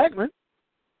 Blackman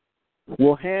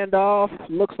will hand off,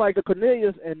 looks like to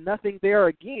Cornelius, and nothing there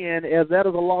again as that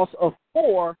is a loss of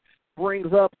 4,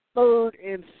 brings up 3rd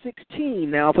and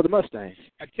 16 now for the Mustangs.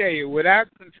 I tell you, without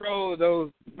control of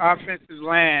those offensive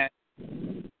lines,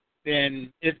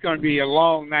 then it's going to be a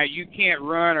long night. You can't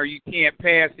run or you can't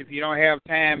pass if you don't have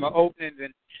time or openings,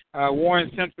 and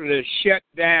Warren Central has shut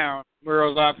down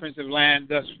Murrah's offensive line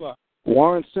thus far.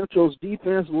 Warren Central's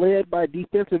defense led by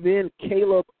defensive end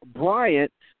Caleb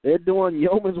Bryant. They're doing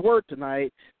yeoman's work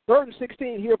tonight. 3rd and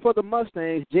 16 here for the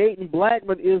Mustangs. Jaden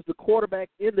Blackman is the quarterback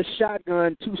in the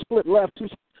shotgun. 2 split left,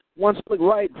 1 split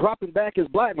right. Dropping back is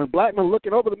Blackman. Blackman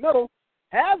looking over the middle.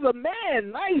 Has a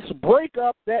man. Nice break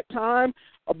up that time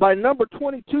by number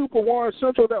 22 for Warren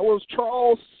Central. That was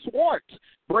Charles Swartz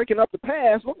breaking up the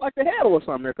pass. Looked like they had a little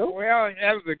something there, Coach. Well,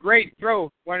 that was a great throw.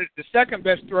 One of the second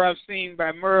best throw I've seen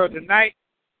by Murrah tonight.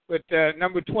 But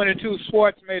number 22,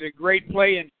 Swartz, made a great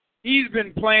play. And he's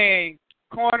been playing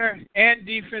corner and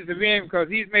defensive end because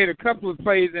he's made a couple of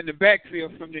plays in the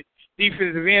backfield from the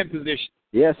defensive end position.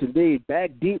 Yes, indeed.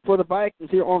 Back deep for the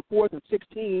Vikings here on 4th and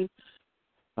 16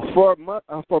 for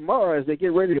Murrah as they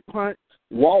get ready to punt.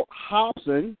 Walt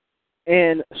Hobson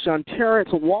and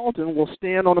Shantarius Walton will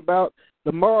stand on about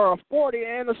the Murrah 40,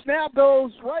 and the snap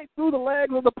goes right through the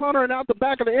legs of the punter and out the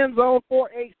back of the end zone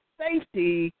for a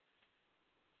safety.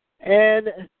 And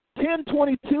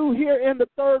 10:22 here in the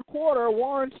third quarter.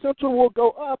 Warren Central will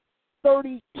go up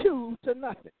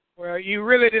 32-0. Well, you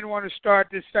really didn't want to start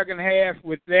this second half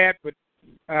with that, but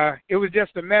it was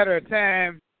just a matter of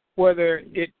time whether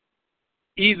it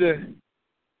either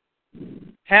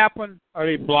happened or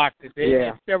they blocked it. They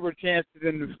had several chances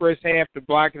in the first half to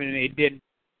block it, and they didn't.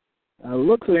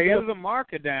 Looks like there was a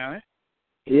marker down.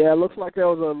 Yeah, it looks like there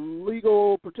was a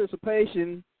legal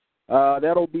participation.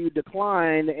 That'll be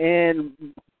declined and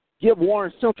give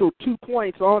Warren Central 2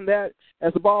 points on that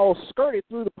as the ball skirted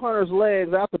through the punter's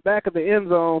legs out the back of the end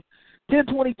zone.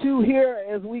 10:22 here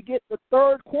as we get the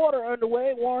third quarter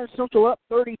underway. Warren Central up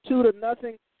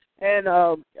 32-0. And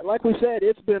like we said,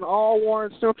 it's been all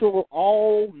Warren Central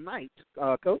all night,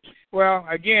 Coach. Well,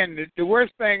 again, the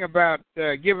worst thing about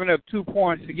giving up 2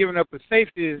 points and giving up a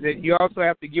safety is that you also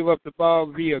have to give up the ball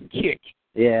via kick.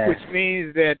 Yeah. Which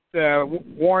means that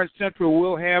Warren Central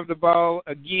will have the ball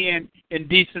again in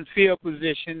decent field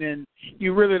position, and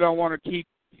you really don't want to keep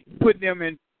putting them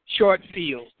in short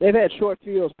fields. They've had short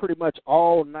fields pretty much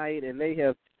all night, and they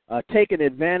have taken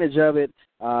advantage of it.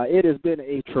 It has been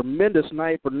a tremendous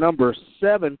night for number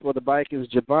 7 for the Vikings,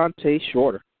 Javonte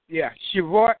Shorter. Yeah,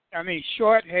 Short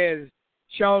has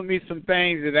shown me some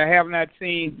things that I have not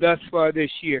seen thus far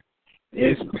this year.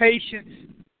 His patience,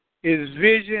 his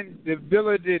vision, the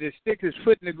ability to stick his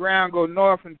foot in the ground, go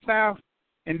north and south,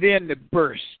 and then the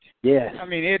burst. Yes. I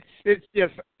mean,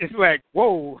 it's like,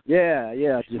 whoa.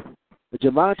 Yeah.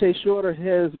 Javante Shorter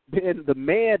has been the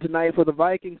man tonight for the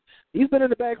Vikings. He's been in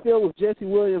the backfield with Jesse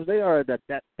Williams. They are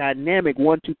that dynamic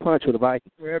 1-2 punch for the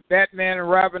Vikings. Well, Batman and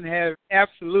Robin have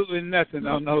absolutely nothing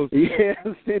on those. Yes,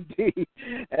 indeed.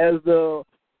 As the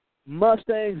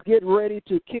Mustangs get ready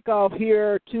to kick off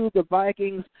here to the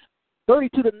Vikings,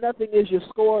 32-0 is your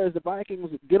score as the Vikings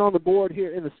get on the board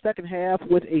here in the second half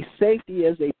with a safety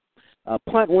as a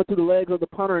punt went through the legs of the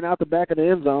punter and out the back of the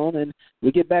end zone. And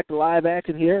we get back to live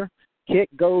action here. Kick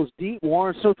goes deep.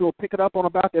 Warren Central will pick it up on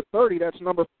about their 30. That's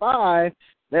number 5.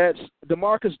 That's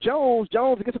DeMarcus Jones.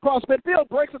 Jones gets across midfield,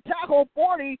 breaks a tackle,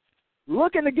 40.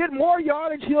 Looking to get more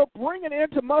yardage. He'll bring it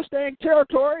into Mustang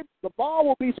territory. The ball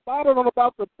will be spotted on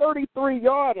about the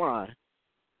 33-yard line.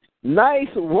 Nice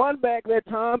run back that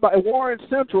time by Warren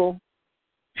Central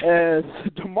as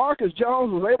DeMarcus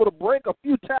Jones was able to break a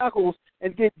few tackles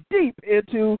and get deep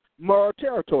into Murrah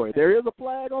territory. There is a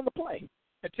flag on the play.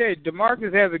 I tell you,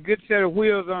 DeMarcus has a good set of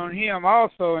wheels on him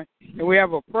also, and we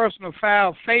have a personal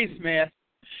foul face mask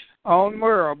on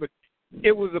Murrah. But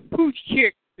it was a pooch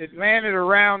kick that landed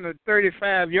around the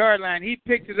 35-yard line. He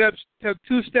picked it up, took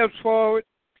 2 steps forward,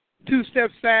 2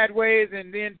 steps sideways,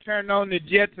 and then turned on the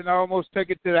jets and almost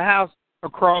took it to the house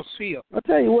across field. I'll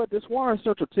tell you what, this Warren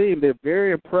Central team, they're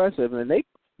very impressive, and they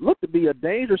look to be a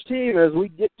dangerous team as we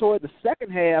get toward the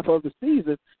second half of the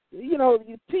season. You know,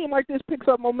 a team like this picks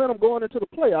up momentum going into the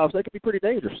playoffs. They can be pretty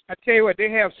dangerous. I tell you what, they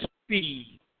have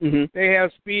speed. Mm-hmm. They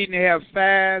have speed and they have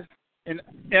size, and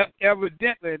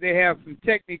evidently they have some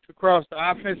techniques across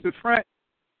the offensive front,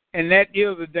 and that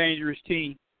is a dangerous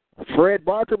team. Fred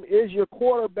Bartram is your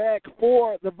quarterback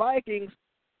for the Vikings,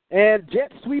 and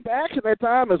jet sweep action that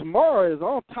time as Murrah is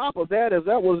on top of that, as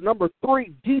that was number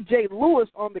 3, DJ Lewis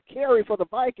on the carry for the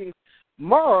Vikings.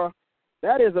 Murrah,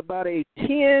 that is about a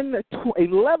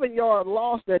 11-yard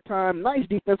loss that time. Nice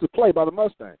defensive play by the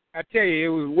Mustangs. I tell you,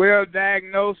 it was well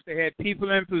diagnosed. They had people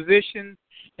in position,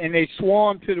 and they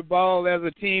swarmed to the ball as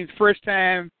a team.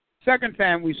 Second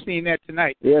time we've seen that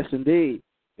tonight. Yes, indeed.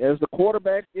 As the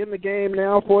quarterback in the game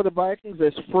now for the Vikings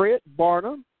is Fred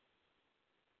Barnum.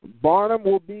 Barnum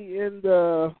will be in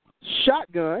the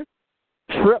shotgun,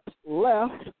 trips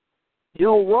left,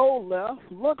 he'll roll left,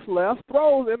 looks left,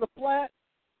 throws in the flat.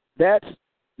 That's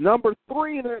number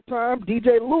 3 that time,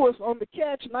 DJ Lewis on the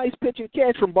catch. Nice pitch and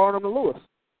catch from Barnum to Lewis.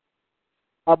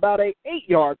 About a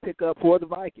 8-yard pickup for the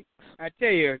Vikings. I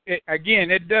tell you,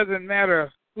 it doesn't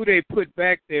matter who they put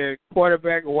back there,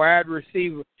 quarterback, wide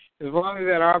receiver. As long as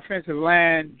that offensive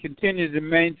line continues to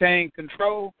maintain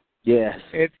control, yes,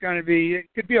 it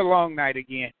could be a long night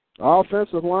again.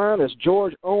 Offensive line is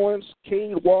George Owens,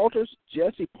 Kane Walters,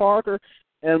 Jesse Parker,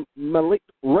 and Malik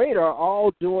Radar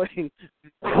all doing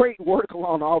great work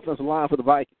along the offensive line for the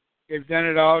Vikings. They've done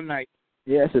it all night.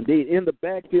 Yes, indeed. In the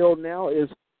backfield now is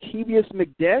Kevius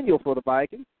McDaniel for the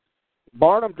Vikings.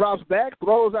 Barnum drops back,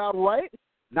 throws out right.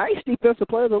 Nice defensive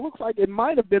play. It looks like it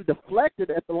might have been deflected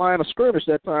at the line of scrimmage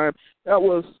that time. That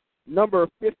was number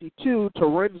 52,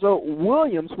 Torenzo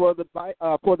Williams for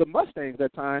the Mustangs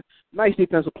that time. Nice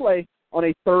defensive play on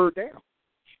a 3rd down.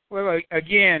 Well,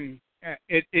 again,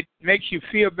 it makes you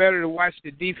feel better to watch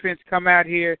the defense come out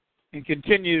here and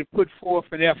continue to put forth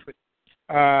an effort.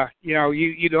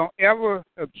 You don't ever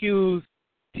accuse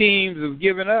teams of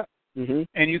giving up. Mm-hmm.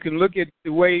 And you can look at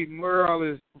the way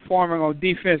Murrah is performing on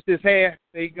defense this half.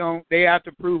 They out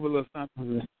to prove a little something.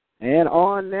 Mm-hmm. And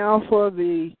on now for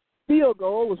the field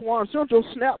goal was Warren Central.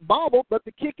 Snap bobbled, but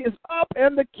the kick is up,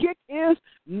 and the kick is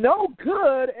no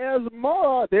good as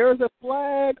Murrah. There's a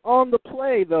flag on the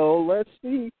play, though. Let's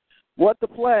see what the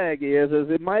flag is, as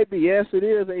it might be. Yes, it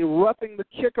is a roughing the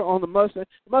kicker on the Mustangs.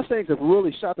 The Mustangs have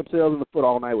really shot themselves in the foot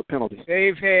all night with penalties.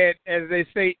 They've had, as they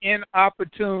say,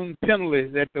 inopportune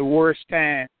penalties at the worst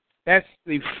time. That's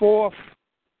the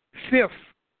 5th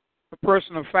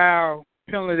personal foul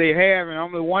penalty they have, and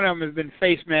only one of them has been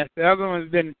face mask. The other one has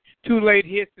been 2 late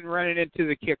hits and running into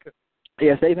the kicker.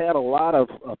 Yes, they've had a lot of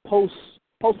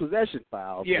post-possession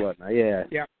fouls. Yeah.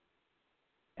 Yeah.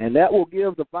 And that will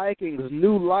give the Vikings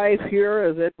new life here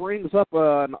as it brings up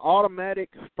an automatic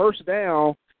first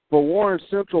down for Warren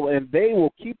Central, and they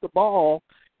will keep the ball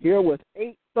here with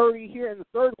 8:30 here in the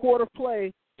third quarter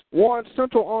play. Warren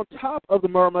Central on top of the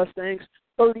Murrah Mustangs,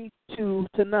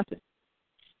 32-0.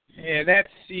 Yeah,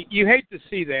 you hate to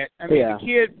see that. I mean, The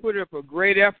kid put up a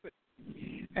great effort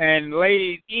and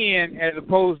laid in as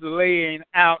opposed to laying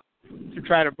out to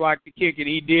try to block the kick, and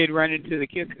he did run into the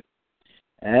kicker.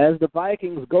 As the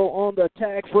Vikings go on the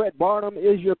attack, Fred Barnum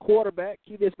is your quarterback.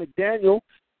 Kevius McDaniel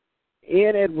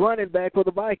in at running back for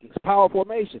the Vikings. Power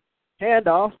formation.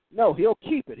 Handoff. No, he'll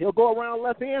keep it. He'll go around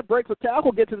left hand, breaks a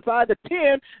tackle, gets inside the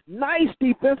 10. Nice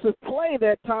defensive play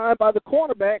that time by the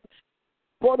cornerback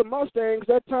for the Mustangs.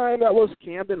 That time that was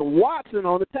Camden Watson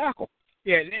on the tackle.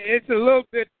 Yeah, it's a little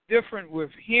bit different with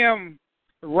him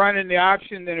running the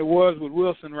option than it was with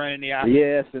Wilson running the option.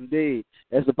 Yes, indeed.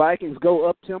 As the Vikings go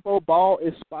up-tempo, ball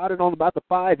is spotted on about the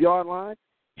 5-yard line.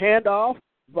 Handoff,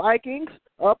 Vikings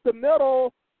up the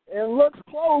middle, and looks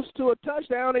close to a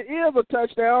touchdown. It is a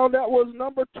touchdown. That was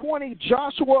number 20,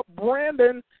 Joshua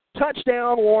Brandon,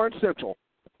 touchdown, Warren Central.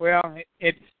 Well,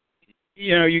 it's,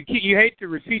 you hate to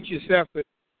repeat yourself, but,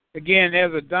 again,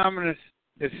 there's a dominance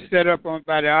that's set up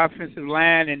by the offensive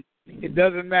line, and it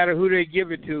doesn't matter who they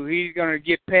give it to. He's going to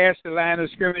get past the line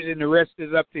of scrimmage, and the rest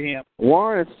is up to him.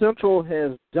 Warren Central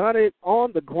has done it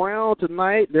on the ground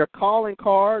tonight. Their calling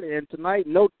card, and tonight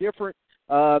no different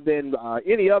than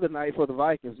any other night for the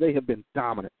Vikings. They have been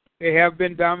dominant. They have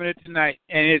been dominant tonight,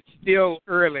 and it's still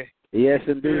early. Yes,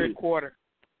 indeed. Third quarter.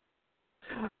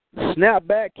 Snap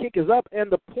back, kick is up,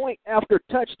 and the point after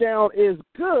touchdown is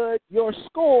good. Your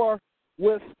score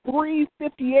with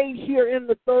 3:58 here in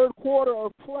the third quarter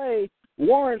of play.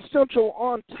 Warren Central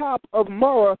on top of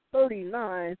Murrah,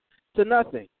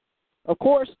 39-0. Of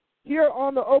course, here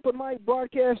on the Open Mic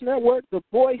Broadcast Network, the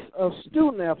voice of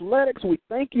student athletics, we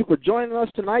thank you for joining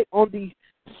us tonight on the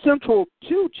Central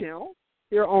 2 channel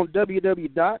here on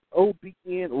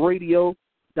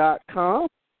www.obnradio.com.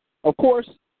 Of course,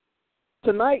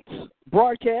 tonight's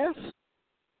broadcast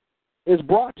is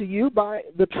brought to you by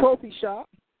the Trophy Shop,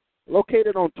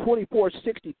 located on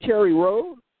 2460 Terry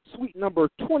Road, suite number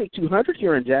 2200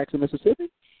 here in Jackson, Mississippi.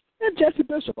 And Jesse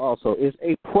Bishop also is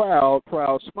a proud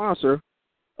sponsor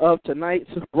of tonight's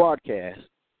broadcast.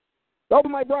 The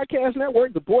Open Mic Broadcast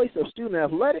Network, the voice of student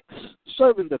athletics,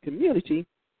 serving the community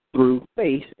through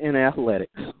faith in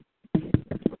athletics.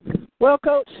 Well,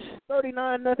 Coach,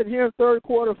 39-0 here in third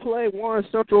quarter play. Warren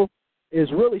Central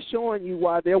is really showing you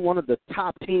why they're one of the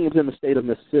top teams in the state of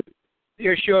Mississippi.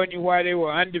 They're showing you why they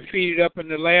were undefeated up in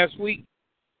the last week,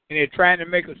 and they're trying to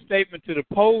make a statement to the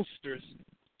pollsters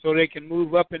so they can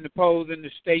move up in the polls in the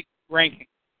state ranking.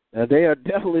 They are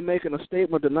definitely making a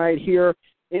statement tonight here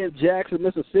in Jackson,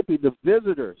 Mississippi. The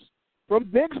visitors from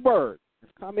Vicksburg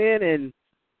have come in and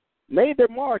made their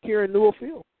mark here in Newell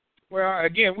Field. Well,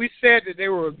 again, we said that they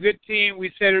were a good team.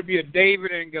 We said it would be a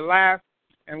David and Goliath,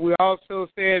 and we also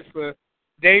said for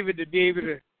David to be able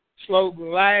to slow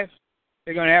Goliath,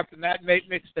 they're going to have to not make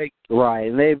mistakes. Right,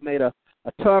 and they've made a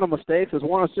ton of mistakes. As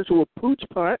Warren Central will pooch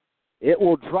punt, it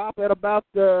will drop at about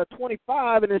the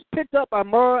 25, and it's picked up by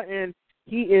Murrah, and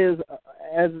he is,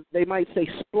 as they might say,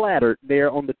 splattered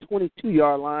there on the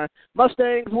 22-yard line.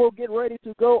 Mustangs will get ready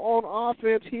to go on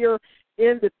offense here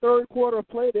in the third quarter of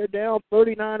play. They're down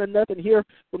 39-0 here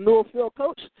from Newell Field.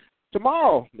 Coach,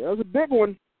 tomorrow there's a big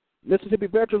one. Mississippi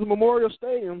Veterans Memorial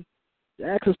Stadium.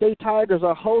 Jackson State Tigers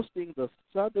are hosting the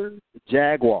Southern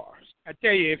Jaguars. I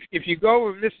tell you, if you go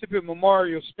over Mississippi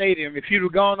Memorial Stadium, if you'd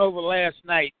have gone over last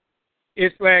night,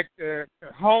 it's like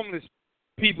homeless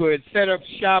people had set up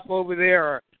shop over there,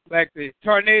 or like the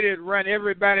tornado had run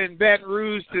everybody in Baton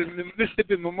Rouge to the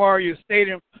Mississippi Memorial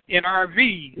Stadium in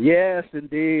RVs. Yes,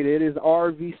 indeed. It is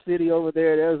RV City over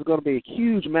there. There's going to be a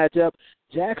huge matchup.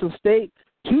 Jackson State,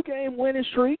 2-game winning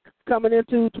streak coming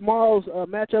into tomorrow's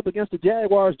matchup against the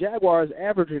Jaguars. Jaguars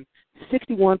averaging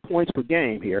 61 points per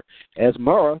game here as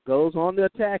Murrah goes on the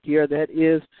attack here. That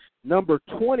is number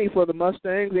 20 for the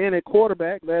Mustangs, and at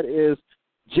quarterback, that is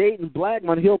Jaden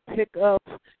Blackman. He'll pick up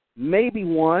maybe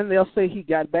one. They'll say he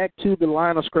got back to the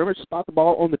line of scrimmage, spot the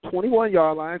ball on the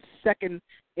 21-yard line, 2nd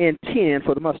and 10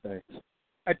 for the Mustangs.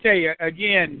 I tell you,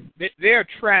 again, they're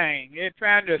trying. They're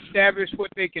trying to establish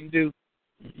what they can do.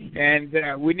 And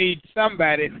we need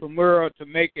somebody from Murrah to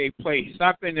make a play,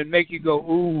 something to make you go,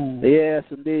 ooh. Yes,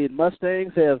 indeed.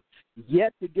 Mustangs have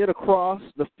yet to get across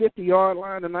the 50-yard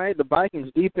line tonight. The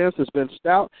Vikings' defense has been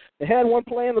stout. They had one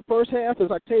play in the first half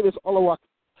as Octavius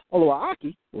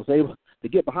Oluwaaki was able to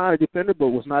get behind a defender but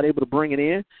was not able to bring it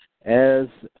in. As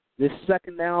this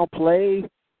second down play,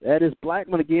 that is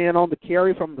Blackman again on the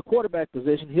carry from the quarterback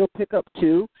position. He'll pick up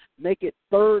 2, make it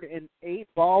 3rd and 8.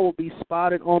 Ball will be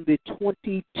spotted on the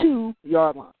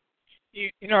 22-yard line.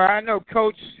 I know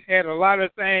Coach had a lot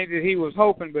of things that he was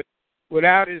hoping, but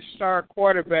without his star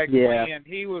quarterback playing,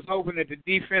 he was hoping that the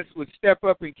defense would step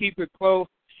up and keep it close,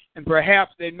 and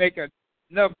perhaps they'd make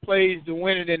enough plays to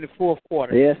win it in the fourth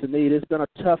quarter. Yes, indeed. It's been a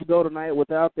tough go tonight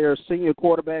without their senior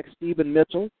quarterback, Stephen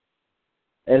Mitchell.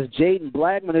 As Jaden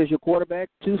Blackman is your quarterback,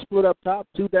 2 split up top,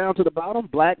 2 down to the bottom.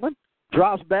 Blackman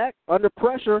drops back under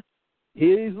pressure.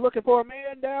 He's looking for a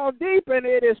man down deep, and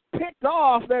it is picked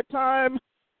off that time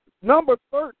Number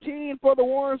 13 for the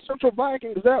Warren Central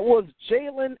Vikings, that was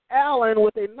Jalen Allen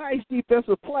with a nice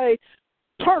defensive play.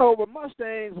 Turnover,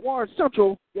 Mustangs. Warren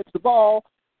Central gets the ball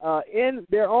in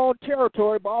their own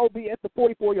territory. Ball will be at the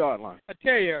 44-yard line. I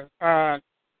tell you,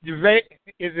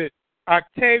 is it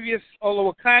Octavius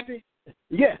Olowokandi?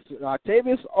 Yes,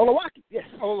 Octavius Olowokandi. Yes.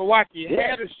 Olowokandi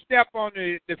had a step on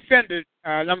the defender,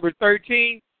 number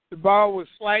 13. The ball was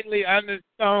slightly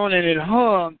underthrown and it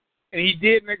hung, and he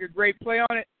did make a great play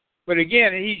on it. But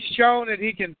again, he's shown that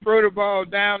he can throw the ball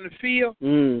down the field.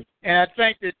 And I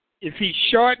think that if he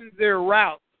shortened their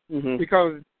route,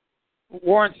 because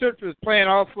Warren Central is playing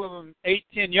off of them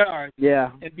 8-10 yards,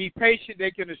 and be patient,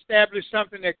 they can establish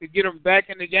something that could get them back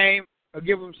in the game or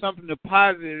give them something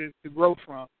positive to grow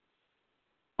from.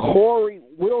 Corey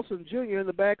Wilson Jr. in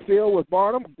the backfield with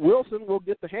Barnum. Wilson will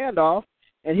get the handoff,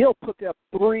 and he'll pick up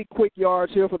 3 quick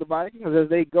yards here for the Vikings as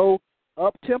they go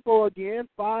up-tempo again,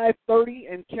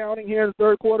 5:30 and counting here in the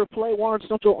third quarter play. Warren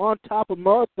Central on top of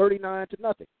Murrah,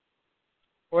 39-0.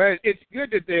 Well, it's good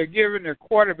that they're giving their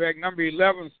quarterback, number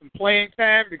 11, some playing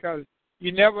time because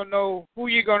you never know who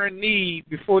you're going to need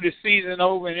before the season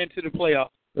over and into the playoffs.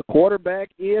 The quarterback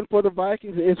in for the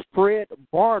Vikings is Fred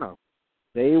Barnum.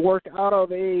 They work out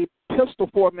of a pistol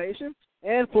formation,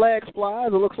 and flags flies.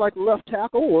 It looks like the left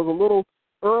tackle was a little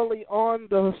early on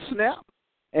the snap.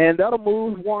 And that'll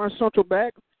move Warren Central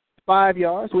back 5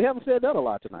 yards. We haven't said that a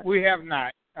lot tonight. We have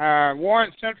not.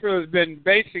 Warren Central has been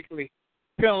basically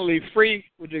penalty-free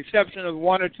with the exception of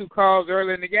 1 or 2 calls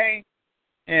early in the game.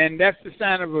 And that's the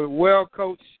sign of a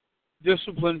well-coached,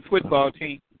 disciplined football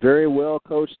team. Very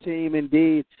well-coached team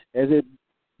indeed. As it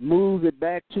moves it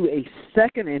back to a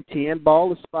 2nd and 10,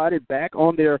 ball is spotted back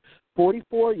on their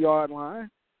 44-yard line.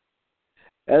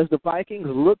 As the Vikings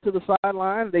look to the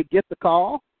sideline, they get the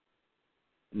call.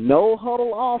 No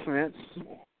huddle offense.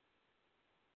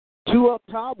 2 up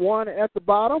top, 1 at the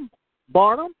bottom.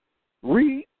 Barnum,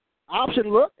 read, option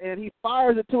look, and he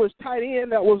fires it to his tight end.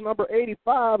 That was number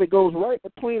 85. It goes right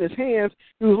between his hands.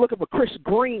 He was looking for Chris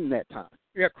Green that time.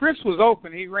 Yeah, Chris was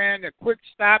open. He ran a quick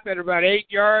stop at about 8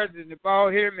 yards, and the ball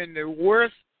hit him in the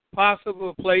worst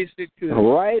possible place it could.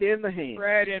 Right in the hand.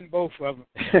 Right in both of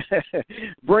them.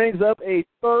 Brings up a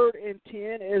 3rd and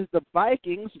 10 as the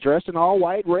Vikings, dressed in all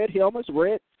white, red helmets,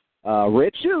 red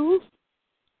shoes,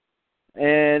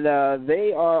 and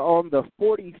they are on the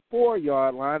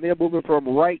 44-yard line. They're moving from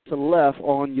right to left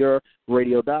on your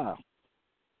radio dial.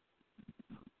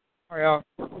 Well,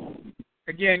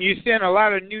 again, you're seeing a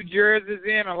lot of new jerseys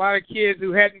in, a lot of kids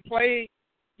who hadn't played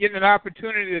getting an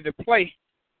opportunity to play.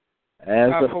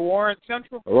 For Warren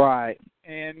Central. Right.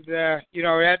 And, that's,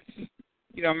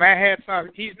 my hat's off.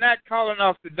 He's not calling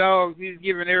off the dogs. He's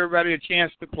giving everybody a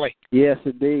chance to play. Yes,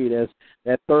 indeed. As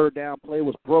that 3rd down play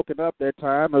was broken up that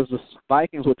time as the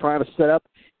Vikings were trying to set up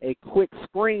a quick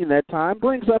screen that time.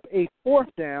 Brings up a 4th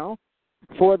down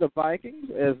for the Vikings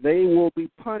as they will be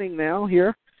punting now.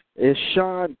 Here is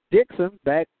Sean Dixon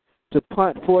back to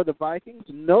punt for the Vikings.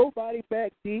 Nobody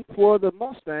back deep for the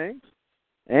Mustangs.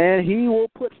 And he will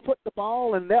put foot the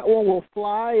ball, and that one will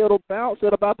fly. It'll bounce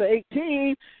at about the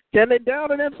 18. Can they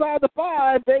down it inside the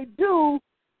 5? They do,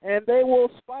 and they will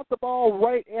spot the ball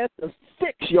right at the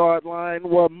 6-yard line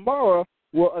where Murrah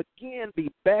will again be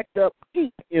backed up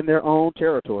deep in their own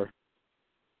territory.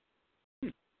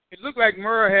 It looked like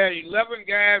Murrah had 11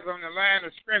 guys on the line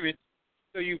of scrimmage,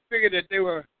 so you figured that they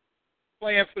were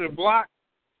playing for the block,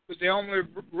 but they only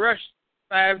rushed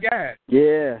 5 guys.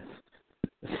 Yeah.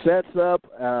 Sets up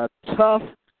a tough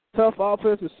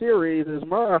offensive series as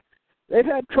Murrah. They've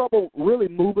had trouble really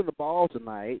moving the ball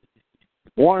tonight.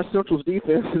 Warren Central's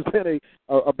defense has been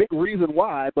a big reason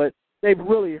why, but they've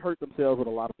really hurt themselves with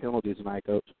a lot of penalties tonight,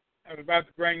 Coach. I was about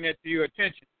to bring that to your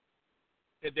attention,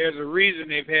 that there's a reason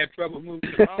they've had trouble moving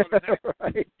the ball tonight.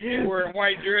 Right. They're wearing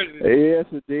white jerseys. Yes,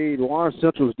 indeed. Warren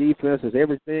Central's defense is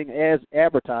everything as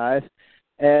advertised.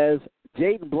 As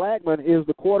Jaden Blackman is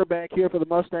the quarterback here for the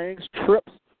Mustangs.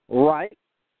 Trips right.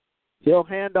 He'll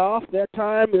hand off that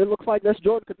time. It looks like that's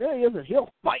Jordan Cornelius, and he'll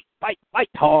fight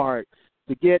hard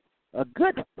to get a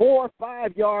good 4 or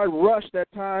 5 yard rush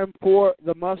that time for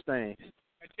the Mustangs.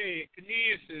 I tell you,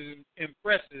 Cornelius is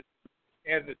impressive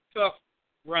as a tough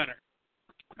runner.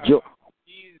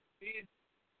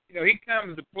 He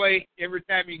comes to play every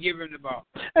time you give him the ball.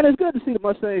 And it's good to see the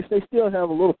Mustangs. They still have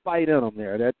a little fight in them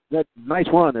there. That nice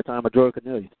run that time of Jordan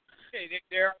Cornelius.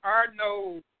 There are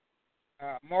no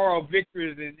moral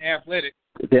victories in athletics,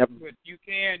 but you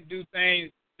can do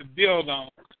things to build on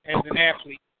as an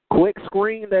athlete. Quick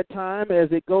screen that time as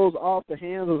it goes off the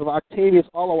hands of Octavius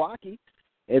Olowokandi,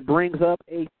 It brings up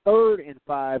a 3rd and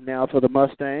 5 now for the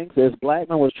Mustangs as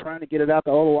Blackman was trying to get it out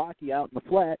to Olowaki out in the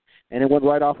flat, and it went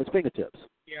right off his fingertips.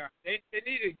 Yeah, they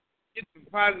need to get some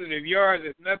positive yards.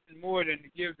 It's nothing more than to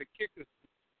give the kicker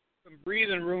some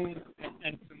breathing room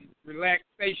and some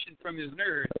relaxation from his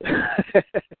nerves.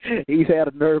 He's had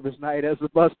a nervous night as the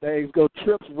Mustangs go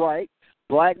trips right.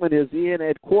 Blackman is in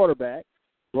at quarterback.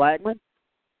 Blackman,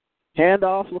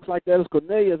 handoff, looks like that is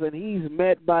Cornelius, and he's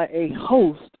met by a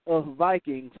host of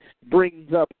Vikings,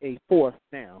 brings up a 4th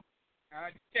down. I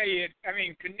tell you, I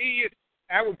mean, Cornelius,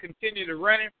 I would continue to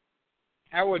run him.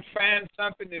 I would find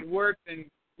something that worked, and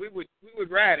we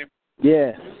would ride him.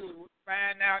 Yes. We would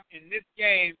find out in this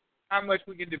game how much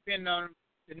we can depend on him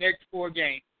the next 4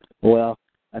 games. Well,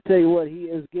 I tell you what, he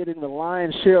is getting the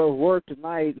lion's share of work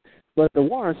tonight, but the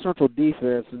Warren Central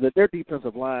defense, their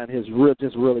defensive line has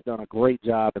just really done a great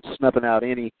job at snuffing out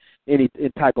any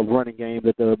type of running game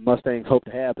that the Mustangs hope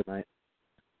to have tonight.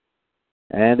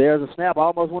 And there's a snap,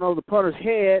 almost went over the punter's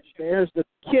head. There's the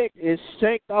kick, is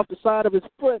shanked off the side of his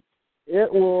foot.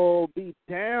 It will be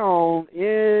down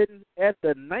at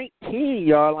the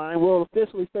 19-yard line. We'll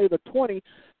officially say the 20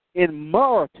 in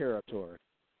Murrah territory.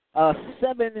 A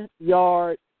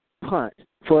 7-yard punt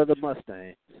for the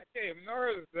Mustangs. I tell you,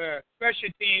 Murrah's special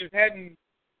teams hadn't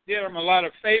did them a lot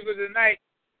of favor tonight.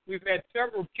 We've had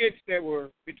several kicks that were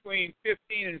between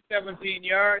 15 and 17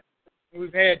 yards.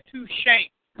 We've had 2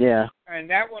 shanks. Yeah. And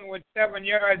that one went 7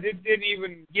 yards. It didn't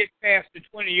even get past the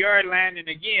 20-yard line. And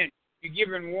again, you're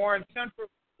giving Warren Central,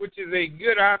 which is a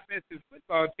good offensive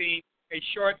football team, a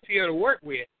short field to work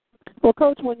with. Well,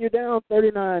 Coach, when you're down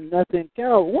 39-0,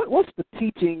 what's the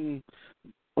teaching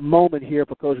moment here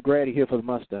for Coach Grady here for the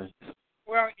Mustangs?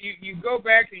 Well, you go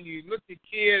back and you look at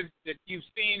kids that you've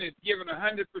seen as giving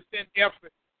 100%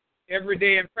 effort every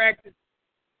day in practice,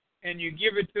 and you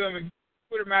give it to them and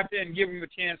put them out there and give them a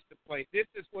chance to play. This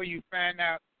is where you find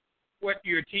out what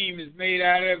your team is made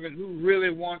out of and who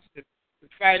really wants to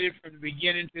fight it from the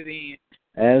beginning to the end.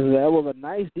 As that was a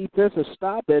nice defensive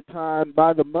stop that time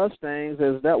by the Mustangs,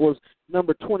 as that was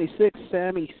number 26,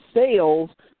 Sammy Sales,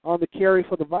 on the carry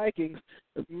for the Vikings.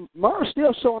 Murrah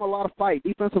still showing a lot of fight.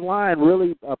 Defensive line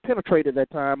really penetrated that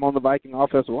time on the Viking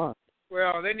offensive line.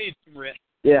 Well, they need some rest.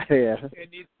 Yeah. They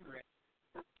need some rest.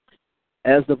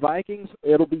 As the Vikings,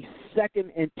 it'll be 2nd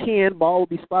and 10. Ball will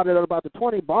be spotted at about the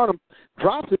 20. Barnum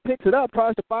drops it, picks it up,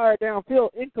 tries to fire it downfield.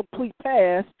 Incomplete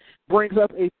pass brings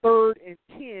up a 3rd and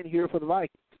 10 here for the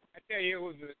Vikings. I tell you, it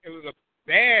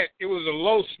was a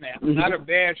low snap, not a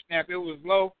bad snap. It was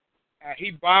low.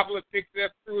 He bobbled it, picked it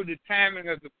up through the timing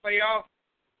of the playoff,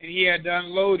 and he had to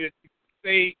unload it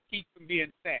to keep from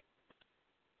being sacked.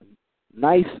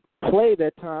 Nice play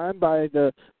that time by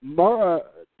the Murrah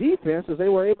defense as they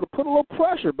were able to put a little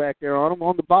pressure back there on them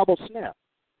on the bobble snap.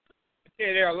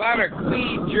 Yeah, there are a lot of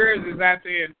clean jerseys out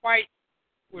there in white,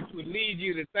 which would lead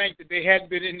you to think that they hadn't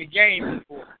been in the game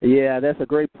before. Yeah, that's a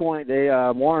great point. They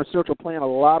Warren Central playing a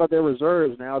lot of their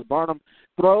reserves now as Barnum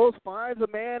throws, finds a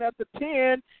man at the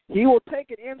 10. He will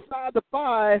take it inside the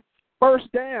 5,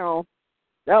 1st down.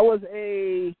 That was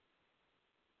a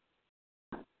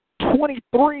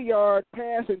 23-yard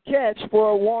pass and catch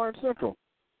for Warren Central.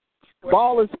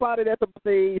 Ball is spotted at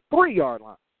the 3-yard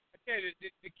line. I tell you,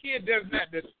 the kid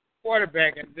the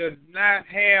quarterback does not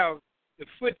have the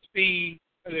foot speed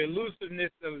or the elusiveness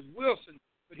of Wilson,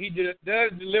 but he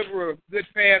does deliver a good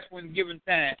pass when given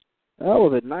time. That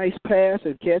was a nice pass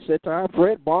and catch that time.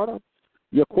 Fred Barnum,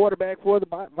 your quarterback for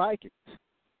the Vikings.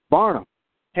 Barnum,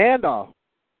 handoff.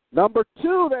 Number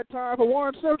 2 that time for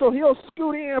Warren Central. He'll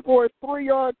scoot in for a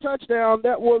 3-yard touchdown.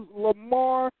 That was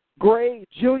Lamar Gray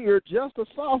Jr., just a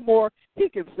sophomore. He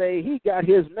can say he got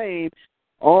his name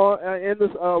in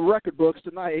the record books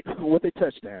tonight with a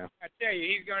touchdown. I tell you,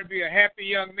 he's going to be a happy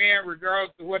young man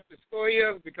regardless of what the score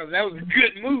is because that was a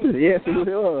good move. Yes, he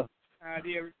was.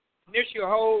 The initial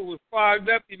hole was fogged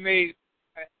up. He made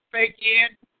a fake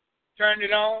in, turned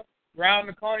it on, round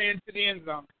the corner into the end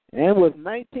zone. And with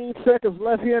 19 seconds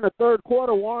left here in the 3rd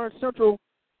quarter, Warren Central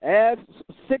adds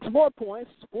 6 more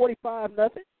points, 45-0.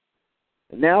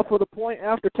 Now for the point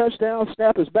after touchdown,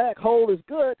 snap is back, hold is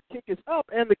good, kick is up,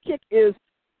 and the kick is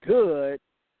good.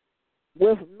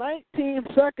 With 19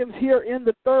 seconds here in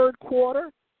the 3rd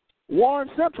quarter, Warren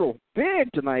Central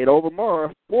big tonight over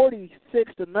Murrah,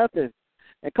 46-0.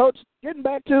 And Coach, getting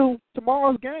back to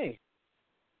tomorrow's game,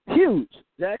 huge.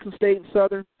 Jackson State and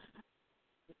Southern.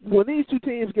 When these two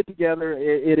teams get together,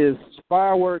 it is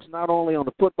fireworks not only on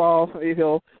the football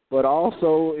field, but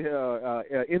also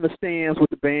in the stands with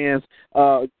the bands.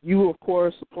 You, of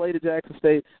course, played at Jackson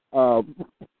State.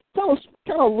 Tell us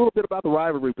kind of a little bit about the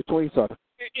rivalry between Southern.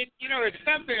 It's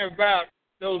something about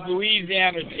those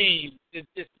Louisiana teams.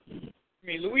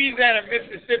 Louisiana and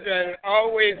Mississippi have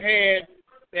always had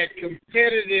that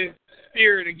competitive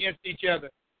spirit against each other.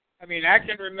 I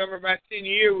can remember my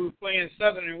senior year we were playing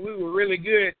Southern, and we were really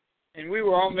good, and we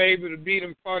were only able to beat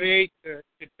them 48 to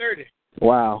 30.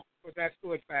 Wow. Because I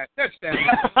scored 5 touchdowns.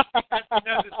 That's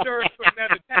another story for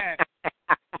another time.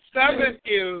 Southern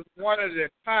is one of the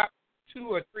top 2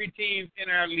 or 3 teams in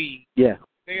our league. Yeah.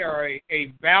 They are a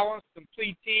balanced,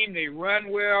 complete team. They run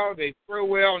well, they throw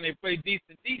well, and they play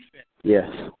decent defense. Yes.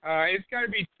 It's going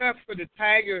to be tough for the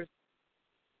Tigers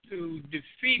to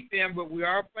defeat them, but we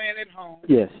are playing at home.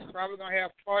 Yes. We're probably going to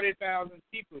have 40,000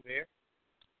 people there.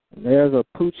 There's a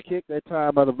pooch kick that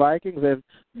time by the Vikings, and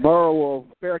Murrow will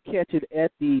fair catch it at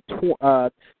the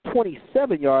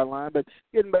 27-yard line. But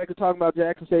getting back to talking about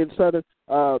Jackson State and Southern,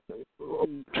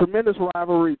 tremendous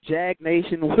rivalry, Jag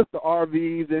Nation with the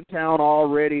RVs in town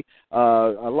already.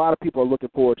 A lot of people are looking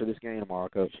forward to this game tomorrow,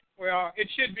 Coach. Well, it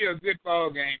should be a good ball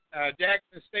game.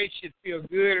 Jackson State should feel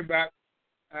good about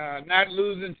not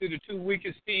losing to the 2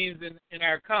 weakest teams in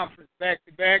our conference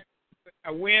back-to-back.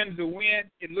 A win's a win.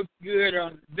 It looks good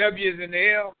on W's and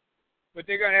L's, but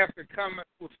they're going to have to come up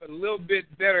with a little bit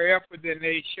better effort than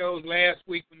they showed last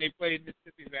week when they played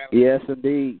Mississippi Valley. Yes,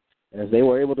 indeed, as they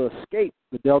were able to escape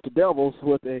the Delta Devils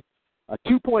with a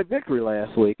 2-point victory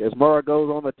last week. As Murrah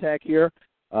goes on the attack here,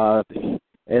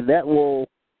 and that will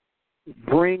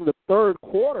bring the third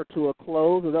quarter to a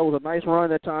close. And that was a nice run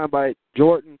that time by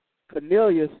Jordan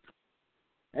Cornelius.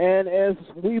 And as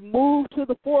we move to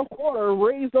the fourth quarter,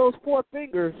 raise those 4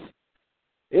 fingers.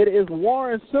 It is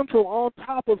Warren Central on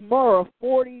top of Murrah,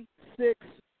 46-0. You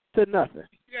see that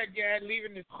guy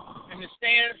leaving in the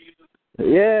stands?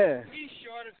 Yeah. He's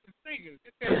short of some fingers.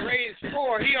 It said raise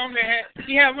 4. He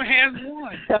has 1.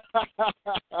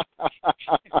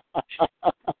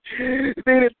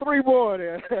 Needed 3 more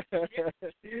there.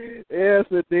 Yes,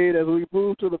 indeed. As we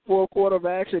move to the fourth quarter of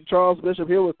action, Charles Bishop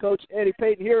here with Coach Eddie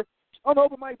Payton here on the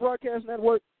Open Mic Broadcast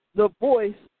Network, the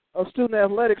voice of student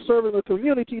athletics, serving the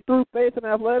community through faith and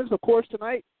athletics. Of course,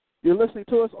 tonight you're listening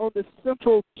to us on the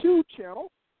Central 2 channel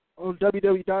on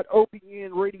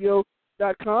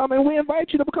www.OBNRadio.com, and we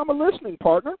invite you to become a listening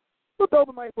partner with the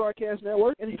Open Mic Broadcast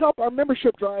Network and help our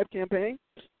membership drive campaign,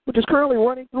 which is currently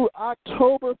running through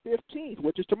October 15th,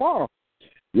 which is tomorrow.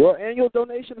 Your annual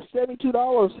donation of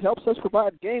 $72 helps us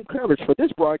provide game coverage for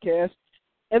this broadcast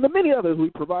and the many others we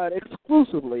provide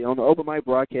exclusively on the Open Mic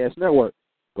Broadcast Network.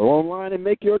 Go online and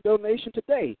make your donation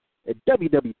today at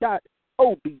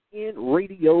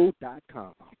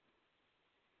www.obnradio.com.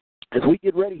 As we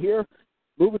get ready here,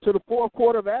 moving to the fourth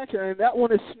quarter of action, and that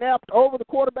one is snapped over the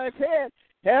quarterback's head,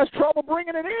 has trouble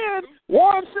bringing it in.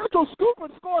 Warren Central scoop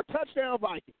and score, touchdown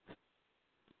Vikings.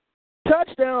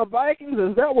 Touchdown Vikings,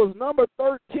 as that was number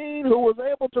 13 who was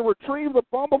able to retrieve the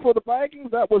fumble for the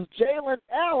Vikings. That was Jalen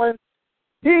Allen.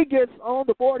 He gets on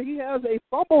the board. He has a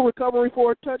fumble recovery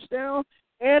for a touchdown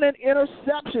and an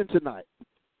interception tonight.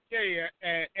 Yeah,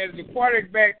 as the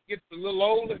quarterback gets a little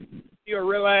older, you'll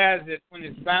realize that when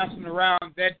it's bouncing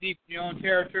around that deep in your own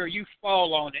territory, you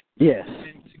fall on it. Yes.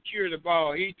 And secure the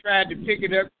ball. He tried to pick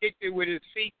it up, kicked it with his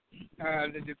feet.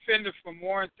 The defender from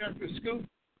Warren Central scooped.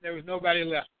 There was nobody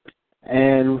left.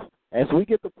 And as we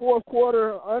get the fourth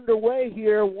quarter underway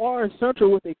here, Warren Central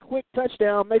with a quick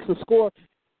touchdown makes the score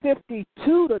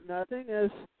 52-0 as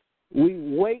we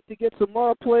wait to get some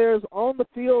more players on the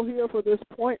field here for this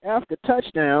point after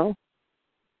touchdown.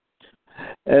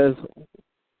 As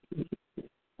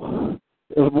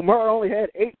Lamar only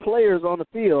had 8 players on the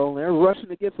field, they're rushing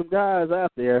to get some guys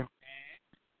out there.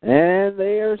 And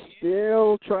they are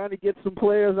still trying to get some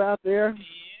players out there.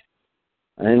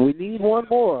 And we need one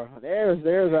more.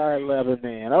 There's our 11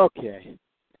 man. Okay.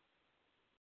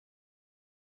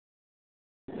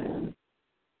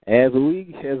 As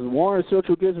Warren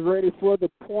Central gets ready for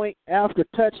the point after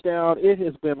touchdown, it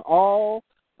has been all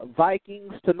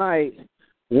Vikings tonight.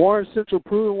 Warren Central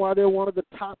proving why they're one of the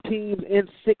top teams in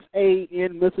 6A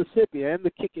in Mississippi. And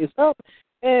the kick is up,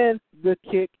 and the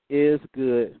kick is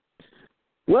good.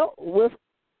 Well, with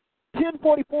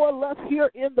 10:44 left here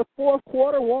in the fourth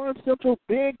quarter, Warren Central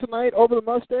big tonight over the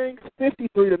Mustangs,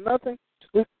 53-0.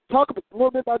 We talk a little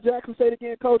bit about Jackson State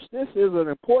again, Coach. This is an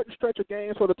important stretch of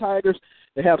games for the Tigers.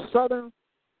 They have Southern.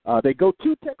 They go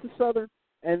to Texas Southern,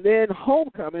 and then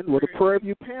homecoming where the Prairie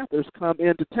View Panthers come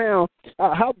into town.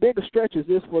 How big a stretch is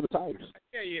this for the Tigers? I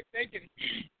tell you, if they can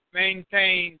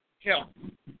maintain health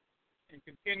and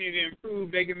continue to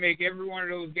improve, they can make every one of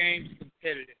those games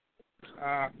competitive.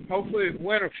 Hopefully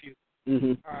win a few.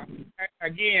 Mm-hmm.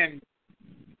 Again,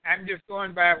 I'm just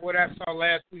going by what I saw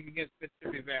last week against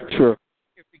Mississippi Valley. Sure.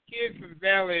 if the kid from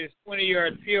Valley's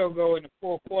 20-yard field goal in the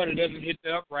fourth quarter doesn't hit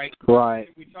the upright, right,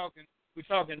 we're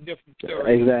talking different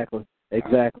stories.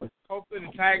 Exactly. Hopefully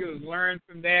the Tigers learn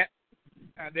from that.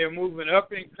 They're moving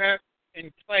up in class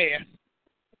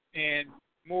and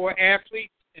more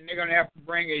athletes, and they're going to have to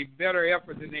bring a better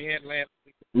effort than they had last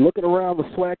week. Looking around the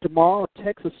SWAC tomorrow,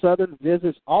 Texas Southern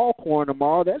visits Alcorn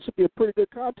tomorrow. That should be a pretty good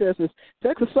contest.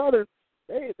 Texas Southern,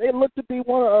 they look to be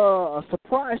a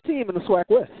surprise team in the SWAC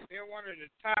West. They're one of the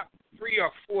top 3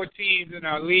 or 4 teams in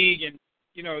our league, and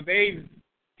they've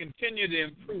continued to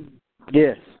improve.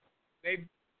 Yes.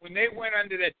 When they went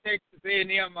under that Texas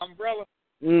A&M umbrella,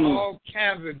 all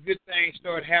kinds of good things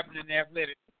started happening in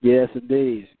athletics. Yes,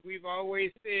 indeed. We've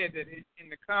always said that in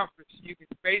the conference, you can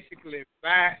basically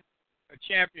buy a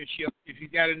championship if you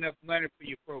got enough money for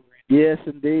your program. Yes,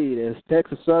 indeed. As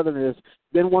Texas Southern has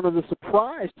been one of the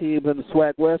surprise teams in the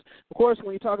SWAC West. Of course,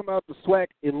 when you're talking about the SWAC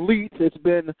elites, it's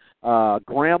been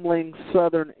Grambling,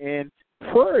 Southern, and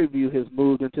Prairie View has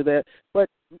moved into that. But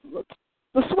look,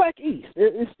 the SWAC East,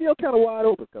 it's still kind of wide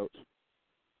open, Coach.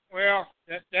 Well,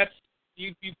 that's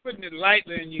you putting it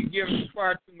lightly, and you give them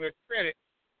far too much credit.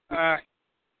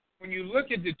 When you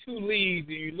look at the 2 leagues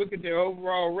and you look at their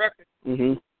overall record,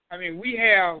 I mean, we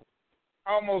have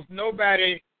almost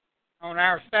nobody on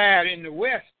our side in the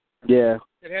West that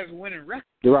has a winning record.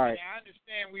 Right. And I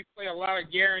understand we play a lot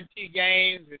of guarantee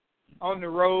games on the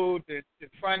road to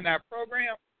fund our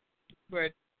program,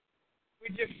 but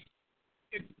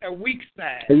it's a weak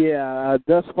side. Yeah,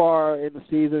 thus far in the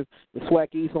season, the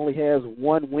SWAC East only has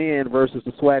 1 win versus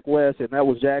the SWAC West, and that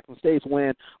was Jackson State's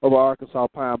win over Arkansas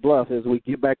Pine Bluff. As we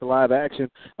get back to live action,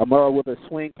 Amara with a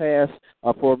swing pass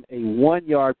for a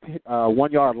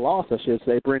 1-yard loss, I should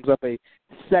say, brings up a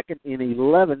 2nd and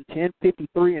 11,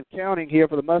 10:53 and counting here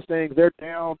for the Mustangs. They're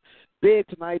down big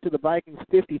tonight to the Vikings,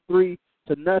 53-0,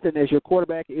 as your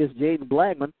quarterback is Jaden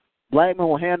Blackman. Blackman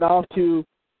will hand off to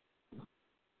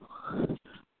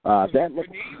that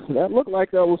looked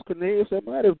like that was Cornelius. That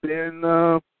might have been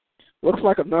looks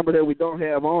like a number that we don't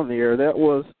have on there. That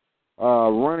was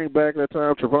running back that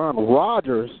time, Trevon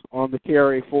Rogers on the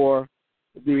carry for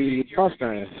the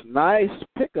Mustangs. Nice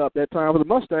pickup that time for the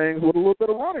Mustangs with a little bit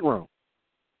of running room.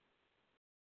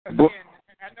 Again,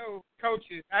 I know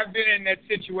coaches, I've been in that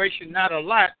situation not a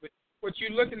lot, but what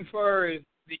you're looking for is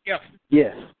the effort.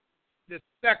 Yes. The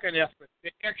second effort,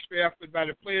 the extra effort by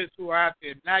the players who are out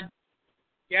there, not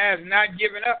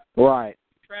giving up. Right.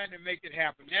 Trying to make it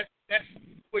happen. That's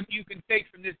what you can take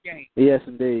from this game. Yes,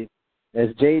 indeed. As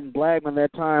Jaden Blackman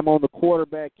that time on the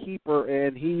quarterback keeper,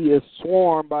 and he is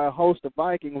swarmed by a host of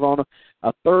Vikings on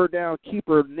a 3rd down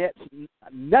keeper. Nets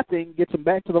nothing, gets him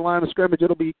back to the line of scrimmage.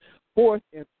 It'll be 4th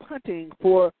and punting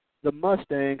for the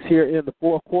Mustangs here in the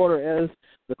 4th quarter as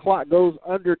the clock goes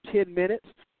under 10 minutes.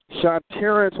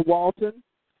 Terrence Walton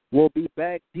will be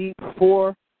back deep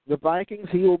for the Vikings.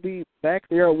 He will be back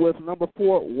there with number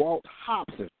 4, Walt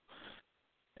Hobson.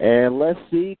 And let's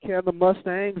see, can the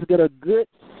Mustangs get a good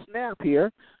snap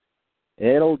here?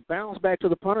 It'll bounce back to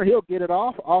the punter. He'll get it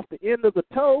off the end of the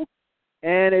toe.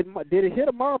 And did it hit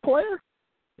a Mara player?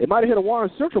 It might have hit a Warren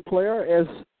Central player as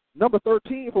number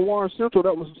 13 for Warren Central.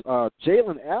 That was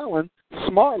Jalen Allen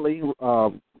smartly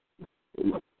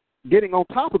getting on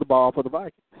top of the ball for the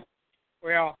Vikings.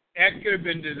 Well, that could have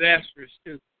been disastrous,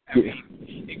 too. I mean,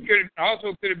 it could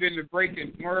have been the break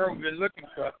that Murrow been looking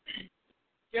for.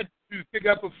 Get to pick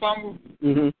up a fumble,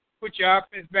 put your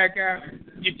offense back out,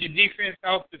 get your defense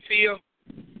off the field,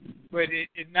 but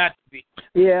it's not to be.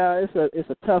 Yeah, it's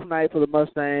a tough night for the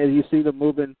Mustangs. You see them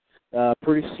moving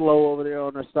pretty slow over there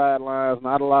on their sidelines.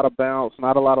 Not a lot of bounce,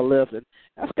 not a lot of lift, and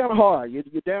that's kind of hard. You're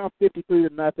down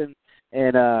 53-0,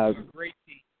 and a great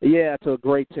team. Yeah, to a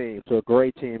great team,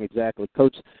 exactly.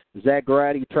 Coach Zach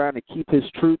Grady trying to keep his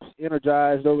troops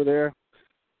energized over there.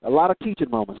 A lot of teaching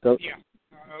moments, Coach. Yeah,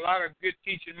 a lot of good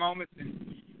teaching moments.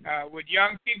 And with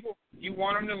young people, you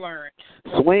want them to learn.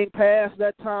 Swing pass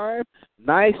that time.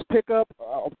 Nice pickup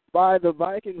by the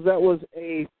Vikings. That was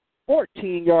a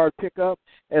 14-yard pickup,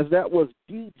 as that was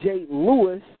DJ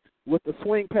Lewis with the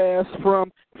swing pass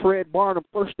from Fred Barnum.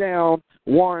 1st down,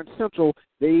 Warren Central.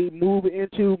 They move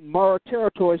into Murrah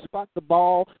territory, spot the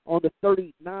ball on the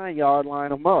 39-yard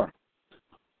line of Murrah.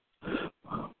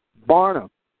 Barnum,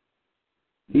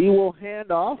 he will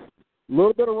hand off. A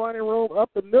little bit of running room up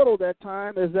the middle that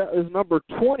time, as that is number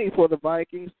 20 for the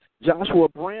Vikings, Joshua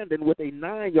Brandon, with a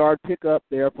 9-yard pickup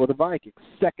there for the Vikings.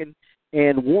 2nd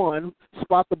and 1,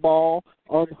 spot the ball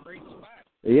on.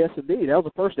 Yes, indeed. That was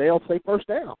the first. They'll say 1st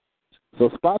down. So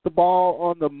spot the ball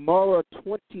on the Murrah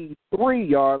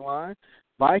 23-yard line.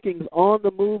 Vikings on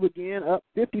the move again, up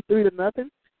 53-0.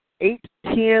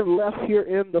 8:10 left here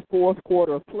in the fourth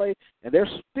quarter of play, and they're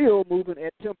still moving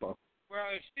at tempo. Well,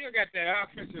 they still got that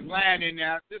offensive line in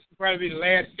now. This will probably be the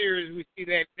last series we see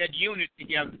that unit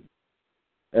together.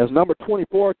 As number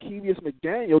 24, Kevius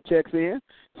McDaniel checks in.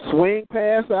 Swing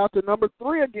pass out to number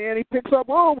 3 again. He picks up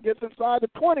room, gets inside the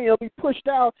 20. He'll be pushed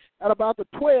out at about the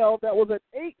 12. That was an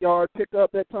 8-yard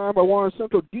pickup that time by Warren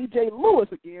Central. DJ Lewis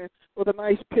again with a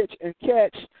nice pitch and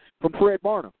catch from Fred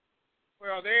Barnum.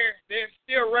 Well, they're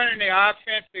still running the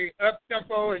offense, the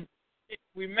up-tempo, and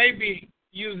we may be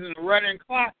using a running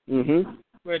clock,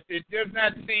 but it does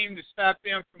not seem to stop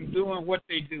them from doing what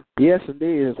they do. Yes,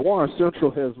 indeed. As Warren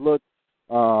Central has looked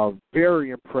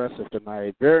very impressive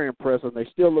tonight, very impressive. They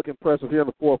still look impressive here in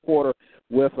the fourth quarter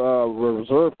with a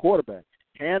reserve quarterback.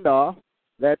 Handoff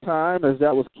that time, as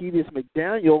that was Kevius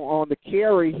McDaniel on the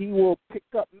carry. He will pick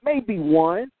up maybe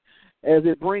one as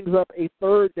it brings up a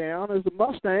third down as the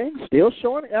Mustangs still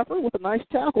showing effort with a nice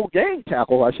tackle, game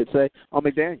tackle, I should say, on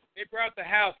McDaniel. They brought the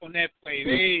house on that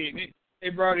play. They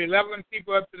brought 11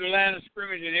 people up to the line of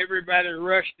scrimmage, and everybody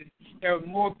rushed. And there were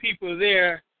more people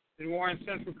there than Warren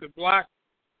Central could block.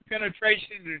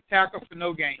 Penetration and tackle for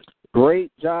no gain. Great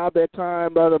job that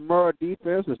time by the Murrah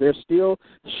defense as they're still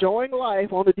showing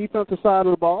life on the defensive side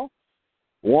of the ball.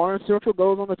 Warren Central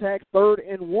goes on the attack, 3rd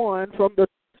and 1 from the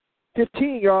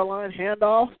 15-yard line.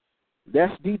 Handoff.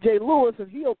 That's DJ Lewis, and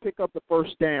he'll pick up the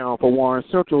first down for Warren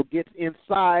Central. Gets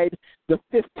inside the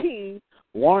 15.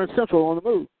 Warren Central on the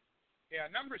move. Yeah,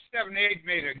 number 78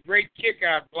 made a great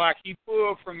kick-out block. He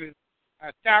pulled from his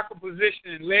tackle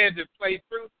position and led the play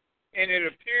through. And it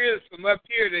appears from up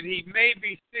here that he may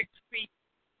be 6 feet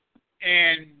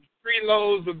and 3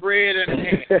 loaves of bread and a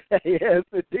half. Yes,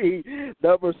 indeed.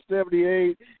 Number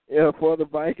 78 for the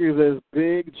Vikings is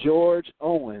Big George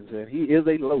Owens, and he is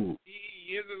a load.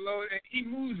 He is a load. He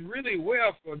moves really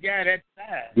well for a guy that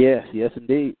size. Yes,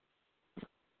 indeed.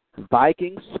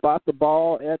 Vikings spot the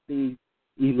ball at the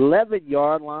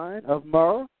 11-yard line of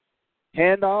Murrah.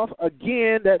 Handoff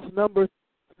again. That's number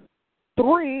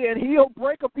 3, and he'll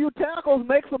break a few tackles,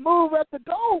 makes a move at the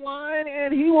goal line,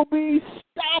 and he will be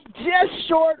stopped just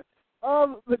short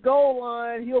of the goal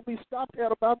line. He'll be stopped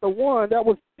at about the 1. That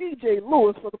was DJ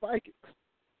Lewis for the Vikings.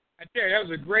 I tell you, that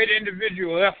was a great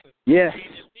individual effort. Yes.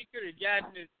 If he could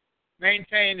have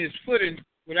maintained his footing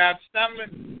without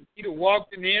stumbling, he'd have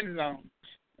walked in the end zone.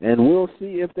 And we'll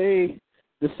see if they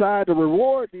decide to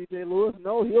reward DJ Lewis.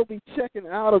 No, he'll be checking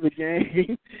out of the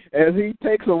game as he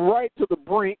takes him right to the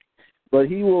brink. But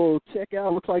he will check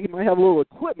out. Looks like he might have a little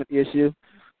equipment issue.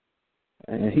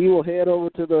 And he will head over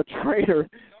to the trainer.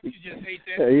 Don't you just hate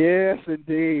that? Yes,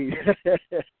 indeed.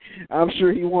 I'm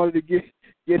sure he wanted to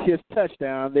get his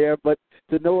touchdown there, but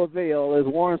to no avail as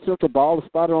Warren Central ball is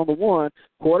spotted on the 1.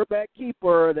 Quarterback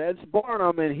keeper, that's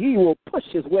Barnum, and he will push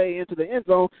his way into the end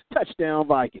zone. Touchdown,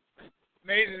 Vikings.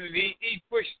 Amazing that he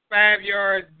pushed 5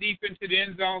 yards deep into the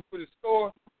end zone for the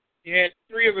score. He had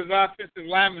 3 of his offensive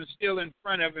linemen still in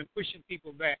front of him, pushing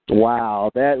people back. Wow,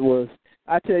 that was,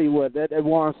 I tell you what, that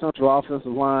Warren Central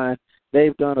offensive line,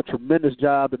 they've done a tremendous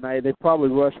job tonight. They've probably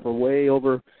rushed for way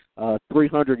over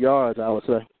 300 yards, I would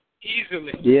say.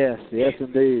 Easily. Yes,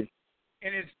 indeed.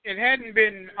 And it hadn't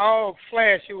been all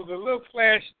flash. It was a little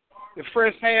flash. The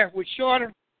first half was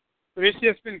shorter, but it's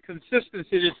just been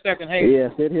consistency this second half.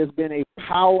 Yes, it has been a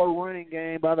power running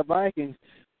game by the Vikings.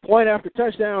 Point after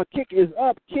touchdown, kick is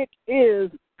up, kick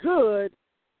is good,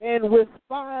 and with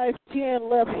 5:10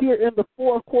 left here in the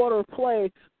fourth quarter of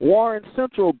play, Warren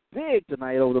Central big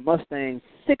tonight over the Mustangs,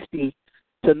 60-0.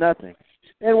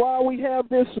 And while we have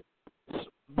this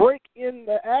break in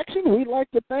the action, we'd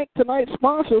like to thank tonight's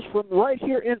sponsors from right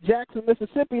here in Jackson,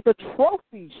 Mississippi, the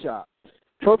Trophy Shop.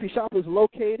 Trophy Shop is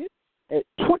located at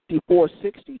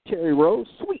 2460 Terry Road,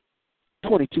 Suite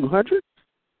 2200.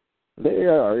 They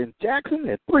are in Jackson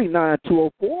at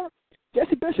 39204.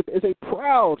 Jesse Bishop is a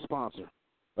proud sponsor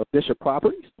of Bishop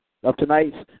Properties of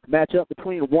tonight's matchup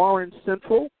between Warren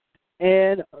Central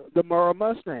and the Murrah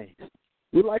Mustangs.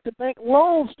 We'd like to thank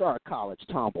Lone Star College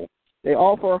Tomball. They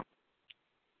offer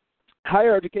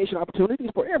higher education opportunities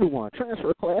for everyone.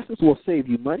 Transfer classes will save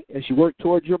you money as you work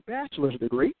towards your bachelor's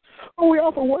degree, or we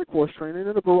offer workforce training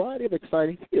in a variety of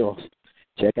exciting fields.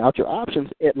 Check out your options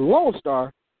at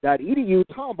lonestar.edu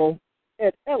Tomball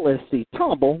at LSC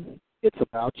Tomball. It's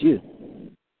about you.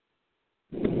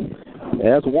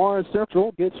 As Warren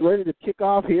Central gets ready to kick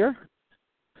off here,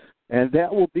 and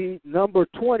that will be number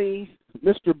 20,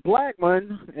 Mr.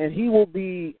 Blackman, and he will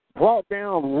be brought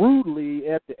down rudely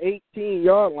at the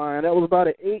 18-yard line. That was about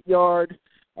an 8-yard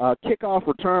kickoff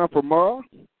return for Murrah.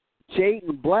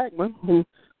 Jaden Blackman, who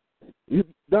he's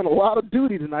done a lot of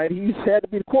duty tonight. He's had to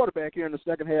be the quarterback here in the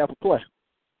second half of play.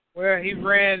 Well, he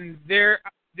ran their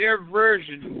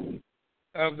version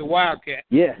of the Wildcat.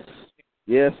 Yes,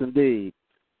 indeed.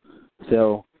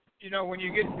 So, when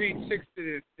you get beat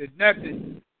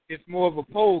 6-0, it's more of a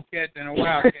polecat than a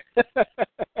Wildcat.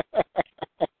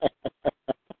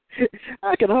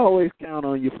 I can always count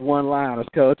on you for one-liners,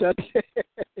 Coach.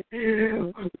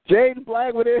 Jaden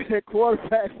Blackwood is at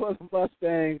quarterback for the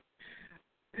Mustangs.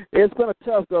 It's been a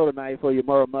tough go tonight for your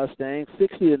Murrah Mustangs.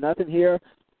 60-0 here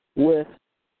with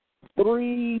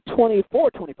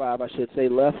 4:25, I should say,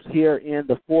 left here in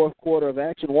the fourth quarter of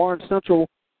action. Warren Central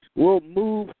will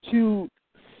move to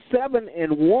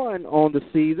 7-1 on the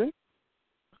season,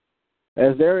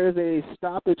 as there is a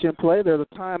stoppage in play. There's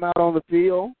a timeout on the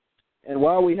field. And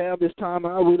while we have this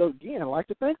timeout, we'd again like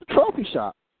to thank the Trophy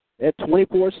Shop at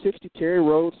 2460 Terry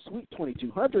Road, Suite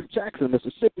 2200, Jackson,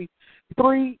 Mississippi,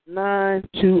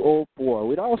 39204.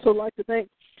 We'd also like to thank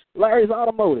Larry's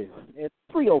Automotive at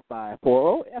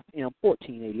 30540 FM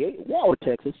 1488, Waller,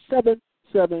 Texas,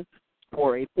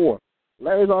 77484.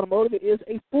 Larry's Automotive is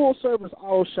a full-service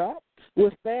auto shop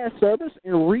with fast service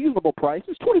and reasonable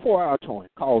prices, 24-hour towing.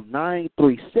 Call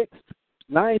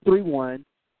 936-931-5566.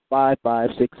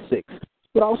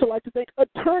 We'd also like to thank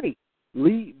attorney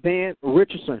Lee Van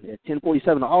Richardson at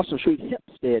 1047 Austin Street,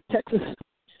 Hempstead, Texas.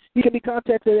 You can be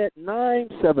contacted at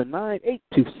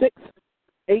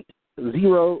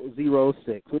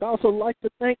 979-826-8006. We'd also like to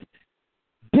thank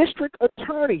District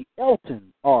Attorney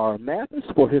Elton R. Mathis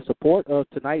for his support of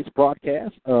tonight's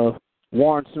broadcast of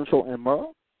Warren Central and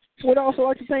Murrah. We'd also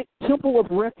like to thank Temple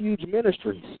of Refuge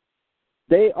Ministries.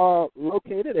 They are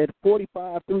located at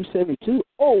 45-72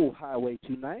 Old Highway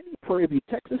 290, Prairie View,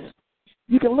 Texas.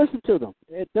 You can listen to them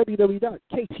at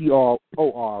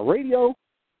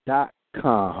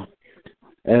www.ktroradio.com.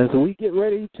 As we get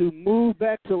ready to move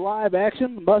back to live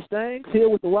action, the Mustangs here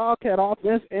with the Wildcat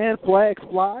offense and flags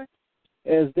fly,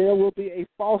 as there will be a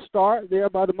false start there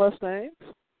by the Mustangs.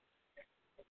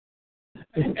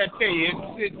 I tell you,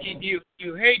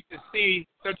 you hate to see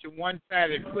such a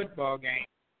one-sided football game,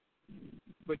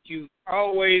 but you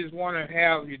always want to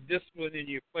have your discipline in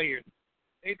your players.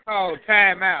 They called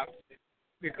timeout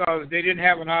because they didn't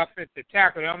have an offensive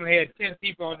tackle. They only had 10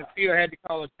 people on the field, had to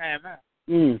call a timeout.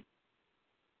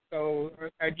 So,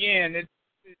 again,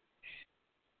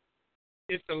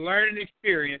 it's a learning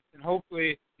experience, and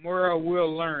hopefully Murrah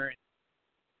will learn.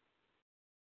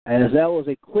 As that was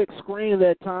a quick screen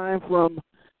that time from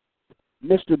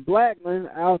Mr. Blackman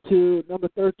out to number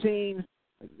 13,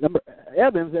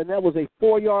 Evans, and that was a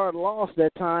 4-yard loss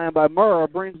that time by Murrah.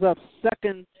 Brings up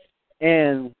second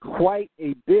and quite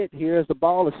a bit here as the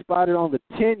ball is spotted on the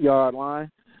 10-yard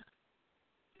line.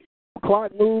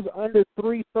 Clock moves under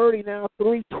 3:30 now,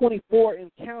 3:24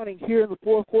 and counting here in the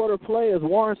fourth quarter play as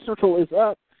Warren Central is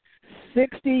up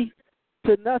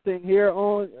 60-0 here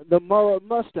on the Murrah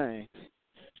Mustangs.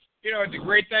 The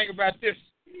great thing about this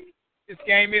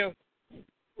game is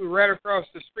we're right across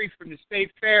the street from the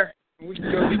State Fair, and we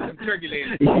can go get some turkey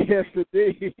legs. Yes,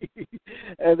 indeed.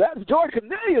 And that's George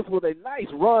Cornelius with a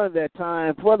nice run that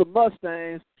time for the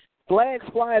Mustangs. Flags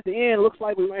fly at the end. Looks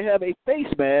like we may have a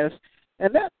face mask,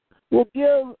 and that will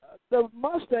give the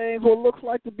Mustangs what looks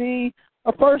like to be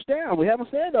a first down. We haven't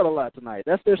said that a lot tonight.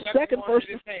 That's their second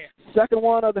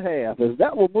one of the half, as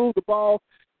that will move the ball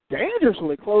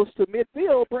dangerously close to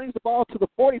midfield, brings the ball to the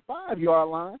 45-yard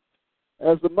line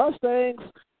as the Mustangs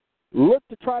look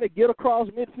to try to get across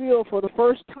midfield for the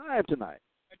first time tonight.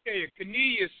 I tell you,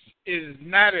 Cornelius is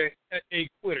not a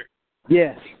quitter.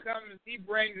 Yes. He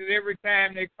brings it every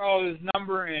time they call his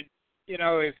number, and,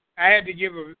 if I had to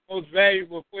give a most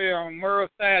valuable player on Murrah's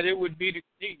side, it would be the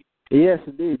Cornelius. Yes,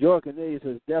 indeed. George Cornelius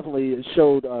has definitely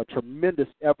showed tremendous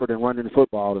effort in running the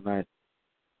football tonight.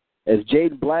 As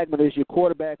Jaden Blackman is your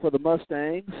quarterback for the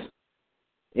Mustangs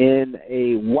in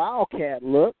a Wildcat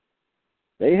look.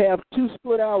 They have two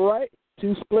split out right,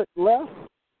 two split left.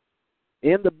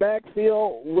 In the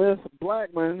backfield with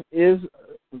Blackman is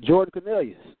Jordan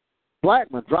Cornelius.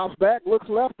 Blackman drops back, looks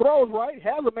left, throws right,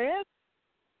 has a man.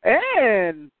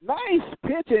 And nice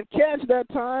pitch and catch that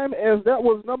time, as that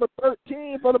was number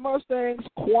 13 for the Mustangs,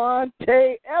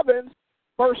 Quante Evans.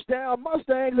 First down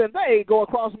Mustangs, and they go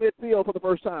across midfield for the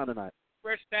first time tonight.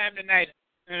 First time tonight.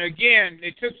 And again,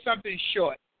 they took something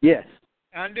short. Yes.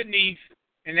 Underneath,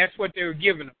 and that's what they were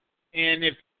giving them. And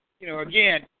if,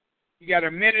 again, you got a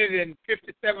minute and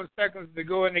 57 seconds to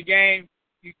go in the game,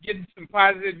 you get some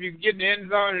positive. You get in the end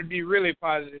zone, it'd be really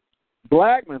positive.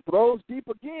 Blackman throws deep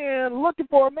again, looking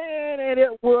for a man, and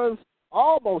it was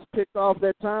almost picked off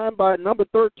that time by number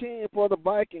 13 for the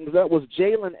Vikings. That was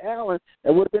Jalen Allen.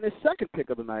 That would have been his second pick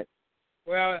of the night.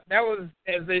 Well, that was,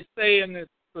 as they say in the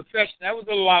professional. That was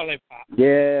a lollipop.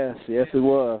 Yes, it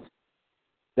was.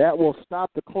 That will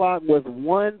stop the clock with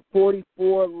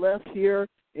 1:44 left here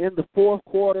in the fourth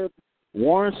quarter.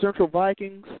 Warren Central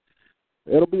Vikings.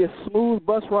 It'll be a smooth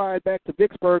bus ride back to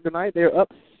Vicksburg tonight. They're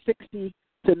up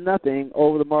 60-0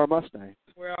 over the Mara Mustangs.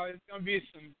 Well, it's going to be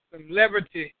some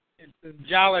levity and some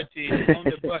jollity on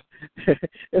the bus.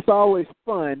 It's always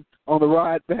fun on the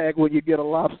ride back when you get a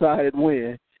lopsided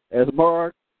win. As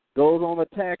Mara goes on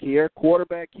attack here,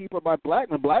 quarterback keeper by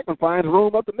Blackman. Blackman finds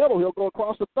room up the middle. He'll go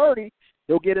across the 30.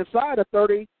 He'll get inside the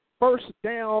 30. First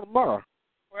down, Mara.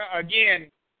 Well, again,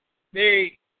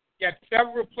 they got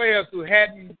several players who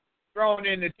hadn't thrown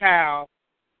in the towel.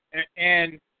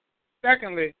 And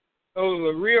secondly, those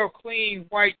are real clean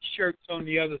white shirts on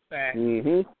the other side.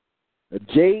 Mm-hmm.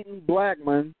 Jaden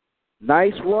Blackman,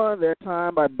 nice run that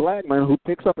time by Blackman, who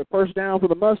picks up a first down for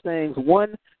the Mustangs,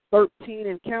 1:13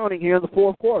 and counting here in the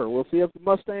fourth quarter. We'll see if the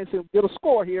Mustangs can get a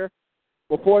score here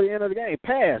before the end of the game.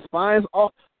 Pass, finds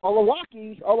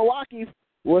Olawaki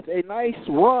with a nice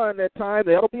run that time.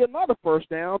 That'll be another first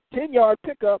down, 10-yard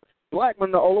pickup,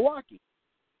 Blackman to Olawaki.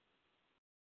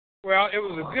 Well, it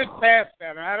was a good pass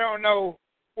pattern. I don't know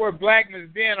where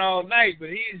Blackman's been all night, but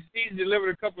he's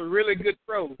delivered a couple of really good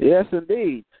throws. Yes,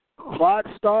 indeed. Clock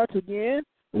starts again.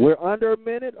 We're under a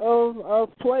minute of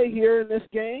play here in this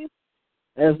game,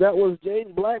 as that was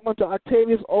Jaden Blackman to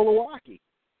Octavius Olawaki.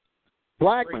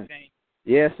 Blackman,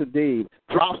 yes, indeed.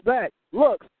 Drops back,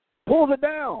 looks, pulls it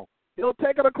down. He'll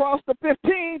take it across the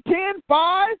 15, 10,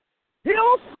 5.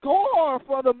 He'll score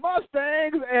for the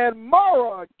Mustangs, and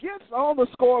Mara gets on the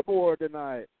scoreboard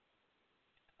tonight.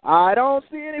 I don't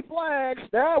see any flags.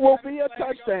 That will be a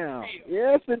touchdown.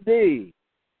 Yes, indeed.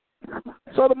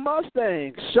 So the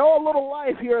Mustangs show a little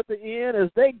life here at the end as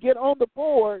they get on the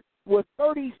board with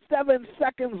 37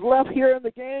 seconds left here in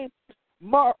the game.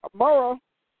 Mara,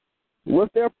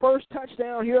 with their first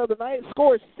touchdown here of the night,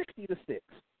 scores 60-6.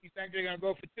 You think they're going to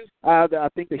go for two? I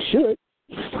think they should.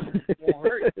 It won't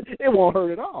hurt. It won't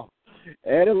hurt at all.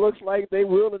 And it looks like they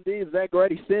will indeed. Zach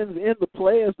Grady sends in the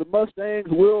play as the Mustangs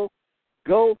will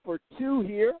go for two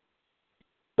here.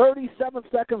 37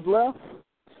 seconds left.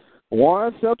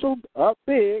 Warren Central up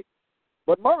big,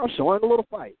 but Mara showing a little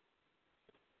fight.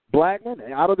 Blackman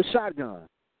out of the shotgun.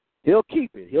 He'll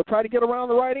keep it. He'll try to get around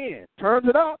the right end. Turns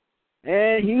it up,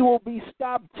 and he will be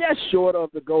stopped just short of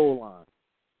the goal line.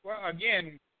 Well,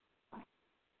 again,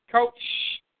 Coach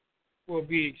will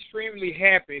be extremely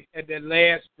happy at that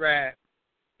last drive.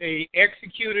 They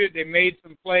executed. They made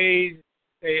some plays.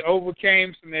 They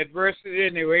overcame some adversity,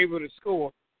 and they were able to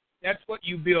score. That's what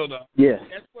you build on. Yes.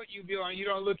 That's what you build on. You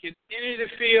don't look at any of the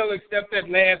field except that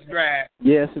last drive.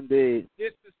 Yes, indeed.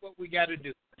 This is what we got to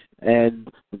do. And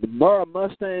the Mara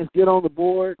Mustangs get on the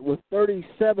board with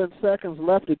 37 seconds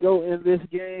left to go in this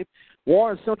game.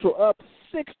 Warren Central up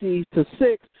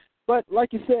 60-6. But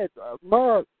like you said,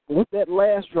 Mara, with that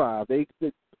last drive, they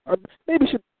maybe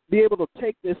should be able to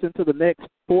take this into the next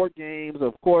 4 games.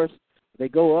 Of course, they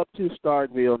go up to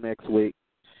Starkville next week.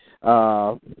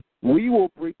 We will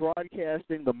be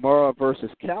broadcasting the Mara versus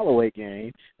Callaway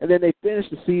game, and then they finish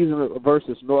the season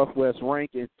versus Northwest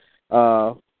Rankin.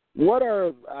 What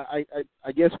are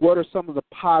some of the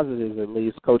positives, at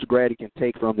least, Coach Grady can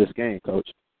take from this game, Coach?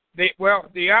 The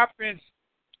offense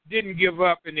didn't give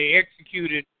up, and they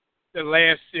executed the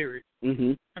last series.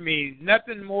 Mm-hmm. I mean,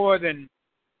 nothing more than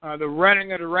the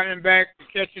running of the running back, the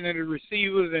catching of the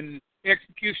receivers, and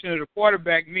execution of the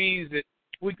quarterback means that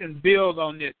we can build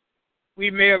on this. We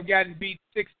may have gotten beat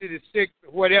 60-6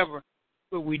 or whatever,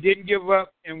 but we didn't give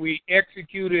up, and we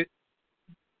executed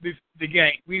the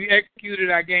game. We executed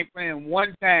our game plan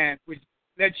one time, which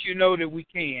lets you know that we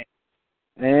can.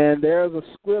 And there's a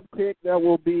squib kick that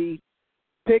will be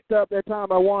picked up that time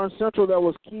by Warren Central. That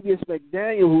was Kevius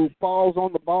McDaniel, who falls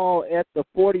on the ball at the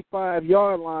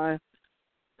 45-yard line.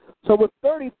 So with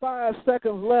 35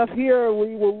 seconds left here,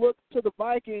 we will look to the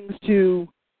Vikings to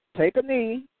take a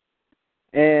knee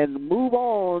and move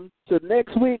on to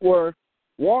next week, where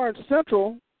Warren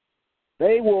Central,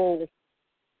 they will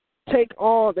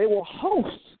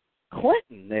host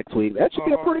Clinton next week. That should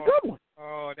be a pretty good one.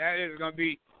 Oh, that is going to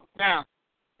be. Now,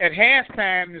 at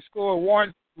halftime, the score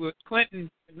Warren with Clinton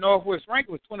and Northwest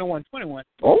Rankin was 21-21.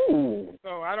 Oh.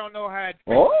 So I don't know how it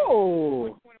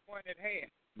 21 at half.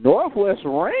 Northwest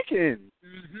Rankin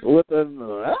with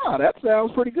that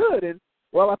sounds pretty good. And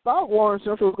well, I thought Warren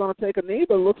Central was going to take a knee,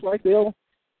 but it looks like they'll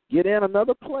get in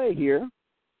another play here.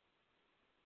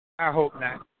 I hope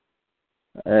not.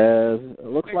 As it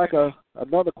looks like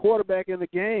another quarterback in the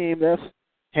game. That's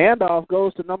handoff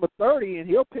goes to number 30, and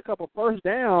he'll pick up a first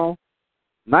down.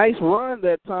 Nice run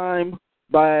that time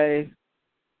by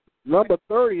Number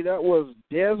 30, that was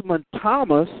Desmond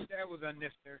Thomas. That was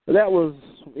unnecessary. That was,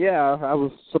 I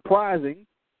was surprising.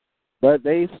 But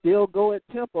they still go at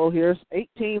tempo here.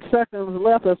 18 seconds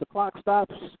left as the clock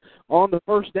stops on the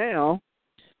first down.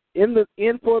 In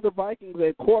for the Vikings,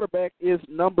 at quarterback is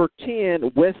number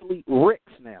 10, Wesley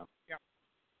Ricks now. Yeah.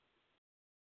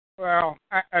 Well,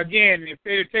 again, if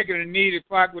they'd have taken a knee, the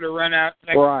clock would have run out.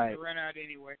 Right. Would have run out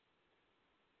anyway.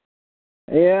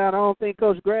 Yeah, I don't think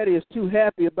Coach Grady is too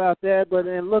happy about that, but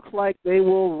it looks like they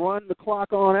will run the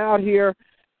clock on out here,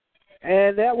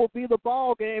 and that will be the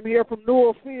ball game here from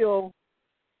Newell Field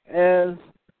as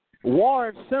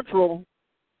Warren Central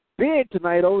big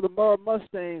tonight over the Murrah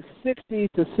Mustangs,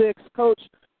 60-6. Coach,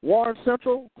 Warren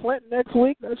Central, Clinton next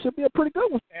week. That should be a pretty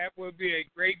good one. That will be a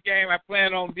great game. I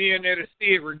plan on being there to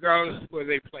see it regardless of where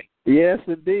they play. Yes,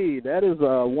 indeed. That is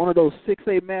one of those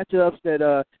 6A matchups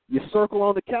that you circle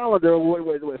on the calendar,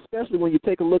 especially when you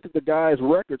take a look at the guys'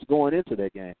 records going into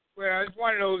that game. Well, it's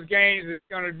one of those games that's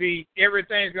going to be,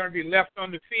 everything's going to be left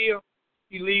on the field.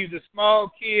 You leave the small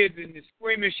kids and the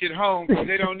squeamish at home because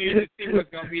they don't need to see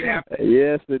what's going to be happening.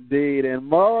 Yes, indeed. And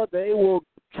Murrah, they will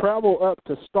travel up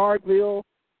to Starkville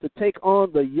to take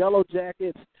on the Yellow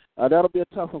Jackets. That'll be a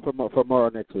tough one for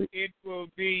Murrah next week. It will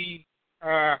be,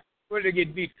 what did they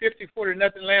get beat, 54-0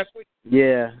 last week?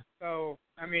 Yeah. So,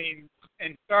 I mean,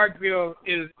 and Starkville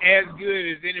is as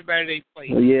good as anybody they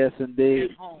play. Yes,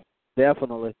 indeed. At home.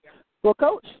 Definitely. Yeah. Well,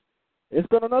 Coach, it's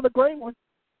been another great one.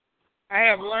 I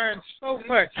have learned so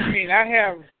much. I mean, I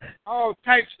have all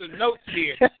types of notes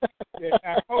here that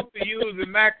I hope to use in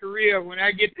my career when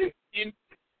I get to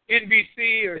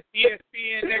NBC or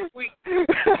ESPN next week.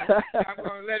 I'm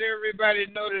going to let everybody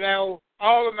know that I owe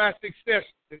all of my success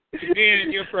to being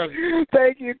in your presence.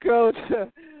 Thank you, Coach.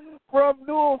 From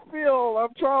Newell Field,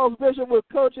 I'm Charles Bishop with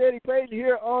Coach Eddie Payton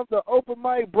here on the Open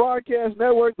Mic Broadcast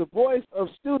Network, the voice of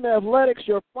student athletics.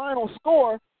 Your final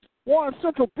score, Warren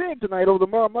Central big tonight over the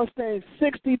Murrah Mustangs,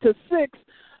 60-6.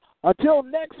 Until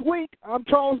next week, I'm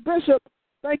Charles Bishop.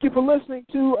 Thank you for listening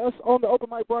to us on the Open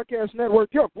Mic Broadcast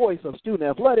Network, your voice of student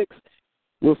athletics.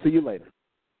 We'll see you later.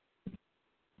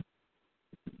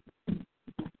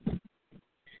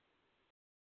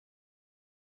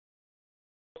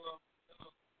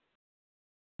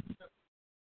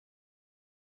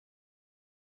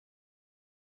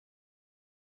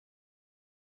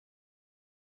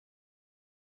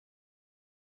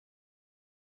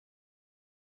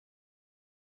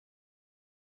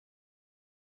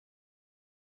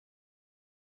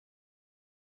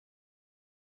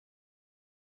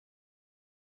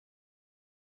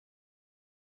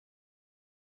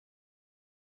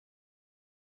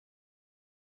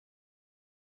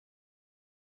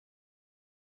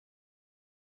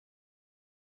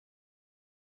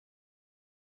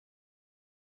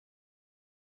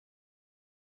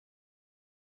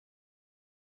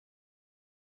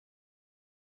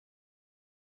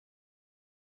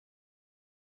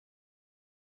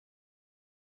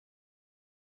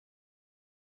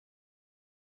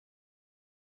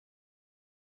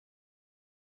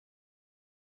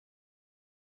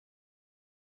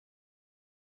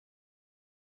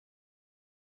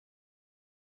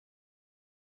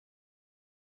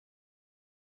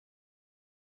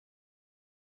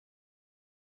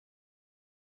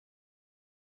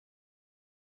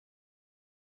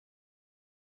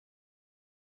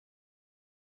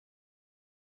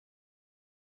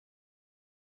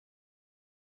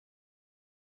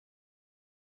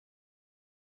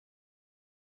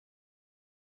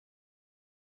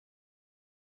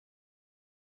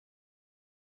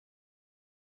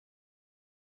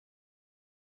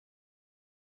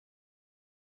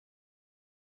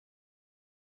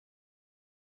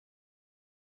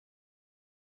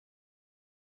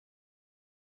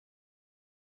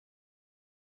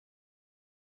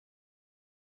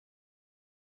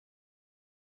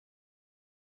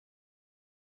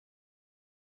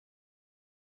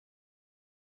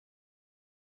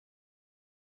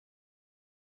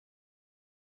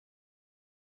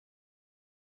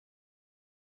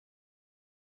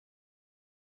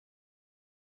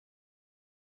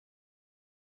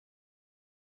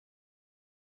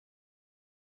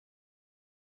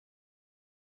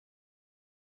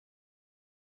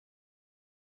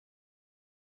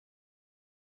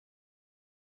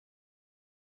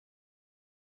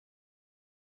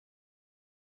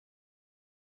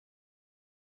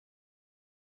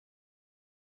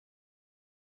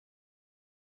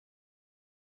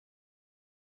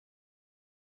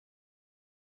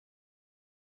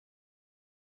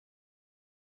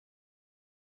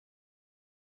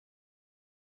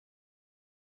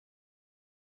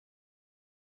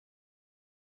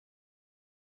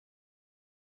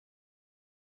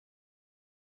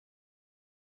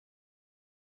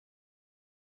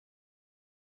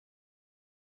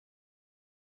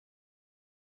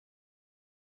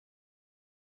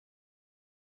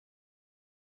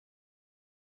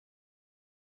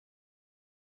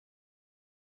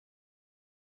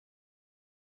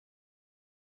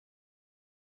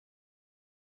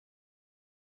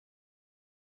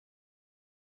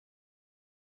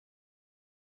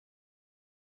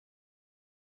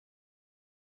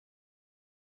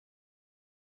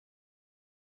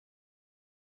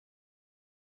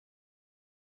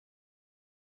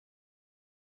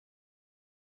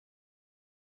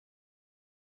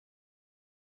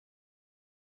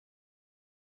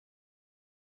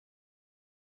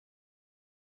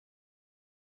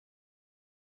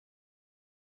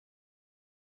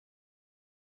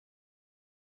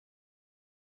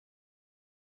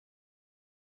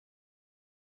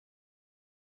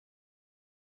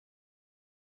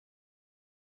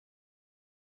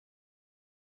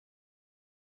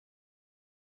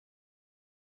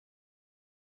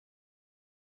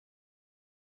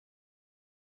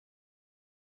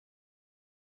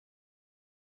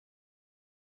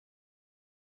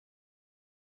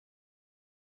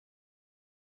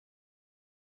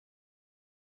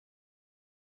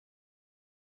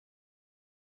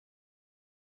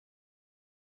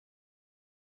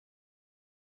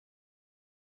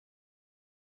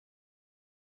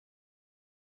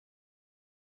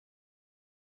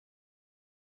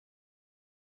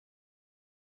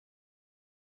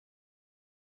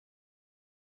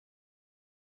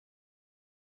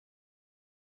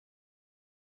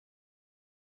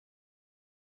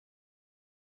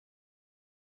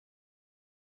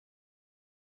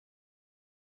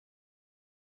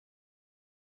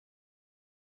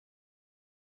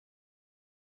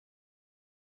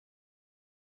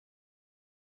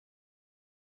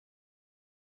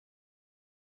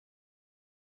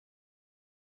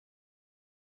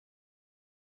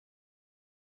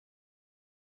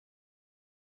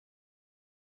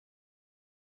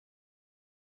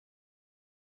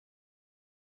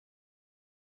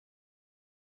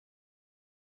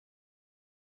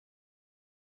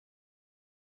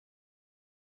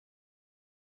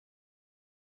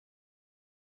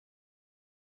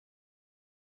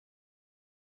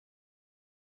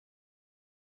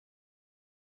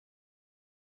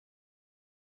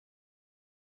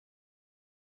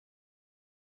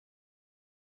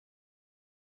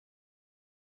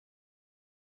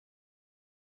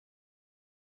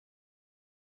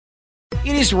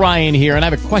 It is Ryan here, and I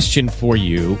have a question for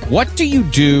you. What do you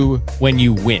do when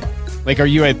you win? Like, are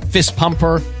you a fist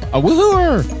pumper, a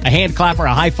woohooer, a hand clapper,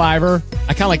 a high fiver?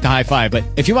 I kind of like the high five, but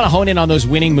if you want to hone in on those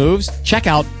winning moves, check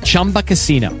out Chumba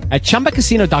Casino. At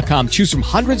ChumbaCasino.com, choose from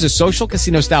hundreds of social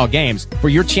casino-style games for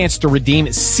your chance to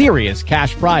redeem serious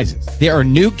cash prizes. There are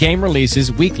new game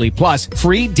releases weekly, plus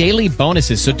free daily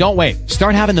bonuses, so don't wait.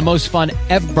 Start having the most fun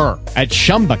ever at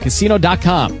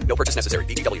ChumbaCasino.com. No purchase necessary.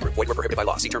 VGW Group. Void where prohibited by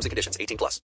law. See terms and conditions. 18+.